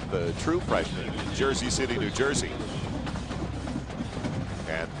warming up, the true freshman in Jersey City, New Jersey.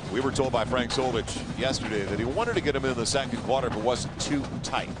 And we were told by Frank Solich yesterday that he wanted to get him in the second quarter if it wasn't too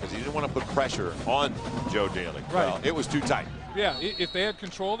tight, because he didn't want to put pressure on Joe Daly. Right. Well, it was too tight. Yeah, if they had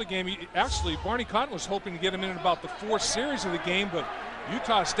control of the game, actually Barney Cotton was hoping to get him in about the 4th series of the game, but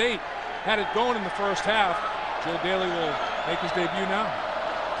Utah State had it going in the first half. Joe Daly will make his debut now.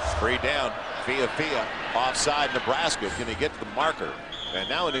 3 down, Fia, offside Nebraska. Can he get to the marker? And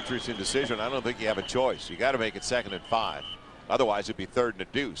now an interesting decision. I don't think you have a choice. You got to make it 2nd and 5. Otherwise, it'd be 3rd and a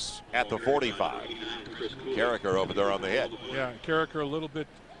deuce at the 45. Carricker over there on the hit. Yeah, Carricker a little bit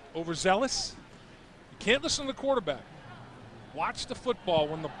overzealous. You can't listen to the quarterback. Watch the football.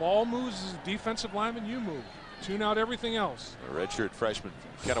 When the ball moves as a defensive lineman, you move. Tune out everything else. The redshirt freshman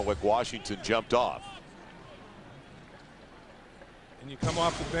Kennewick Washington jumped off. and you come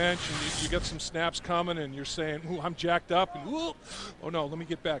off the bench and you get some snaps coming and you're saying, ooh, I'm jacked up, and ooh, oh no, let me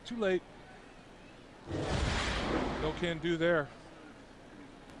get back. Too late. No can do there.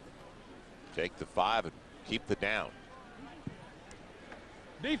 Take the 5 and keep the down.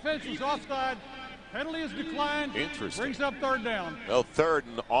 Defense is offside. Penalty is declined. Interesting. Brings up 3rd down. Well, 3rd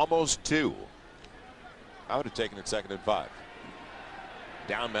and almost 2. I would have taken it 2nd and 5.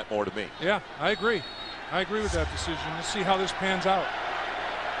 Down meant more to me. Yeah, I agree. I agree with that decision. Let's see how this pans out.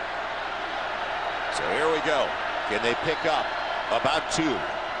 So here we go. Can they pick up about 2?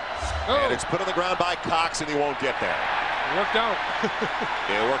 And it's put on the ground by Cox, and he won't get there. It worked out.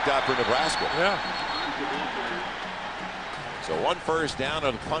 It worked out for Nebraska. Yeah. So 1 first down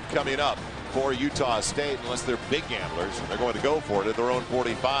and a punt coming up for Utah State, unless they're big gamblers. They're going to go for it at their own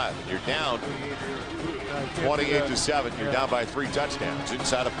 45. And you're down 28-7. You're down by 3 touchdowns.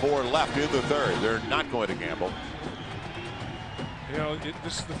 Inside of 4 left in the 3rd. They're not going to gamble. You know,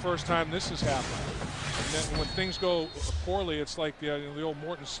 this is the first time this has happened. And then when things go poorly, it's like the old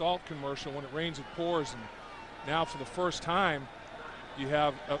Morton Salt commercial, when it rains, it pours. And now for the first time, you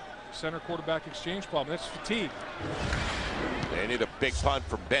have a center quarterback exchange problem. That's fatigue. They need a big punt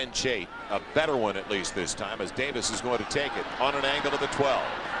from Ben Chait. A better one, at least this time, as Davis is going to take it on an angle to the 12.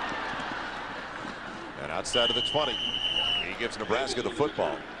 And outside of the 20, he gives Nebraska the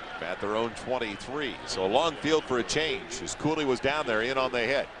football at their own 23. So a long field for a change, as Cooley was down there in on the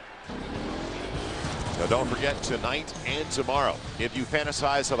hit. So don't forget, tonight and tomorrow, if you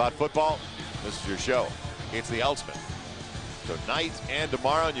fantasize about football, this is your show. It's the Ultimate. So night and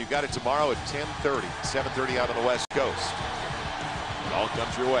tomorrow, and you got it tomorrow at 10:30, 7:30 out on the West Coast. It all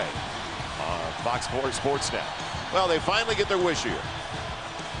comes your way on Fox Sports Net. Well, they finally get their wish here.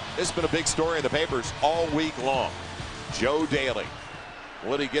 This has been a big story in the papers all week long. Joe Daly.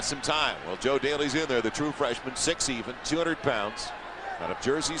 Will he get some time? Well, Joe Daly's in there, the true freshman, 6 even, 200 pounds. Out of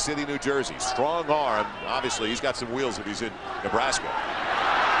Jersey City, New Jersey. Strong arm. Obviously, he's got some wheels if he's in Nebraska.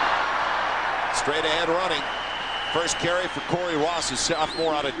 Straight ahead running. First carry for Corey Ross, a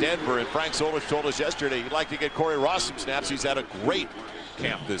sophomore out of Denver. And Frank Solich told us yesterday he'd like to get Corey Ross some snaps. He's had a great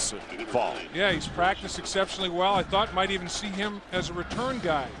camp this fall. Yeah, he's practiced exceptionally well. I thought might even see him as a return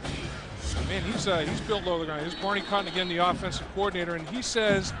guy. Man, he's built low to the ground. Here's Barney Cotton again, the offensive coordinator, and he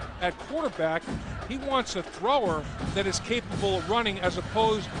says at quarterback he wants a thrower that is capable of running as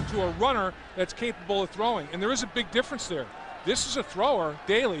opposed to a runner that's capable of throwing. And there is a big difference there. This is a thrower,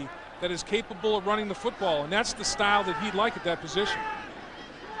 Daly, that is capable of running the football, and that's the style that he'd like at that position.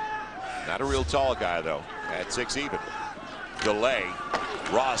 Not a real tall guy, though, at 6 even. Delay.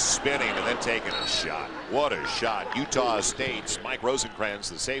 Ross spinning and then taking a shot. What a shot. Utah State's Mike Rosencrantz,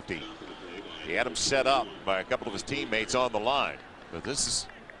 the safety. He had him set up by a couple of his teammates on the line. But this is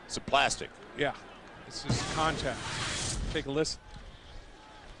some plastic. Yeah, this is contact. Take a listen.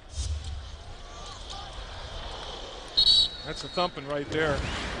 That's a thumping right there.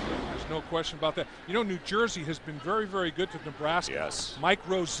 There's no question about that. You know, New Jersey has been very, very good to Nebraska. Yes. Mike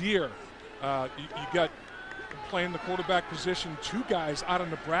Rozier, you got playing the quarterback position, 2 guys out of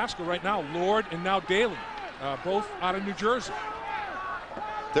Nebraska right now, Lord and now Daly, both out of New Jersey.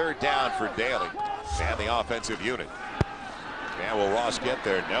 3rd down for Daly and the offensive unit. And will Ross get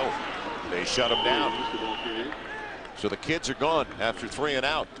there? No. They shut him down. So the kids are gone after 3 and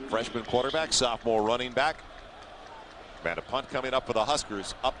out. Freshman quarterback, sophomore running back. And a punt coming up for the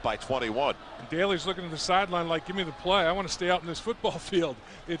Huskers, up by 21. Daly's looking at the sideline like, give me the play. I want to stay out in this football field.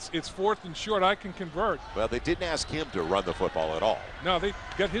 It's 4th and short. I can convert. Well, they didn't ask him to run the football at all. No, they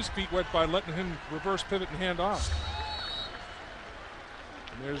got his feet wet by letting him reverse pivot and hand off.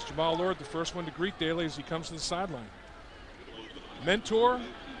 And there's Jamal Lord, the first one to greet Daly as he comes to the sideline. Mentor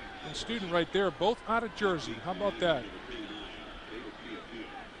and student right there, both out of Jersey. How about that?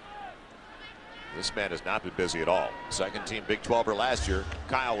 This man has not been busy at all. Second team Big 12er last year,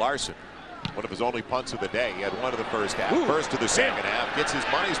 Kyle Larson. One of his only punts of the day. He had one of the first half. Ooh, first to the second half. Gets his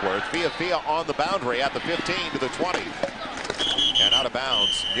money's worth. Fia on the boundary at the 15 to the 20. And out of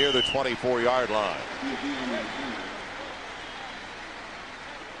bounds near the 24-yard line.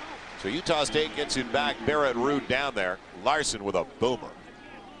 So Utah State gets it back. Barrett Ruud down there. Larson with a boomer.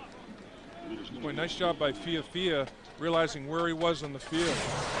 Boy, nice job by Fia realizing where he was on the field.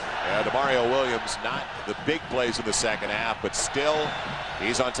 And Demario Williams, not the big plays in the second half, but still,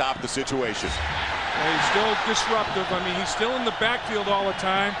 he's on top of the situation. Yeah, he's still disruptive. I mean, he's still in the backfield all the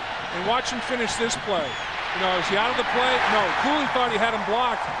time. And watch him finish this play. You know, is he out of the play? No, Cooley thought he had him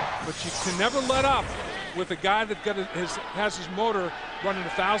blocked, but you can never let up with a guy that has his motor running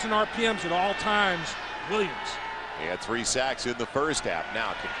 1,000 RPMs at all times. Williams. He had 3 sacks in the first half.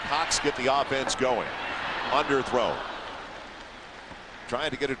 Now, can Cox get the offense going? Underthrown. trying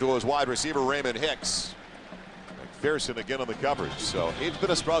to get it to his wide receiver, Raymond Hicks. McPherson again on the coverage. So it's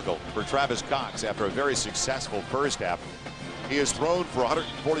been a struggle for Travis Cox after a very successful first half. He has thrown for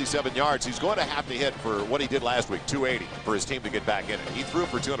 147 yards. He's going to have to hit for what he did last week, 280, for his team to get back in it. He threw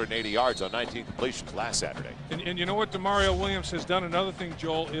for 280 yards on 19 completions last Saturday. And you know what Demario Williams has done? Another thing,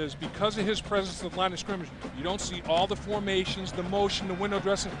 Joel, is because of his presence at the line of scrimmage, you don't see all the formations, the motion, the window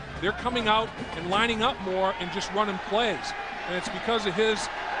dressing. They're coming out and lining up more and just running plays. And it's because of his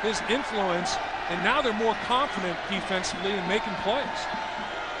influence, and now they're more confident defensively in making plays.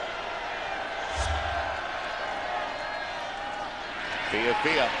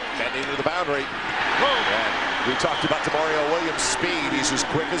 Fia bending to the boundary. And we talked about Demario Williams' speed. He's as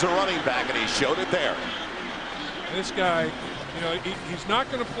quick as a running back, and he showed it there. This guy, you know, he's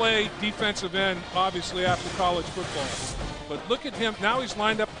not going to play defensive end, obviously, after college football. But look at him. Now he's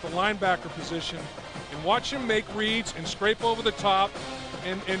lined up at the linebacker position. And watch him make reads and scrape over the top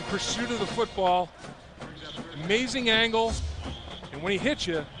in pursuit of the football. Amazing angle. And when he hits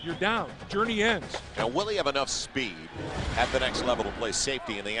you, you're down. Journey ends. Now, will he have enough speed at the next level to play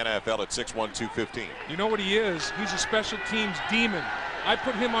safety in the NFL at 6'1", 215? You know what he is? He's a special teams demon. I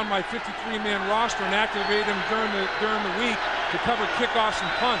put him on my 53-man roster and activate him during the week to cover kickoffs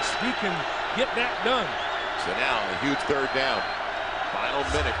and punts. He can get that done. So now a huge third down. Final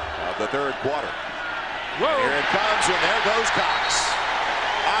minute of the third quarter. Whoa. Here it comes, and there goes Cox.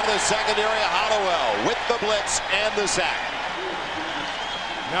 Out of the secondary, Hollowell with the blitz and the sack.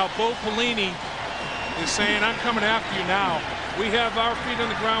 Now Bo Pelini is saying, I'm coming after you now. We have our feet on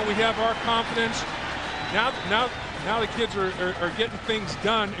the ground. We have our confidence. Now the kids are getting things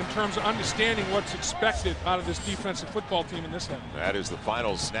done in terms of understanding what's expected out of this defensive football team in this half. That is the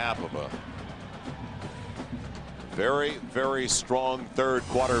final snap of a very, very strong third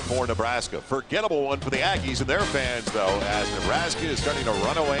quarter for Nebraska. Forgettable one for the Aggies and their fans, though, as Nebraska is starting to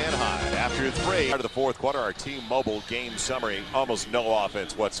run away and hide. After 3 of the fourth quarter, our team mobile game summary, almost no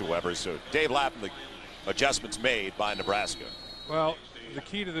offense whatsoever. So Dave Lapham, the adjustments made by Nebraska. Well, the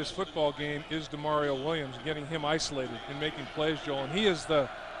key to this football game is Demario Williams, getting him isolated and making plays, Joel. And he is the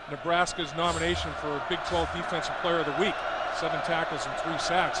Nebraska's nomination for Big 12 Defensive Player of the Week. 7 tackles and 3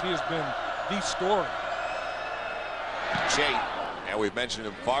 sacks. He has been the story. Chait, and we've mentioned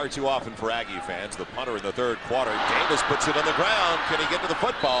him far too often for Aggie fans, the punter in the third quarter. Davis puts it on the ground. Can he get to the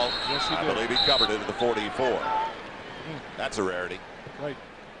football? Yes, he did. I believe he covered it at the 44. That's a rarity. Right.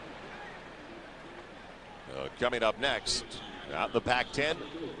 Coming up next, out in the Pac-10,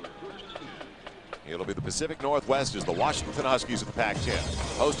 it'll be the Pacific Northwest as the Washington Huskies of the Pac-10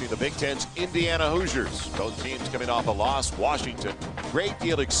 hosting the Big Ten's Indiana Hoosiers. Both teams coming off a loss. Washington, great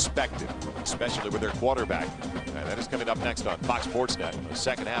deal expected, especially with their quarterback. And that is coming up next on Fox Sports Net, the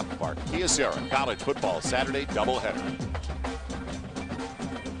second half of our Kyocera College Football Saturday doubleheader.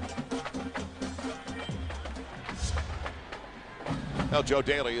 Now, Joe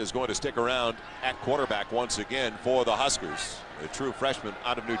Daly is going to stick around at quarterback once again for the Huskers, the true freshman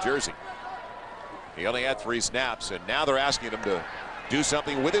out of New Jersey. He only had 3 snaps, and now they're asking him to do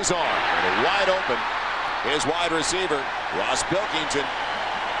something with his arm. And wide open, his wide receiver, Ross Pilkington.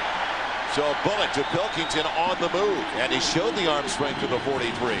 So a bullet to Pilkington on the move, and he showed the arm strength to the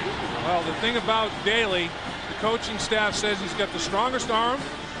 43. Well, the thing about Daly, the coaching staff says he's got the strongest arm,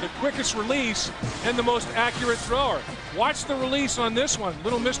 the quickest release, and the most accurate thrower. Watch the release on this one.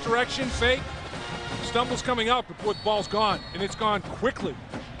 Little misdirection, fake, stumbles coming out, but the ball's gone, and it's gone quickly,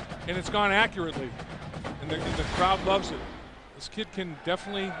 and it's gone accurately, and the crowd loves it. This kid can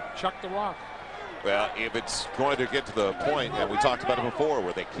definitely chuck the rock. Well, if it's going to get to the point, and we talked about it before,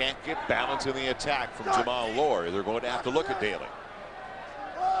 where they can't get balance in the attack from Jamal Lore, they're going to have to look at Daly.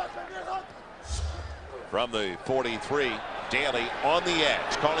 From the 43, Daly on the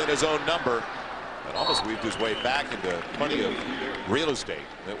edge, calling his own number, and almost weaved his way back into plenty of real estate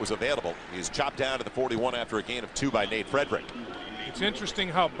that was available. He's chopped down to the 41 after a gain of 2 by Nate Frederick. It's interesting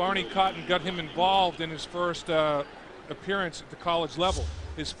how Barney Cotton got him involved in his first appearance at the college level.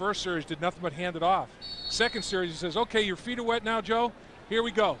 His first series did nothing but hand it off. Second series, he says, okay, your feet are wet now, Joe. Here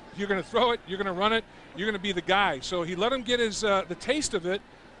we go. You're going to throw it. You're going to run it. You're going to be the guy. So he let him get his the taste of it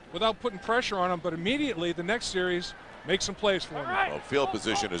without putting pressure on him. But immediately, the next series, make some plays for him. Well, field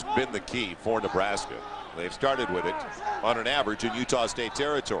position has been the key for Nebraska. They've started with it on an average in Utah State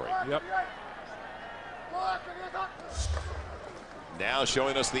territory. Yep. Now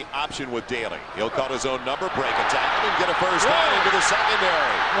showing us the option with Daly. He'll call his own number, break a tackle, and get a first down into the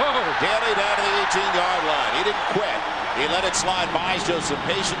secondary. Whoa. Daly down to the 18-yard line. He didn't quit. He let it slide by, showed some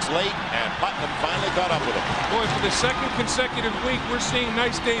patience late, and Putnam finally caught up with him. Boy, for the second consecutive week, we're seeing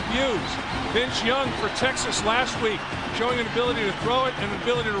nice debuts. Vince Young for Texas last week, showing an ability to throw it and an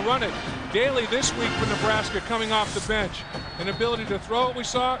ability to run it. Daly this week for Nebraska, coming off the bench. An ability to throw it we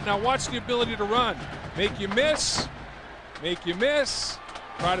saw. Now watch the ability to run. Make you miss. Make you miss.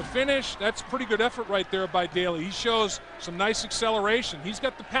 Try to finish. That's pretty good effort right there by Daly. He shows some nice acceleration. He's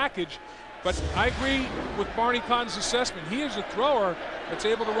got the package. But I agree with Barney Cotton's assessment. He is a thrower that's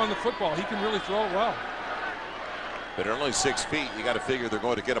able to run the football. He can really throw it well. But at only 6 feet, you got to figure they're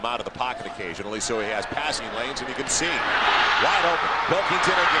going to get him out of the pocket occasionally, so he has passing lanes, and you can see wide open.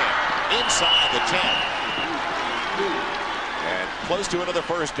 Pilkington again, inside the 10. And close to another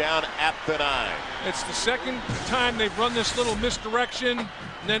first down at the 9. It's the second time they've run this little misdirection, and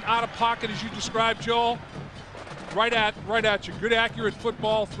then out of pocket, as you described, Joel. Right at you. Good, accurate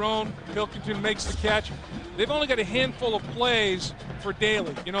football thrown. Pilkington makes the catch. They've only got a handful of plays for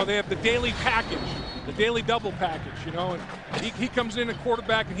Daly. You know, they have the Daly package, the Daly double package, you know, and he comes in at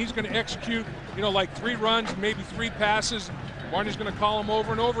quarterback and he's going to execute, you know, like 3 runs, maybe 3 passes. Barney's going to call him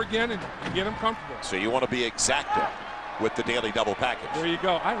over and over again and get him comfortable. So you want to be exacting with the Daly double package. There you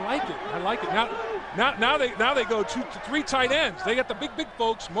go. I like it. I like it. Now they go 2 to 3 tight ends. They got the big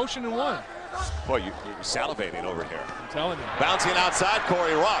folks motion in one. Boy, you're salivating over here. I'm telling you. Bouncing outside,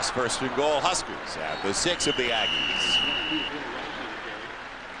 Corey Ross, first and goal, Huskers at the 6 of the Aggies.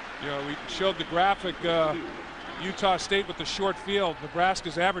 You know, we showed the graphic, Utah State with the short field.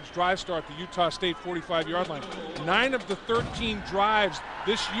 Nebraska's average drive start at the Utah State 45-yard line. 9 of the 13 drives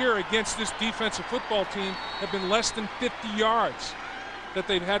this year against this defensive football team have been less than 50 yards that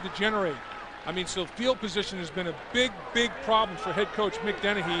they've had to generate. I mean, so field position has been a big problem for head coach Mick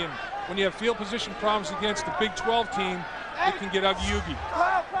Dennehy, and when you have field position problems against the Big 12 team, it can get ugly-oogie.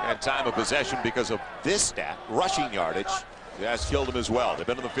 And time of possession, because of this stat, rushing yardage, has killed him as well. They've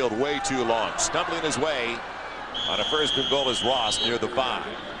been in the field way too long. Stumbling his way on a first and goal is Ross near the 5.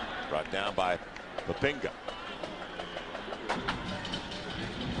 Brought down by Papinga.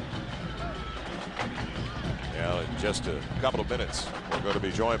 Well, in just a couple of minutes, we're going to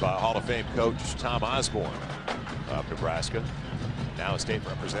be joined by Hall of Fame coach Tom Osborne of Nebraska. Now a state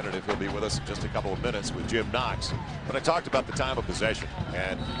representative. He'll be with us in just a couple of minutes with Jim Knox. But I talked about the time of possession,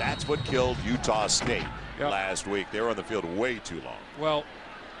 and that's what killed Utah State last week. They were on the field way too long. Well,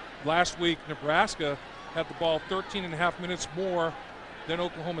 last week Nebraska had the ball 13.5 minutes more than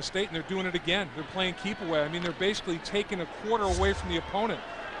Oklahoma State, and they're doing it again. They're playing keep away. I mean, they're basically taking a quarter away from the opponent.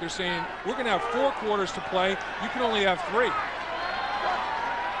 They're saying, we're going to have 4 quarters to play. You can only have 3.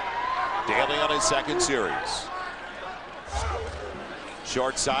 Daly on his second series.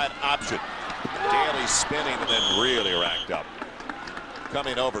 Short side option. Daly spinning and then really racked up.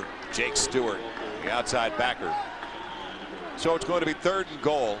 Coming over, Jake Stewart, the outside backer. So it's going to be 3rd and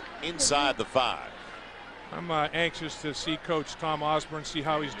goal inside the 5. I'm anxious to see Coach Tom Osborne, see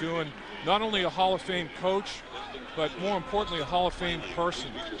how he's doing. Not only a Hall of Fame coach, but more importantly, a Hall of Fame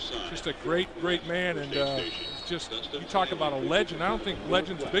person. Just a great man, and just, you talk about a legend. I don't think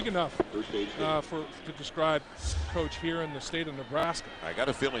legend's big enough to describe Coach here in the state of Nebraska. I got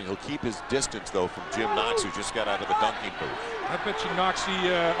a feeling he'll keep his distance, though, from Jim Knox, who just got out of the dunking booth. I bet you Knoxy,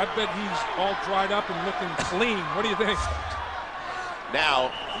 I bet he's all dried up and looking clean. What do you think?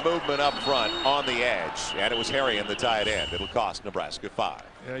 Now, movement up front on the edge, and it was Harry in the tight end. It'll cost Nebraska 5.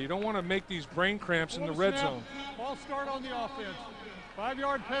 Yeah, you don't want to make these brain cramps in the red zone. Ball start on the offense.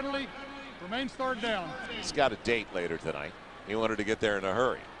 5-yard penalty. Remains 3rd down. He's got a date later tonight. He wanted to get there in a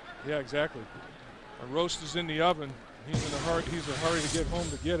hurry. Yeah, exactly. A roast is in the oven. He's in a hurry. He's in a hurry to get home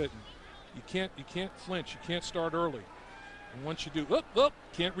to get it. You can't flinch. You can't start early. And once you do,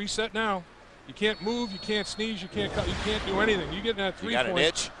 can't reset now. You can't move, you can't sneeze, you can't cut, you can't do anything. You get in that 3 point. You got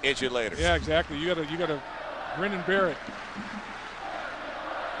an itch it later. Yeah, exactly. You gotta grin and bear it.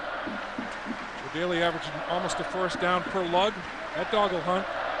 The Daly averaging almost a first down per lug. That dog will hunt.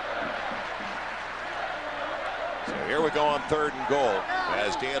 So here we go on 3rd and goal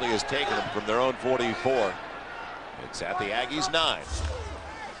as Daly has taken them from their own 44. It's at the Aggies 9.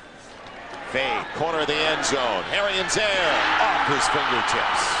 Fade, corner of the end zone. Harrian's there, off his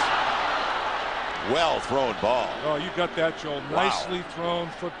fingertips. Well thrown ball. Oh, you got that, Joel. Wow. Nicely thrown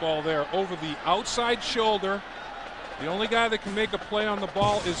football there over the outside shoulder. The only guy that can make a play on the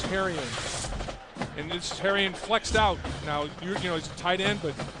ball is Harrian. And this Harrian flexed out. Now, you know, he's a tight end,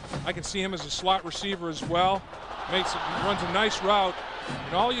 but I can see him as a slot receiver as well. Runs a nice route.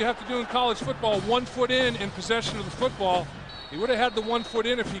 And all you have to do in college football, 1 foot in possession of the football. He would have had the 1 foot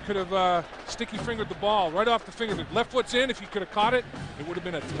in if he could have sticky fingered the ball right off the finger. The left foot's in. If he could have caught it, it would have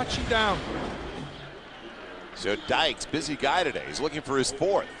been a touchy down. So Dykes, busy guy today. He's looking for his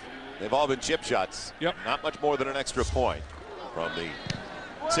 4th. They've all been chip shots. Yep. Not much more than an extra point from the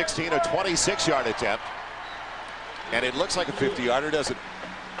 16 or 26-yard attempt. And it looks like a 50-yarder, doesn't it?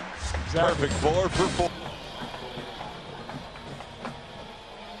 Exactly. Perfect 4 for 4.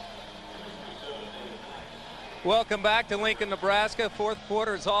 Welcome back to Lincoln, Nebraska. Fourth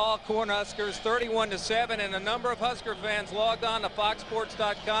quarter is all Cornhuskers, 31-7, and a number of Husker fans logged on to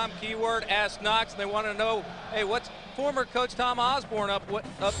foxsports.com. Keyword Ask Knox. They want to know, hey, what's former coach Tom Osborne up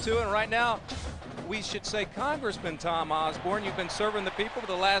to? And right now, we should say Congressman Tom Osborne. You've been serving the people for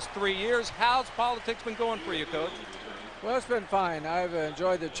the last 3 years. How's politics been going for you, Coach? Well, it's been fine. I've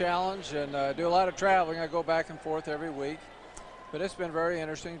enjoyed the challenge and do a lot of traveling. I go back and forth every week. But it's been very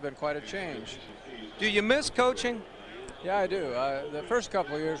interesting. It's been quite a change. Do you miss coaching? Yeah, I do. The first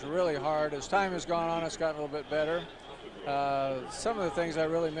couple of years were really hard. As time has gone on, it's gotten a little bit better. Some of the things I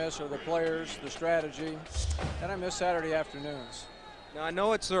really miss are the players, the strategy, and I miss Saturday afternoons. Now, I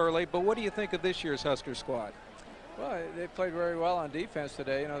know it's early, but what do you think of this year's Husker squad? Well, they played very well on defense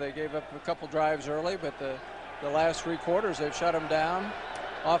today. You know, they gave up a couple drives early, but the last 3 quarters they've shut them down.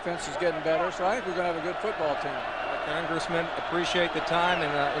 Offense is getting better, so I think we're going to have a good football team. Congressman, appreciate the time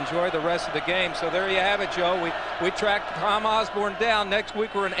and enjoy the rest of the game. So there you have it, Joe. We tracked Tom Osborne down. Next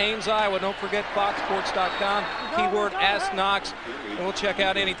week we're in Ames, Iowa. Don't forget foxsports.com. Keyword Ask Knox, and we'll check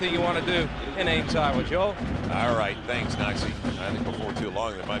out anything you want to do in Ames, Iowa. Joe? All right, thanks, Knoxy. I think before too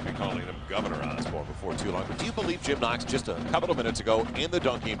long they might be calling him Governor Osborne before too long. But do you believe Jim Knox just a couple of minutes ago in the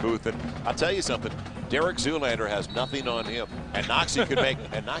dunking booth? And I'll tell you something, Derek Zoolander has nothing on him, and Knoxy could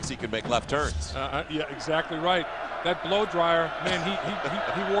make left turns. Yeah, exactly right. That blow dryer, man,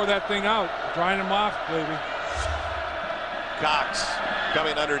 he wore that thing out, drying him off, baby. Cox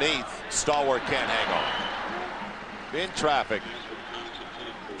coming underneath. Stalwart can't hang on. In traffic.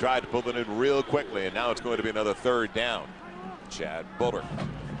 Tried to pull it in real quickly, and now it's going to be another 3rd down. Chad Buller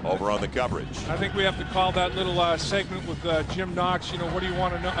over on the coverage. I think we have to call that little segment with Jim Knox. You know, what do you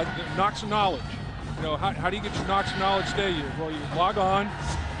want to know? Knox of knowledge. You know, how do you get your Knox of knowledge today? Well, you log on,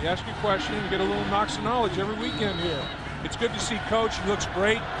 you ask your question, and you get a little Knox of knowledge every weekend here. It's good to see Coach. He looks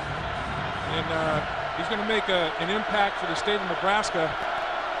great, and he's going to make an impact for the state of Nebraska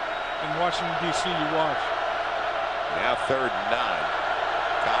in Washington, D.C. You watch. Now 3rd and 9.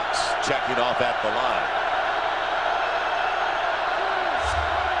 Cox checking off at the line.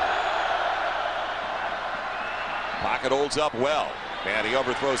 Pocket holds up well, and he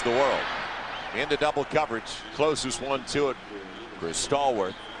overthrows the world. Into double coverage. Closest one to it for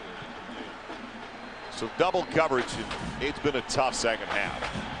Stalwart. So double coverage, it's been a tough second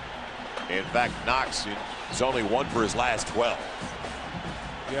half. In fact, Knox is only 1 for his last 12.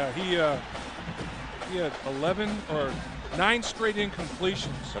 Yeah, he had 11 or 9 straight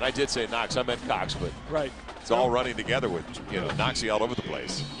incompletions. And I did say Knox, I meant Cox, but right, it's all running together with Knoxy all over the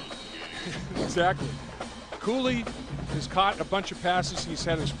place. Exactly. Cooley has caught a bunch of passes. He's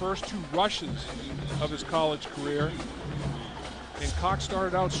had his first 2 rushes of his college career. And Cox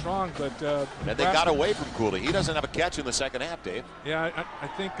started out strong, but and they got away from Cooley. He doesn't have a catch in the second half, Dave. Yeah, I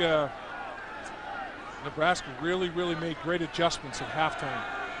think Nebraska really made great adjustments at halftime.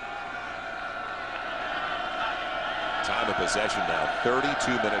 Time of possession now,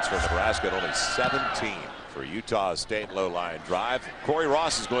 32 minutes for Nebraska and only 17 for Utah State. Low line drive. Corey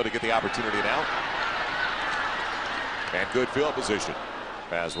Ross is going to get the opportunity now. And good field position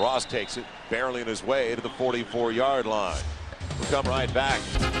as Ross takes it barely in his way to the 44-yard line. We'll come right back.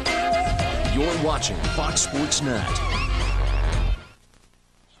 You're watching Fox Sports Net.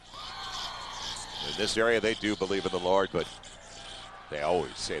 In this area, they do believe in the Lord, but they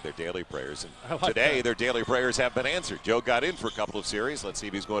always say their daily prayers. And today, their daily prayers have been answered. Joe got in for a couple of series. Let's see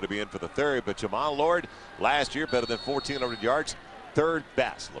if he's going to be in for the 3rd. But Jamal Lord, last year, better than 1,400 yards. 3rd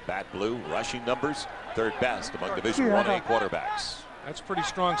best. Labatt Blue, rushing numbers, 3rd best among Division 1A quarterbacks. That's a pretty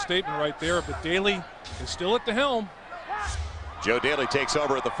strong statement right there, but Daly is still at the helm. Joe Daly takes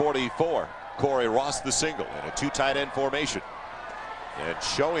over at the 44. Corey Ross the single in a 2 tight end formation. And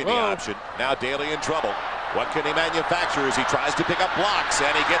showing the option. Now Daly in trouble. What can he manufacture as he tries to pick up blocks?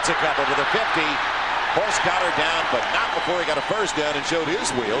 And he gets a couple to the 50. Horse Cotter down, but not before he got a first down and showed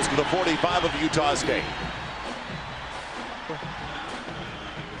his wheels to the 45 of Utah State.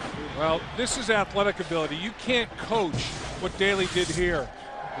 Well, this is athletic ability. You can't coach what Daly did here.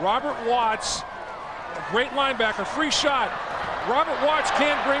 Robert Watts, a great linebacker, free shot. Robert Watts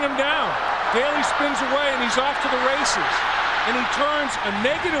can't bring him down. Daly spins away and he's off to the races. And he turns a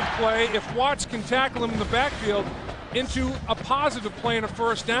negative play, if Watts can tackle him in the backfield, into a positive play and a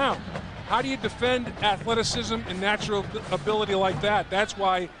first down. How do you defend athleticism and natural ability like that? That's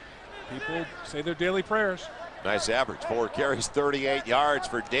why people say their daily prayers. Nice average. 4 carries, 38 yards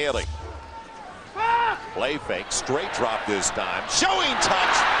for Daly. Play fake, straight drop this time. Showing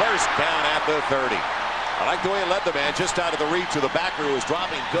touch, first down at the 30. I like the way he led the man just out of the reach of the backer who was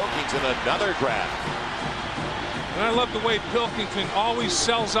dropping Pilkington. Another grab. And I love the way Pilkington always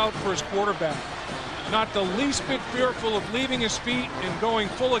sells out for his quarterback. Not the least bit fearful of leaving his feet and going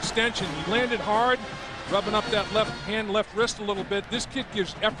full extension. He landed hard, rubbing up that left hand, left wrist a little bit. This kid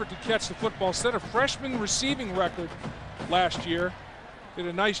gives effort to catch the football. Set a freshman receiving record last year. Did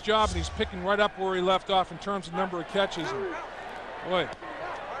a nice job, and he's picking right up where he left off in terms of number of catches. And boy,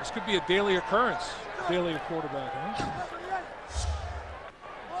 this could be a daily occurrence. Daily quarterback, huh?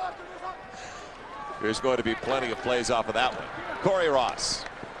 There's going to be plenty of plays off of that one. Corey Ross.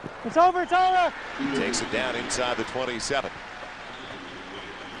 It's over, it's over. Takes it down inside the 27.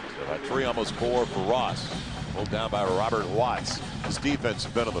 So about 3, almost 4 for Ross. Pulled down by Robert Watts. This defense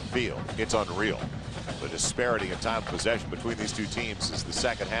has been on the field. It's unreal. The disparity in time of possession between these two teams as the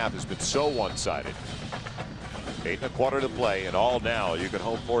second half has been so one-sided. 8 1/4 to play, and all now you can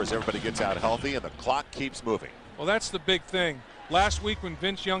hope for is everybody gets out healthy and the clock keeps moving. Well, that's the big thing. Last week when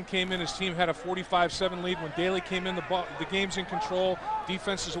Vince Young came in, his team had a 45-7 lead. When Daly came in, the game's in control.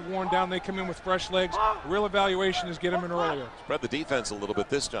 Defenses are worn down. They come in with fresh legs. The real evaluation is get them in earlier. Spread the defense a little bit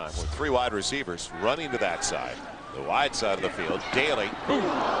this time with 3 wide receivers running to that side. The wide side of the field. Daly.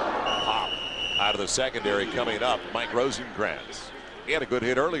 Pop. Out of the secondary coming up, Mike Rosenkrantz. He had a good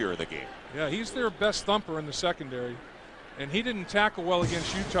hit earlier in the game. Yeah, he's their best thumper in the secondary. And he didn't tackle well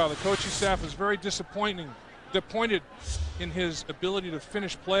against Utah. The coaching staff is very disappointed in his ability to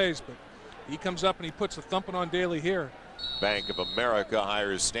finish plays, but he comes up and he puts a thumping on Daly here. Bank of America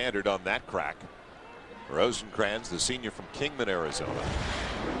hires standard on that crack. Rosenkrantz, the senior from Kingman, Arizona.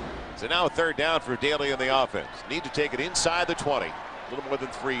 So now a 3rd down for Daly in the offense. Need to take it inside the 20, a little more than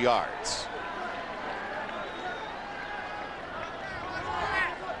 3 yards.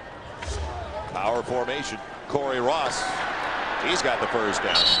 Power formation. Corey Ross. He's got the first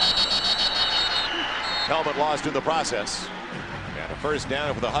down. Helmet lost in the process. And a first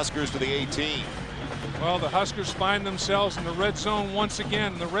down for the Huskers to the 18. Well, the Huskers find themselves in the red zone once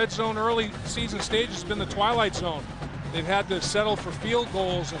again. The red zone early season stage has been the twilight zone. They've had to settle for field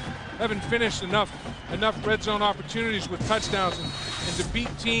goals and haven't finished enough red zone opportunities with touchdowns. And to beat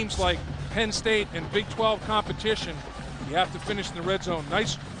teams like Penn State and Big 12 competition, you have to finish in the red zone.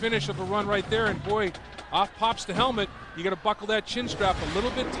 Nice finish of a run right there, and boy, off pops the helmet. You got to buckle that chin strap a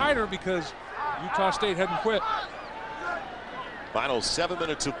little bit tighter because Utah State hadn't quit. Final 7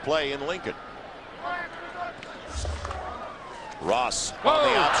 minutes of play in Lincoln. Ross on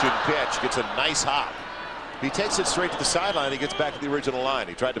the option pitch gets a nice hop. He takes it straight to the sideline. He gets back to the original line.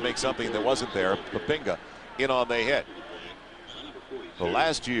 He tried to make something that wasn't there. Papinga in on the hit. So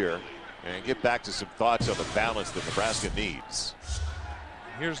last year, and get back to some thoughts on the balance that Nebraska needs.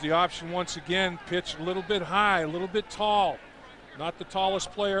 Here's the option once again. Pitch a little bit high, a little bit tall. Not the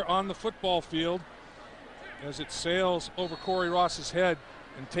tallest player on the football field as it sails over Corey Ross's head.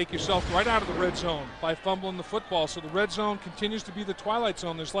 And take yourself right out of the red zone by fumbling the football. So the red zone continues to be the twilight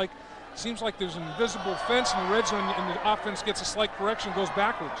zone. Seems like there's an invisible fence in the red zone, and the offense gets a slight correction, goes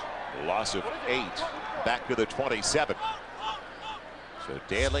backwards. A loss of 8, back to the 27. So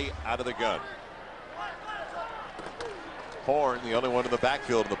Daly out of the gun. Horn, the only one in the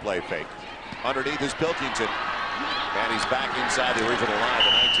backfield in the play fake. Underneath is Pilkington. And he's back inside the original line,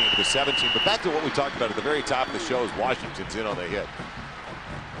 the 19 to the 17. But back to what we talked about at the very top of the show is Washington's in on the hit.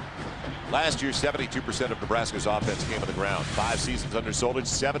 Last year, 72% of Nebraska's offense came on the ground. 5 seasons under Solich,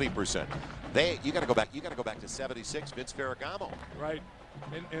 70%. You got to go back. You got to go back to 76. Vince Ferragamo. Right,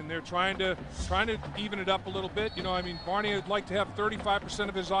 and they're trying to even it up a little bit. You know, I mean, Barney would like to have 35%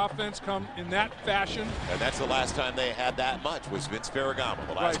 of his offense come in that fashion. And that's the last time they had that much was Vince Ferragamo.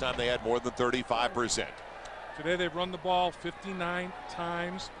 The last time they had more than 35%. Today they've run the ball 59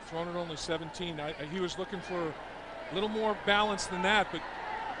 times, thrown it only 17. He was looking for a little more balance than that, but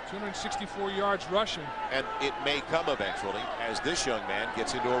 264 yards rushing. And it may come eventually as this young man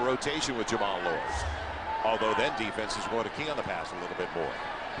gets into a rotation with Jamal Lord. Although then defense is going to key on the pass a little bit more.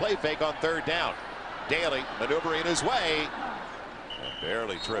 Play fake on 3rd down. Daly maneuvering his way. And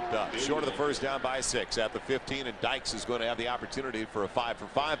barely tripped up. Short of the first down by 6 at the 15, and Dykes is going to have the opportunity for a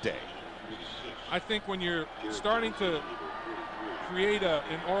 5-for-5 day. I think when you're starting to create an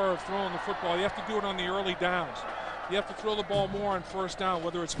aura of throwing the football, you have to do it on the early downs. You have to throw the ball more on 1st down,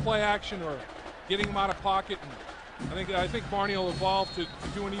 whether it's play action or getting him out of pocket. And I think Barney will evolve to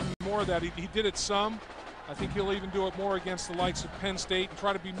doing even more of that. He did it some. I think he'll even do it more against the likes of Penn State and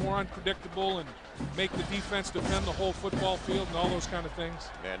try to be more unpredictable and make the defense defend the whole football field and all those kind of things.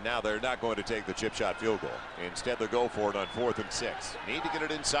 And now they're not going to take the chip shot field goal. Instead, they'll go for it on 4th and 6. Need to get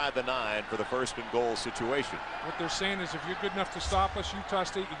it inside the 9 for the 1st and goal situation. What they're saying is if you're good enough to stop us, Utah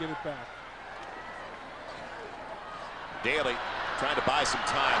State, you get it back. Daly trying to buy some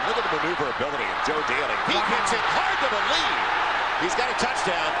time. Look at the maneuverability of Joe Daly. He gets it hard to believe. He's got a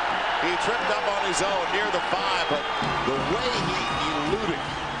touchdown. He tripped up on his own near the 5, but the way he eluded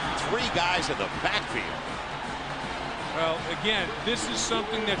 3 guys in the backfield. Well, again, this is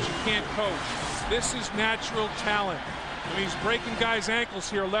something that you can't coach. This is natural talent. I mean, he's breaking guys' ankles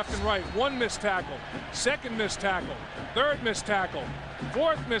here left and right. 1 missed tackle, 2nd missed tackle, 3rd missed tackle,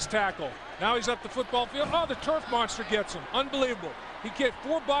 4th missed tackle. Now he's up the football field. Oh, the turf monster gets him. Unbelievable. He can't,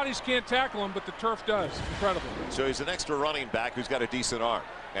 4 bodies can't tackle him, but the turf does. Incredible. So he's an extra running back who's got a decent arm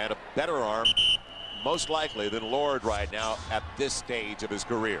and a better arm, most likely, than Lord right now at this stage of his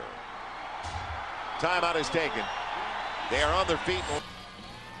career. Timeout is taken. They are on their feet.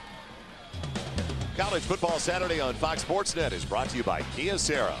 College Football Saturday on Fox Sports Net is brought to you by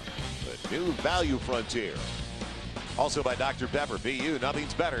Kyocera, the new value frontier. Also by Dr. Pepper. BU,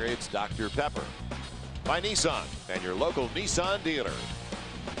 nothing's better. It's Dr. Pepper. By Nissan and your local Nissan dealer.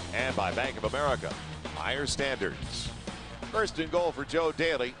 And by Bank of America. Higher standards. 1st and goal for Joe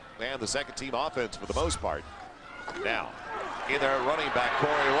Daly and the second team offense for the most part. Now, in their running back,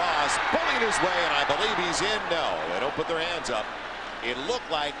 Corey Ross, pulling his way, and I believe he's in. No, they don't put their hands up. It looked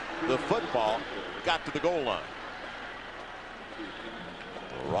like the football got to the goal line.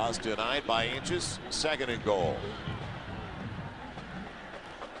 Ross denied by inches. 2nd and goal.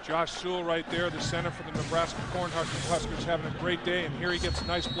 Josh Sewell right there, the center for the Nebraska Cornhuskers, having a great day. And here he gets a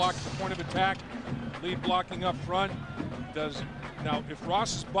nice block at the point of attack. Lead blocking up front. Now, if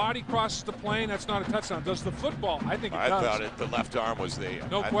Ross's body crosses the plane, that's not a touchdown. Does the football? I think it does. I thought the left arm was there.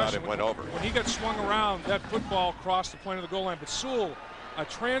 No question. I thought it went over. When he got swung around, that football crossed the plane of the goal line. But Sewell, a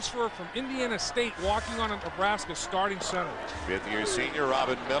transfer from Indiana State, walking on a Nebraska starting center. 5th-year senior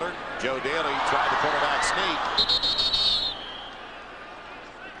Robin Miller. Joe Daly tried to pull it out sneak.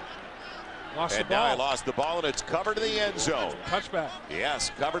 Now he lost the ball, and it's covered in the end zone. Touchback.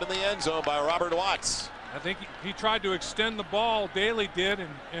 Yes, covered in the end zone by Robert Watts. I think he tried to extend the ball, Daly did,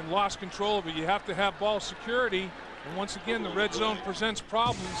 and lost control of it. You have to have ball security, and once again, the red zone presents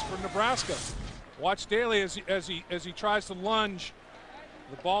problems for Nebraska. Watch Daly as he tries to lunge.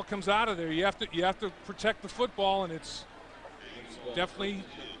 The ball comes out of there. You have to protect the football, and it's definitely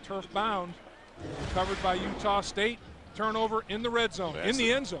turf bound. Covered by Utah State. Turnover in the red zone, in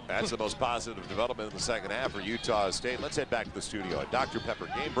the end zone. That's the most positive development in the second half for Utah State. Let's head back to the studio at Dr. Pepper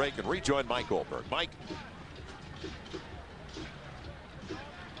Game Break and rejoin Mike Goldberg. Mike.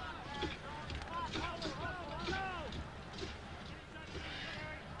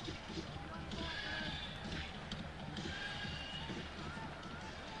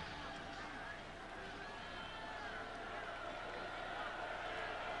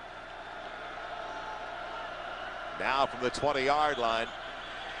 Now from the 20-yard line,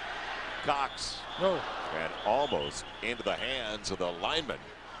 Cox, and almost into the hands of the lineman.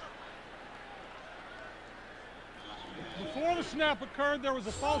 Before the snap occurred, there was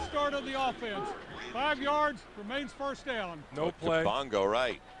a false start of the offense. 5 yards, remains 1st down. No play. Bongo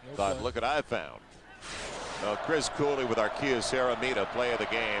right. Thought, look what I found. Well, Chris Cooley with our Kyocera Mina play of the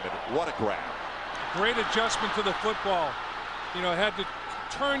game, and what a grab. Great adjustment to the football. You know, had to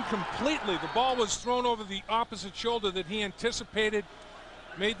turn completely. The ball was thrown over the opposite shoulder that he anticipated,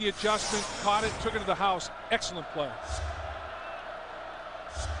 made the adjustment, caught it, took it to the house. Excellent play.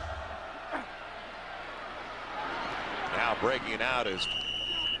 Now breaking out is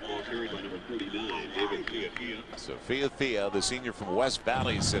Sophia Thea, the senior from West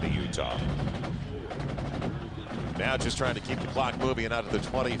Valley City, Utah. Now just trying to keep the clock moving out of the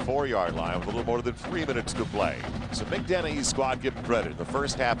 24-yard line with a little more than 3 minutes to play. So McDenne's squad, give them credit. The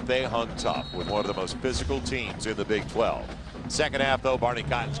first half, they hung tough with one of the most physical teams in the Big 12. Second half, though, Barney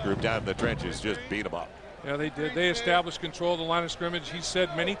Cotton's group down in the trenches just beat them up. Yeah, they did. They established control of the line of scrimmage. He said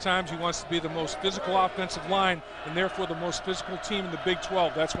many times he wants to be the most physical offensive line and therefore the most physical team in the Big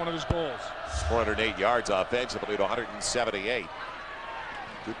 12. That's one of his goals. 408 yards offensively to 178.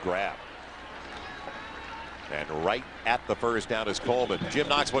 Good grab. And right at the first down is Coleman. Jim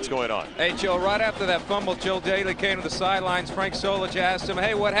Knox, what's going on? Hey, Joe, right after that fumble, Joe Daly came to the sidelines. Frank Solich asked him,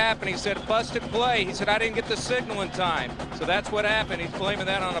 hey, what happened? He said, busted play. He said, I didn't get the signal in time. So that's what happened. He's blaming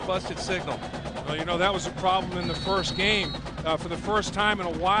that on a busted signal. Well, you know, that was a problem in the first game. for the first time in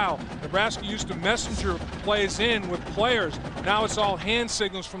a while. Nebraska used to messenger plays in with players. Now it's all hand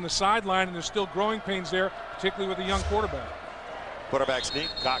signals from the sideline, and there's still growing pains there, particularly with a young quarterback. Quarterback sneak.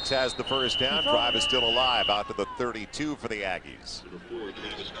 Cox has the first down. Drive is still alive. Out to the 32 for the Aggies.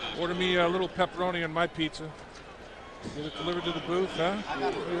 Order me a little pepperoni on my pizza. Get it delivered to the booth, huh?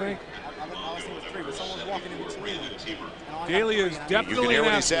 What do you think? I was thinking 3, but someone's walking in between them. Daly is definitely. You can hear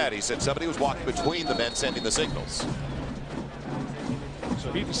what he an said. He said somebody was walking between the men sending the signals.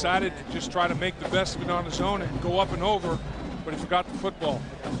 So he decided to just try to make the best of it on his own and go up and over, but he forgot the football.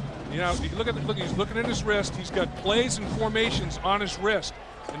 You know, look, he's looking at his wrist. He's got plays and formations on his wrist,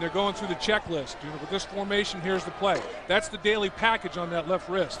 and they're going through the checklist. You know, with this formation, here's the play. That's the Daly package on that left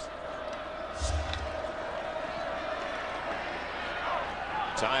wrist.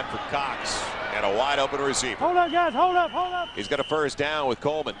 Time for Cox and a wide open receiver. Hold up, guys. Hold up, hold up. He's got a first down with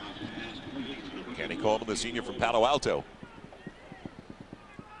Coleman. Kenny Coleman, the senior from Palo Alto.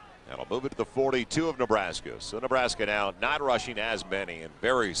 That'll move it to the 42 of Nebraska. So Nebraska now not rushing as many and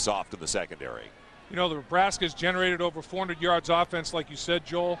very soft in the secondary. You know, the Nebraska's generated over 400 yards offense, like you said,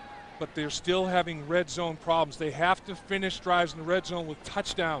 Joel, but they're still having red zone problems. They have to finish drives in the red zone with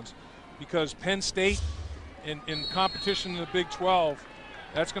touchdowns because Penn State in competition in the Big 12,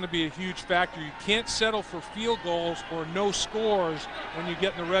 that's going to be a huge factor. You can't settle for field goals or no scores when you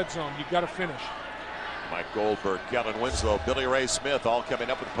get in the red zone. You've got to finish. Mike Goldberg, Kellen Winslow, Billy Ray Smith all coming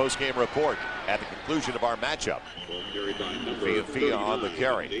up with a post-game report at the conclusion of our matchup. Fia on the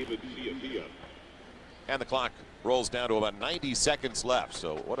carry. And the clock rolls down to about 90 seconds left.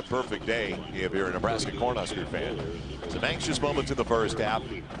 So what a perfect day if you're a Nebraska Cornhusker fan. Some anxious moments in the first half.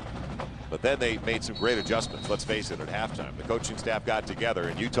 But then they made some great adjustments, let's face it, at halftime. The coaching staff got together,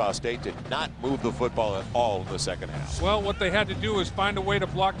 and Utah State did not move the football at all in the second half. Well, what they had to do is find a way to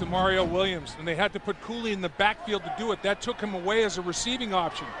block Demario Williams, and they had to put Cooley in the backfield to do it. That took him away as a receiving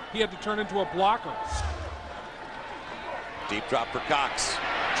option. He had to turn into a blocker. Deep drop for Cox.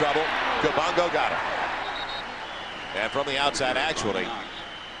 Trouble. Kabongo got him. And from the outside, actually,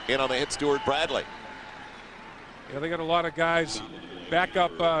 in on the hit, Stuart Bradley. Yeah, they got a lot of guys,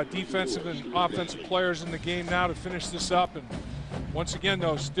 backup defensive and offensive players in the game now to finish this up. And once again,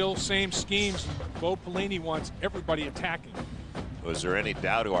 though, still same schemes. Bo Pelini wants everybody attacking. Was there any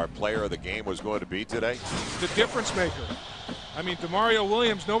doubt who our player of the game was going to be today? The difference maker. I mean, Demario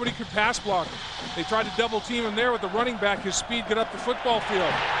Williams, nobody could pass block him. They tried to double team him there with the running back. His speed got up the football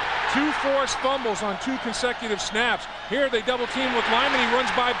field. 2 forced fumbles on 2 consecutive snaps. Here they double team with Lyman. He runs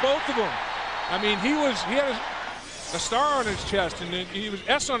by both of them. I mean, he had a star on his chest, and he was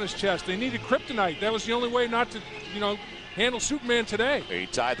S on his chest. They needed kryptonite. That was the only way not to, handle Superman today. He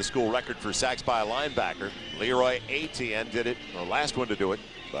tied the school record for sacks by a linebacker. Leroy Etienne did it, the last one to do it,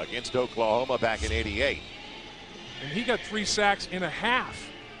 against Oklahoma back in '88. And he got 3 sacks in a half.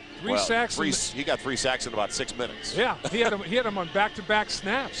 He got 3 sacks in about 6 minutes. Yeah, he had him on back-to-back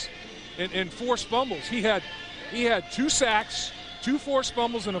snaps and forced fumbles. He had 2 sacks, 2 forced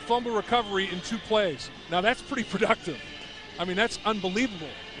fumbles, and a fumble recovery in 2 plays. Now that's pretty productive. I mean, that's unbelievable.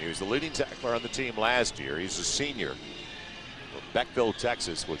 He was the leading tackler on the team last year. He's a senior from Beckville,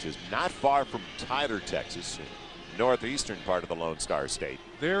 Texas, which is not far from Tyler, Texas, northeastern part of the Lone Star State.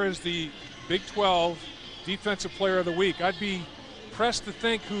 There is the Big 12 Defensive Player of the Week. I'd be pressed to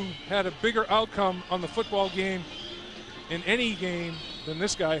think who had a bigger outcome on the football game in any game than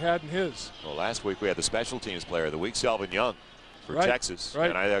this guy had in his. Well, last week we had the Special Teams Player of the Week, Selvin Young, for Texas. Right.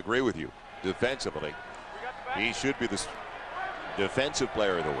 And I agree with you. Defensively, he should be the Defensive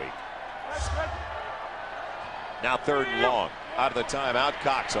Player of the Week. Now 3rd and long. Out of the timeout,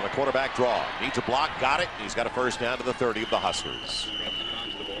 Cox on a quarterback draw. Needs a block, got it. He's got a first down to the 30 of the Huskers.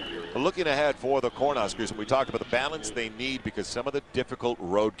 Looking ahead for the Cornhuskers, and we talked about the balance they need because some of the difficult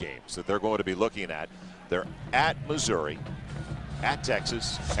road games that they're going to be looking at, they're at Missouri, at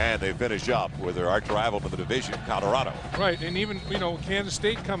Texas, and they finish up with their arch rival in the division, Colorado. Right, and even Kansas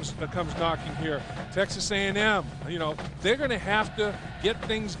State comes knocking here. Texas A&M, they're going to have to get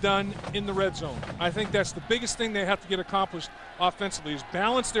things done in the red zone. I think that's the biggest thing they have to get accomplished offensively is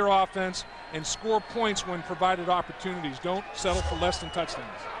balance their offense and score points when provided opportunities. Don't settle for less than touchdowns.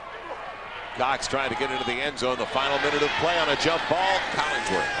 Cox trying to get into the end zone. The final minute of play on a jump ball.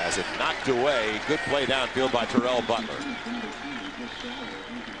 Collinsworth has it knocked away. Good play downfield by Terrell Butler.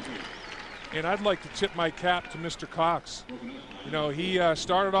 And I'd like to tip my cap to Mr. Cox. He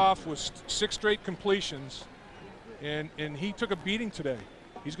started off with 6 straight completions, and he took a beating today.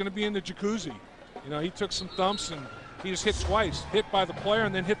 He's going to be in the jacuzzi. He took some thumps, and he just hit twice. Hit by the player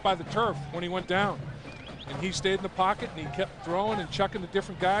and then hit by the turf when he went down. And he stayed in the pocket, and he kept throwing and chucking the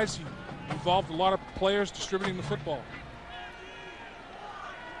different guys. He involved a lot of players distributing the football.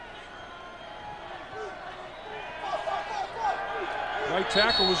 Right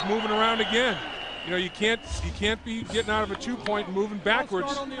tackle was moving around again. You know, you can't be getting out of a 2-point and moving backwards.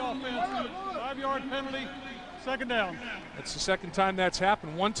 Start on the offense. 5-yard penalty. Second down. That's the second time that's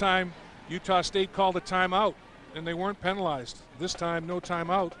happened. One time, Utah State called a timeout, and they weren't penalized. This time, no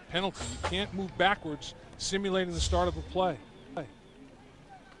timeout, penalty. You can't move backwards, simulating the start of a play.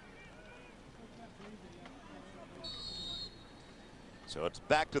 So it's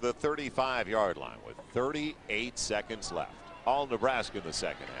back to the 35-yard line with 38 seconds left. All Nebraska in the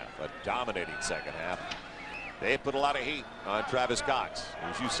second half, a dominating second half. They put a lot of heat on Travis Cox.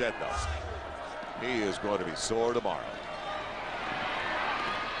 As you said, though, he is going to be sore tomorrow.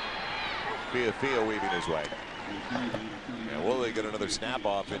 Fia weaving his way. And will they get another snap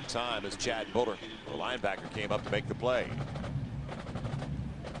off in time as Chad Buller, the linebacker, came up to make the play.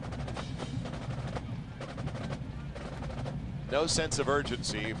 No sense of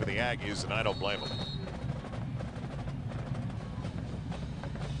urgency for the Aggies, and I don't blame them.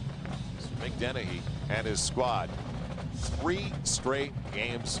 McDennehy and his squad, 3 straight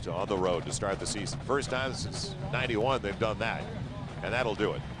games on the road to start the season. First time since '91 they've done that, and that'll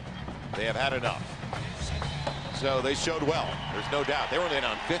do it. They have had enough. So they showed well. There's no doubt. They were only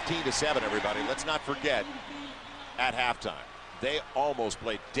down 15-7, everybody. Let's not forget, at halftime, they almost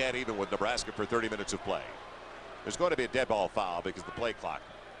played dead even with Nebraska for 30 minutes of play. There's going to be a dead ball foul because the play clock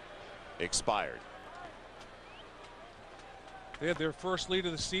expired. They had their first lead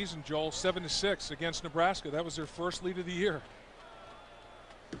of the season, Joel, 7-6 against Nebraska. That was their first lead of the year.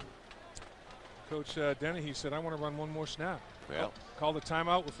 Coach Dennehy said, I want to run one more snap. Well, call the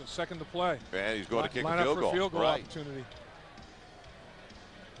timeout with a second to play. And he's going to kick line a up field for goal. Field goal Right. opportunity.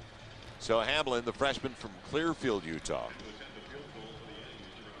 So Hamlin, the freshman from Clearfield, Utah,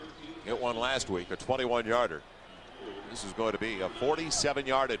 hit one last week, a 21-yarder. This is going to be a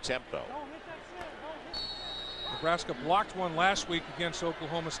 47-yard attempt, though. Nebraska blocked one last week against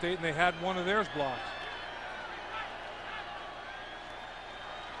Oklahoma State, and they had one of theirs blocked.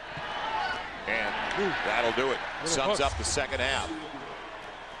 And that'll do it. Sums up the second half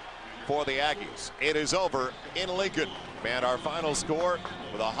for the Aggies. It is over in Lincoln. And our final score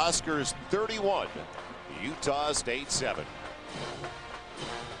with the Huskers 31, Utah State 7.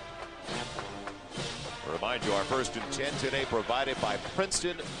 Remind you, our first and 10 today provided by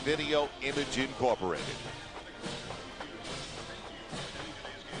Princeton Video Image Incorporated.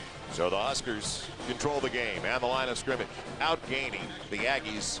 So the Huskers control the game and the line of scrimmage, outgaining the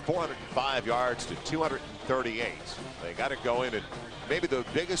Aggies 405 yards to 238. They got it going, and maybe the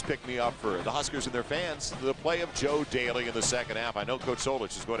biggest pick-me-up for the Huskers and their fans, the play of Joe Daly in the second half. I know Coach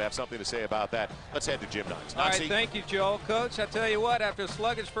Solich is going to have something to say about that. Let's head to Jim Knox. All right, thank you, Joel. Coach, I tell you what, after a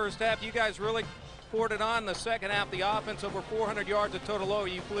sluggish first half, you guys really poured it on the second half. The offense over 400 yards of total. Are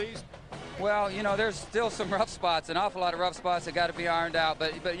you pleased? Well, you know, there's still some rough spots, an awful lot of rough spots that got to be ironed out.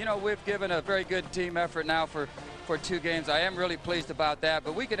 But you know, we've given a very good team effort now for 2 games. I am really pleased about that.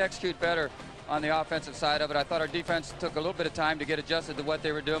 But we could execute better on the offensive side of it. I thought our defense took a little bit of time to get adjusted to what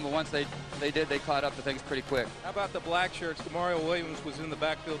they were doing, but once they did, they caught up to things pretty quick. How about the black shirts? Demario Williams was in the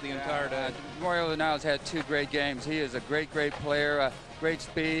backfield the entire day. Demario now has had 2 great games. He is a great player, great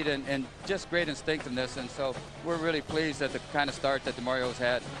speed, and just great instinctiveness. And so we're really pleased at the kind of start that Demario's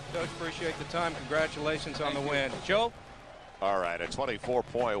had. Coach, appreciate the time. Congratulations on the win. Joe? All right, a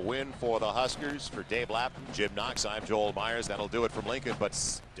 24-point win for the Huskers. For Dave Lapham, Jim Knox, I'm Joel Myers. That'll do it from Lincoln, but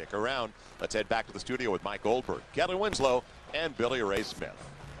stick around. Let's head back to the studio with Mike Goldberg, Kellen Winslow, and Billy Ray Smith.